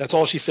 That's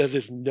all she says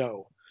is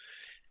no.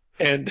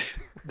 And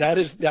that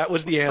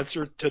was the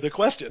answer to the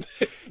question.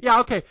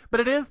 Yeah, okay. But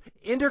it is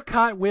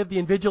intercut with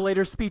the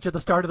Invigilator's speech at the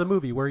start of the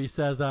movie where he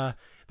says,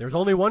 there's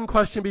only one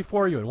question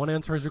before you and one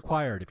answer is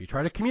required. If you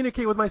try to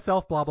communicate with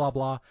myself, blah, blah,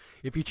 blah.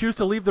 If you choose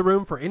to leave the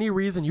room for any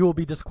reason, you will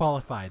be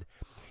disqualified.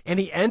 And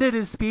he ended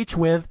his speech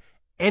with,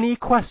 any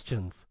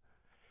questions?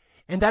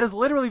 And that is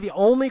literally the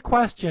only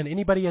question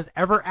anybody has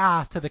ever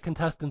asked to the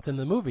contestants in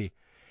the movie.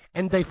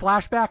 And they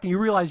flash back and you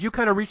realize you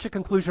kind of reach a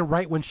conclusion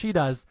right when she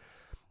does.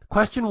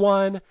 Question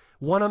 1,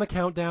 1 on the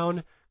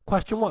countdown,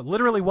 question 1.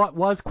 Literally, what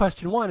was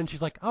question 1? And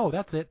she's like, oh,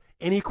 that's it.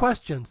 Any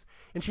questions?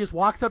 And she just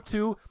walks up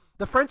to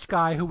the French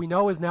guy who we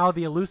know is now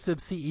the elusive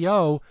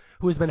CEO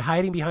who has been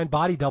hiding behind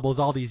body doubles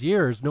all these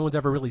years. No one's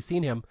ever really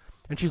seen him.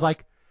 And she's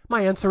like,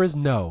 my answer is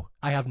no.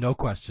 I have no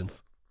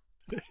questions.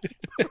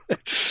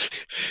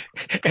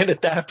 And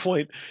at that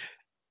point,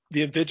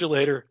 the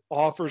Invigilator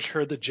offers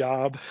her the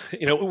job.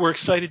 We're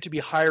excited to be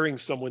hiring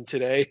someone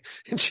today.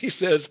 And she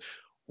says,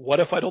 what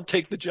if I don't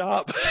take the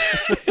job?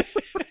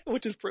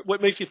 Which is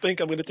what makes you think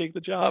I'm going to take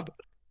the job.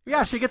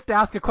 Yeah, she gets to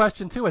ask a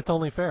question too. It's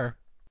only fair.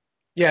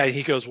 Yeah,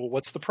 he goes, well,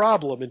 what's the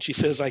problem? And she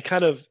says,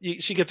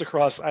 she gets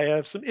across, I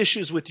have some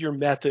issues with your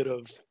method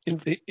of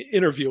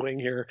interviewing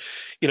here.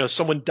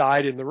 Someone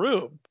died in the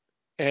room.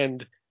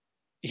 And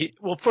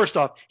first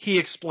off, he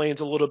explains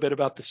a little bit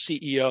about the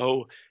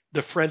CEO.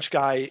 The French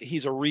guy,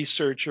 he's a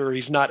researcher.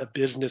 He's not a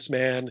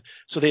businessman.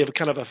 So they have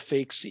kind of a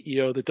fake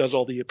CEO that does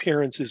all the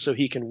appearances so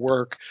he can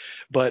work.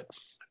 But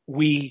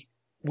we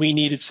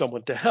needed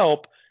someone to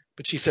help.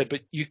 But she said,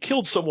 but you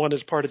killed someone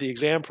as part of the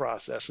exam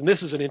process. And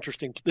this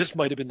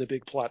might have been the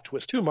big plot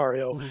twist too,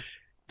 Mario. Mm-hmm.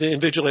 The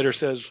Invigilator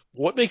says,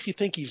 what makes you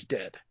think he's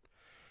dead?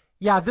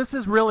 Yeah, this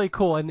is really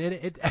cool. And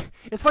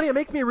it's funny. It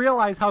makes me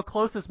realize how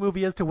close this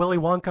movie is to Willy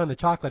Wonka and the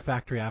Chocolate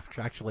Factory,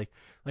 actually.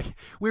 Like,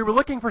 we were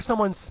looking for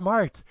someone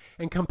smart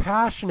and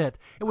compassionate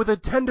and with a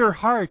tender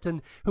heart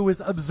and who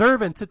was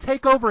observant to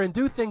take over and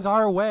do things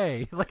our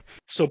way.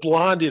 So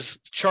Blonde is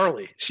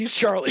Charlie. She's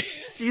Charlie.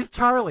 She's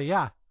Charlie,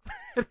 yeah.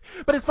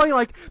 But it's funny,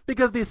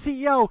 because the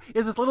CEO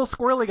is this little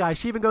squirrely guy.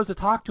 She even goes to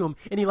talk to him,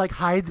 and he,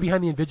 hides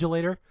behind the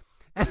Invigilator.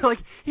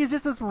 And, he's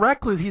just this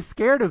recluse. He's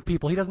scared of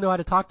people. He doesn't know how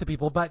to talk to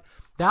people. But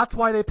that's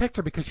why they picked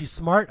her, because she's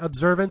smart,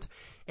 observant,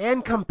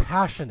 and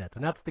compassionate.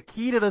 And that's the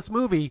key to this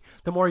movie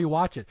the more you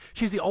watch it.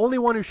 She's the only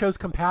one who shows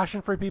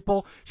compassion for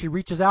people. She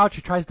reaches out.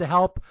 She tries to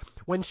help.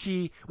 When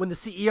the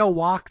CEO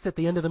walks at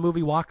the end of the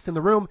movie, walks in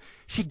the room,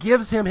 she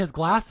gives him his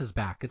glasses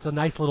back. It's a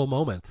nice little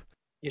moment.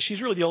 Yeah,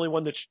 she's really the only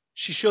one that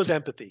she shows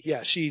empathy.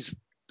 Yeah, she's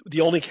the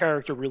only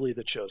character really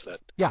that shows that.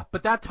 Yeah,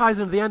 but that ties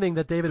into the ending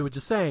that David was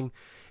just saying,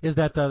 is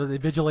that the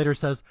Invigilator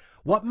says,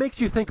 what makes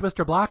you think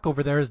Mr. Black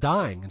over there is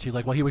dying? And she's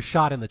like, well, he was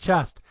shot in the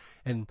chest.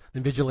 And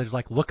the Invigilator's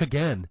like, look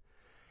again.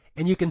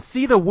 And you can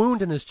see the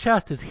wound in his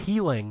chest is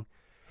healing.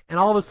 and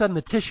all of a sudden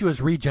the tissue is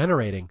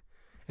regenerating.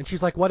 And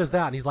she's like, what is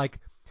that? And he's like,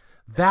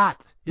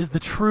 that is the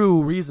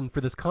true reason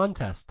for this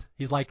contest.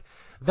 He's like,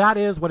 that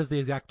is, what is the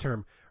exact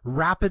term?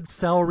 Rapid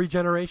cell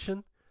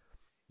regeneration?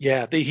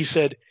 Yeah, he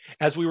said,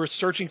 as we were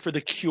searching for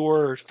the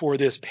cure for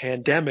this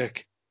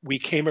pandemic, we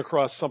came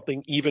across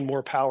something even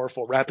more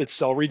powerful, rapid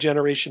cell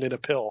regeneration in a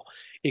pill.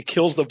 It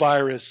kills the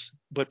virus,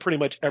 but pretty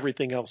much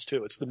everything else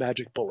too. It's the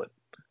magic bullet,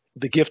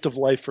 the gift of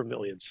life for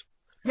millions.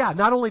 Yeah,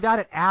 not only that,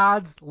 it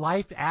adds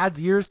life, adds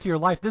years to your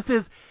life. This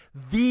is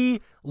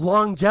the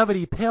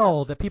longevity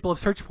pill that people have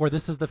searched for.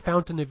 This is the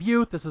fountain of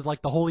youth. This is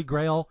like the holy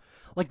grail.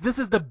 Like, this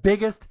is the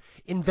biggest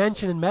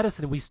invention in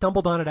medicine. We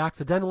stumbled on it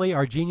accidentally.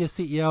 Our genius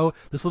CEO,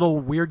 this little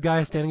weird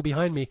guy standing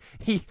behind me,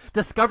 he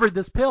discovered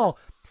this pill,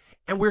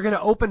 and we're going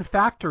to open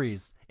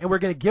factories, and we're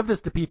going to give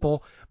this to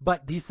people.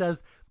 But he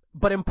says,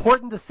 but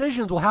important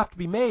decisions will have to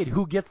be made.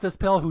 Who gets this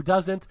pill, who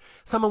doesn't?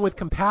 Someone with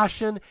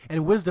compassion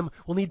and wisdom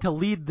will need to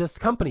lead this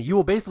company. You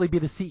will basically be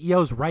the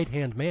CEO's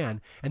right-hand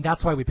man, and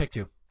that's why we picked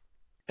you.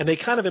 And they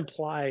kind of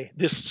imply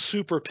this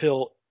super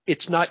pill,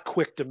 it's not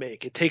quick to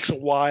make. It takes a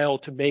while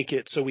to make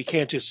it, so we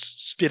can't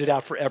just spit it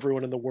out for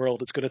everyone in the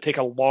world. It's going to take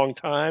a long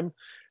time,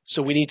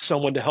 so we need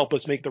someone to help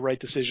us make the right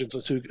decisions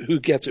as to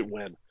who gets it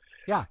when.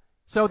 Yeah.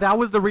 So that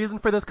was the reason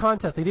for this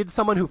contest. They needed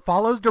someone who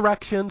follows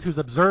directions, who's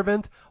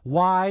observant,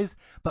 wise,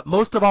 but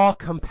most of all,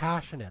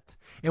 compassionate.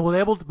 And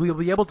will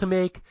be able to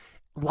make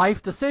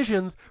life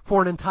decisions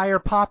for an entire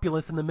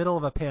populace in the middle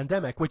of a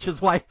pandemic, which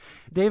is why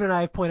David and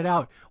I have pointed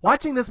out,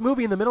 watching this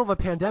movie in the middle of a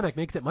pandemic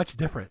makes it much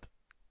different.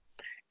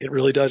 It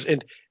really does.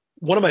 And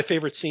one of my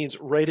favorite scenes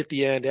right at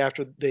the end,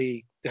 after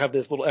they have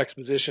this little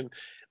exposition,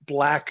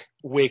 Black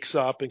wakes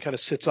up and kind of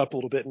sits up a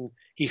little bit, and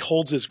he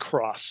holds his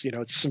cross. You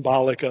know, it's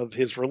symbolic of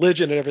his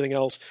religion and everything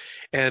else.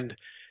 And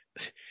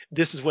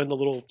this is when the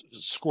little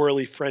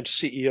squirrely French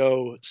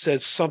CEO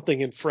says something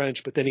in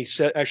French, but then he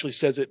actually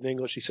says it in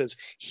English. He says,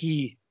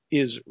 "He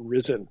is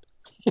risen."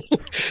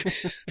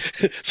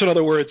 So in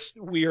other words,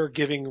 we are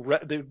giving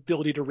the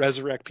ability to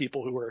resurrect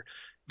people who are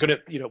going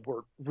to,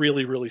 were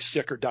really, really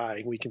sick or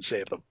dying. We can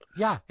save them.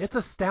 Yeah, it's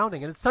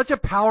astounding. And it's such a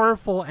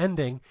powerful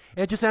ending.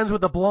 It just ends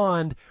with the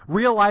blonde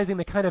realizing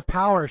the kind of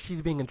power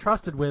she's being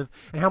entrusted with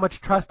and how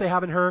much trust they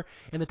have in her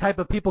and the type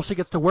of people she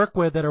gets to work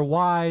with that are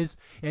wise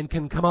and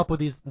can come up with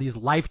these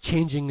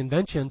life-changing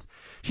inventions.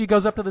 She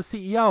goes up to the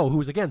CEO,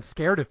 who's, again,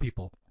 scared of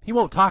people. He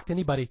won't talk to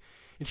anybody.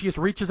 And she just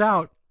reaches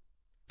out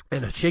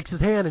and shakes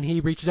his hand, and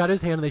he reaches out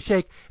his hand, and they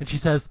shake, and she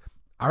says,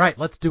 all right,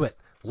 let's do it.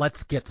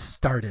 Let's get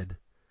started.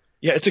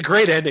 Yeah, it's a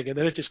great ending, and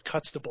then it just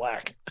cuts to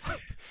black.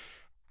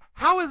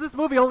 How does this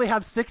movie only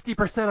have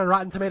 60% on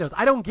Rotten Tomatoes?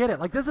 I don't get it.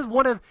 Like, this is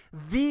one of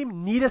the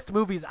neatest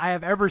movies I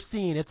have ever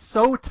seen. It's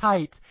so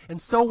tight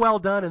and so well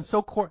done and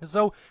so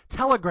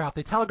telegraphed.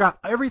 They telegraph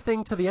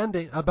everything to the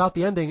ending about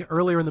the ending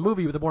earlier in the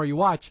movie the more you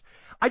watch.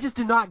 I just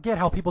do not get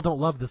how people don't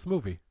love this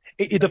movie.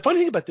 The funny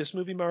thing about this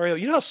movie, Mario,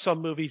 you know how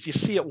some movies, you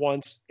see it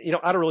once,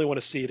 I don't really want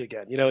to see it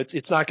again.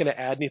 It's not going to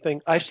add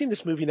anything. I've seen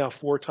this movie now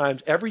 4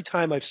 times. Every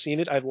time I've seen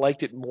it, I've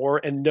liked it more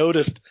and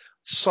noticed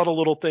subtle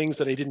little things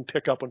that I didn't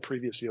pick up on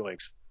previous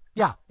viewings.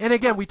 Yeah, and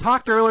again, we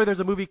talked earlier, there's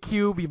a movie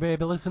Cube. You may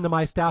have listened to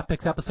my Staff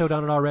Picks episode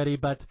on it already,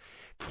 but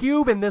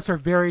Cube and this are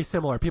very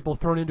similar. People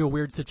thrown into a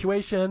weird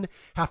situation,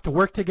 have to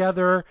work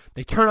together,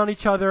 they turn on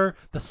each other,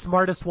 the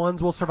smartest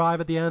ones will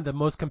survive at the end, the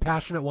most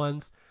compassionate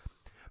ones.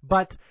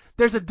 But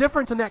there's a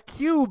difference in that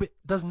Cube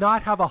does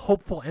not have a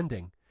hopeful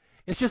ending.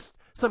 It's just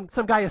some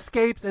guy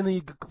escapes and then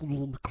he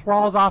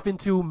crawls off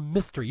into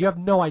mystery. You have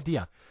no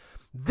idea.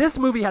 This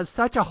movie has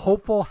such a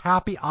hopeful,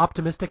 happy,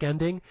 optimistic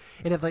ending,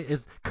 and it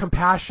is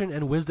compassion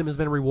and wisdom has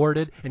been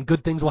rewarded, and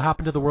good things will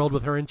happen to the world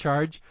with her in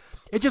charge.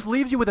 It just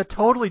leaves you with a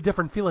totally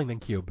different feeling than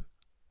Cube.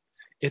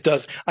 It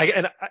does.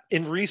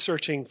 In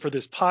researching for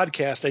this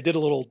podcast, I did a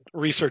little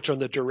research on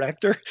the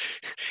director.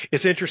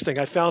 It's interesting.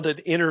 I found an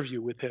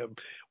interview with him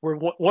where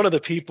one of the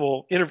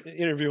people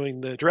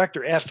interviewing the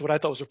director asked what I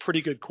thought was a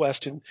pretty good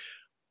question.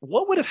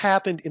 What would have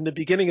happened in the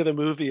beginning of the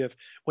movie if,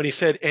 when he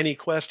said any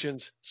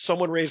questions,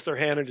 someone raised their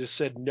hand and just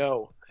said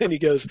no? And he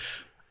goes,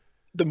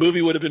 the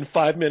movie would have been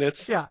 5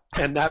 minutes, yeah,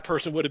 and that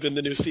person would have been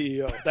the new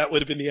CEO. That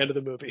would have been the end of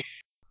the movie.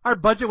 Our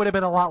budget would have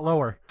been a lot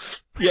lower.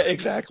 Yeah,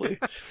 exactly.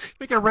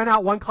 We could rent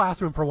out one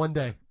classroom for one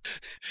day.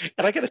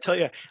 And I got to tell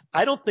you,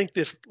 I don't think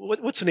this,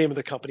 what's the name of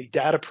the company?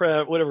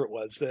 DataPrev, whatever it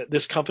was,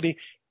 this company,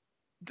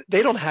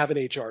 they don't have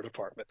an HR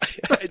department.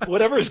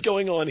 Whatever is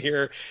going on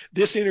here,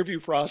 this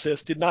interview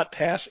process did not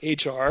pass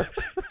HR.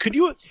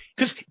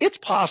 Because it's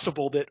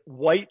possible that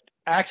White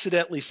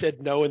accidentally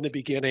said no in the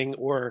beginning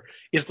or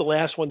is the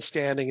last one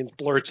standing and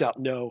blurts out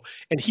no.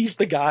 And he's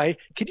the guy.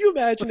 Can you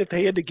imagine if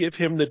they had to give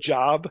him the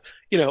job,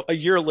 a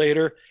year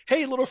later?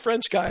 Hey, little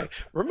French guy,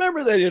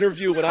 remember that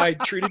interview when I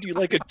treated you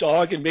like a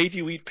dog and made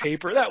you eat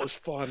paper? That was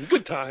fun.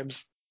 Good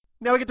times.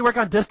 Now we get to work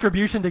on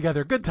distribution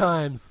together. Good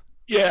times.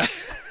 Yeah.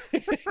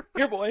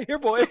 Here,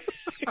 boy.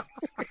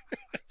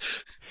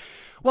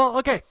 Well,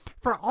 okay,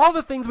 for all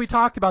the things we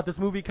talked about, this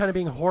movie kind of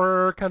being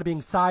horror, kind of being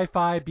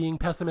sci-fi, being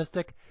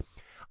pessimistic,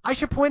 I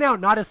should point out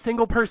not a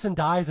single person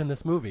dies in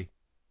this movie.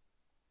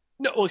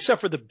 No, except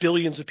for the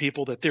billions of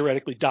people that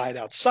theoretically died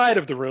outside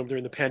of the room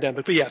during the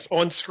pandemic. But yes,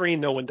 on screen,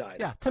 no one died.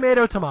 Yeah,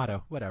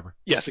 tomato, whatever.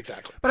 Yes,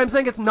 exactly. But I'm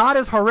saying it's not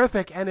as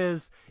horrific and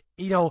as,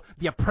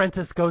 The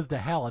Apprentice goes to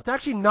hell. It's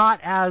actually not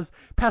as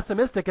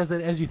pessimistic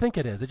as you think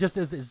it is. It just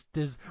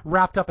is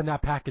wrapped up in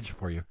that package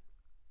for you.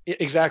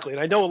 Exactly.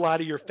 And I know a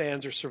lot of your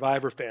fans are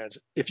Survivor fans.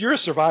 If you're a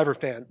Survivor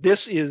fan,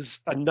 this is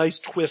a nice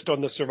twist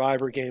on the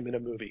Survivor game in a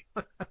movie.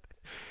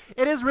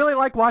 It is really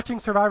like watching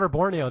Survivor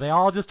Borneo. They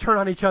all just turn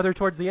on each other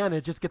towards the end. And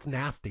it just gets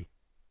nasty.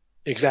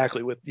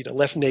 Exactly, with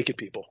less naked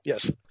people.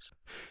 Yes.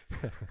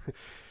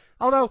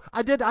 Although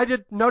I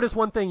did notice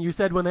one thing. You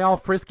said when they all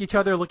frisk each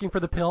other looking for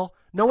the pill,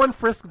 no one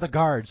frisked the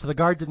guard, so the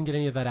guard didn't get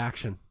any of that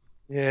action.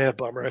 Yeah,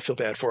 bummer. I feel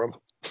bad for him.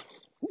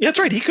 Yeah, that's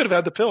right. He could have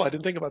had the pill. I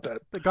didn't think about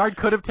that. The guard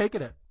could have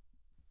taken it.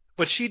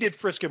 But she did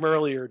frisk him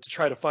earlier to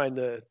try to find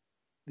the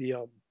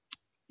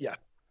yeah.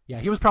 Yeah,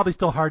 he was probably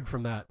still hard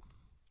from that.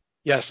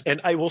 Yes,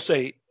 and I will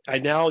say I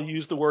now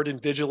use the word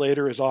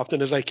invigilator as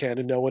often as I can,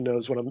 and no one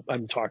knows what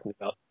I'm talking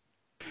about.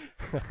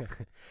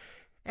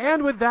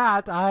 And with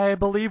that, I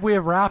believe we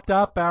have wrapped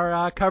up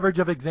our coverage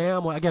of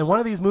Exam. Again, one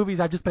of these movies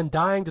I've just been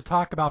dying to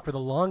talk about for the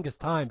longest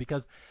time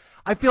because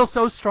I feel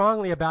so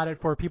strongly about it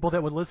for people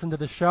that would listen to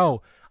the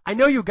show. I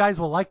know you guys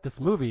will like this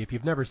movie if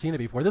you've never seen it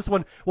before. This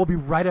one will be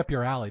right up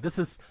your alley. This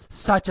is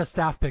such a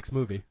Staff Picks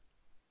movie.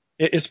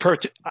 It's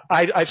perfect.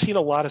 I've seen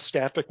a lot of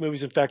Staff Pick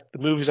movies. In fact, the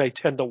movies I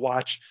tend to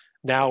watch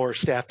now are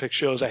Staff Pick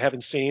shows I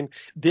haven't seen.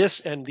 This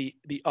and the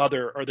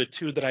other are the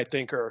two that I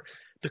think are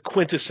the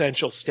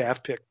quintessential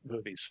Staff Pick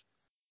movies.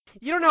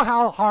 You don't know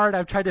how hard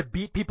I've tried to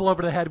beat people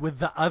over the head with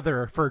The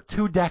Other for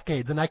 2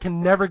 decades, and I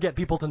can never get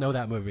people to know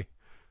that movie.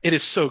 It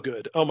is so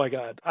good. Oh my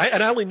God.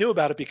 I only knew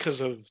about it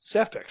because of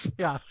Staff Picks.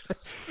 Yeah.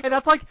 And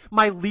that's like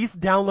my least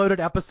downloaded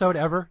episode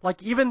ever.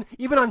 Like even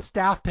on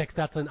Staff Picks,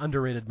 that's an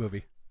underrated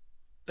movie.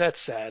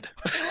 That's sad.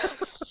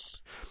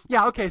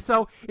 Yeah, okay,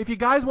 so if you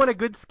guys want a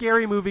good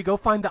scary movie, go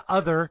find The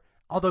Other.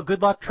 Although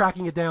good luck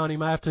tracking it down. You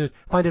might have to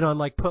find it on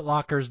like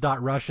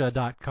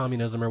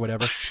putlockers.russia.communism or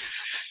whatever.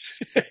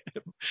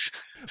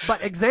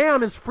 But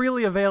Exam is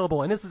freely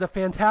available, and this is a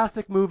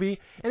fantastic movie.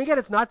 And again,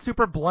 it's not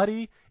super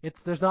bloody.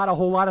 There's not a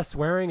whole lot of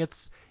swearing.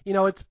 If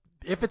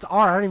it's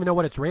R, I don't even know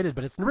what it's rated,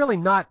 but it's really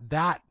not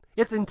that.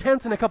 It's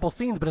intense in a couple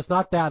scenes, but it's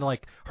not that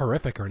like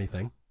horrific or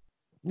anything.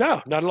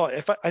 No, not at all.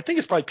 I think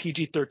it's probably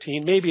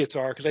PG-13. Maybe it's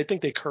R because I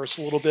think they curse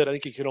a little bit. I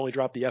think you can only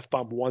drop the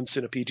F-bomb once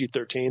in a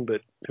PG-13,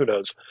 but who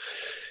knows?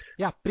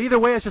 Yeah, but either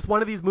way, it's just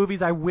one of these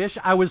movies I wish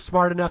I was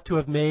smart enough to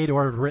have made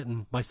or have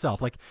written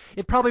myself. Like,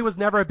 it probably was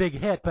never a big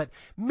hit, but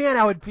man,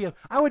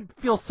 I would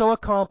feel so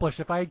accomplished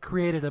if I had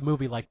created a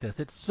movie like this.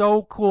 It's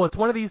so cool. It's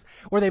one of these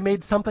where they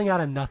made something out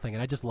of nothing,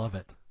 and I just love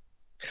it.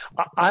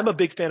 I'm a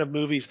big fan of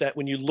movies that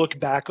when you look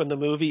back on the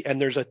movie and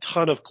there's a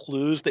ton of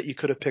clues that you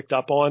could have picked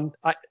up on,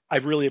 I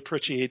really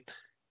appreciate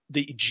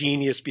the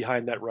genius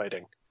behind that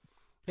writing.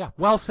 Yeah,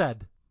 well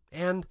said.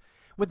 And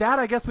with that,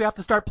 I guess we have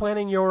to start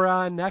planning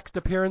your next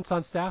appearance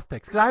on Staff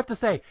Picks. Because I have to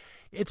say,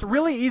 it's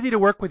really easy to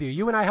work with you.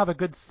 You and I have a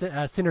good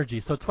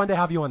synergy, so it's fun to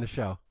have you on the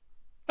show.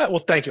 Well,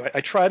 thank you.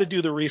 I try to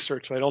do the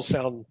research so I don't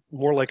sound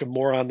more like a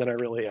moron than I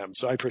really am,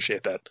 so I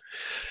appreciate that.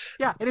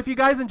 Yeah, and if you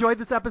guys enjoyed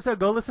this episode,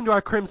 go listen to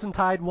our Crimson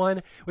Tide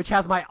one, which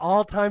has my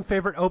all-time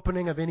favorite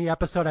opening of any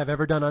episode I've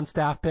ever done on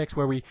Staff Picks,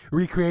 where we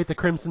recreate the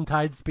Crimson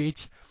Tide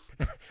speech.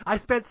 I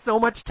spent so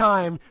much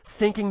time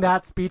syncing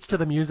that speech to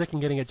the music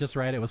and getting it just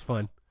right. It was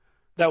fun.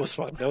 That was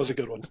fun. That was a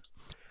good one.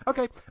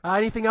 Okay.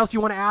 Anything else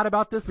you want to add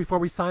about this before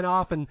we sign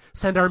off and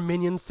send our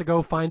minions to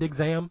go find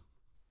Exam?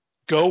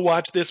 Go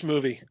watch this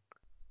movie.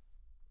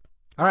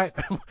 All right.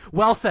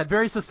 Well said.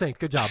 Very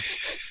succinct. Good job.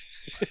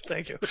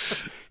 Thank you.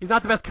 He's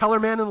not the best color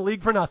man in the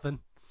league for nothing.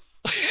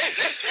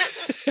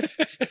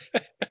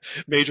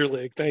 Major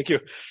League. Thank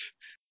you.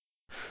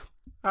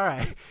 All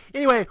right.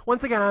 Anyway,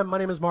 once again, my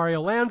name is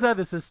Mario Lanza.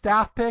 This is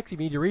Staff Picks. If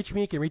you need to reach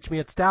me, you can reach me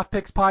at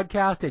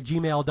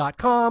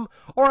staffpixpodcast@gmail.com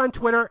or on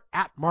Twitter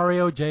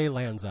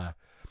 @MarioJLanza.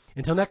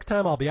 Until next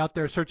time, I'll be out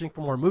there searching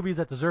for more movies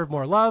that deserve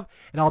more love,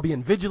 and I'll be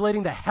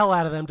invigilating the hell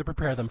out of them to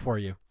prepare them for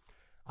you.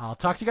 I'll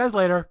talk to you guys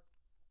later.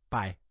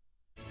 Bye.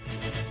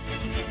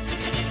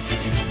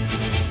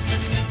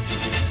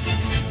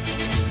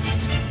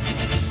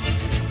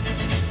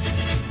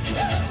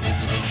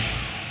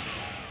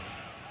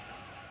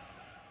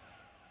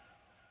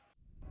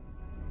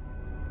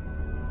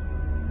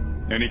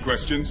 Any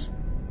questions?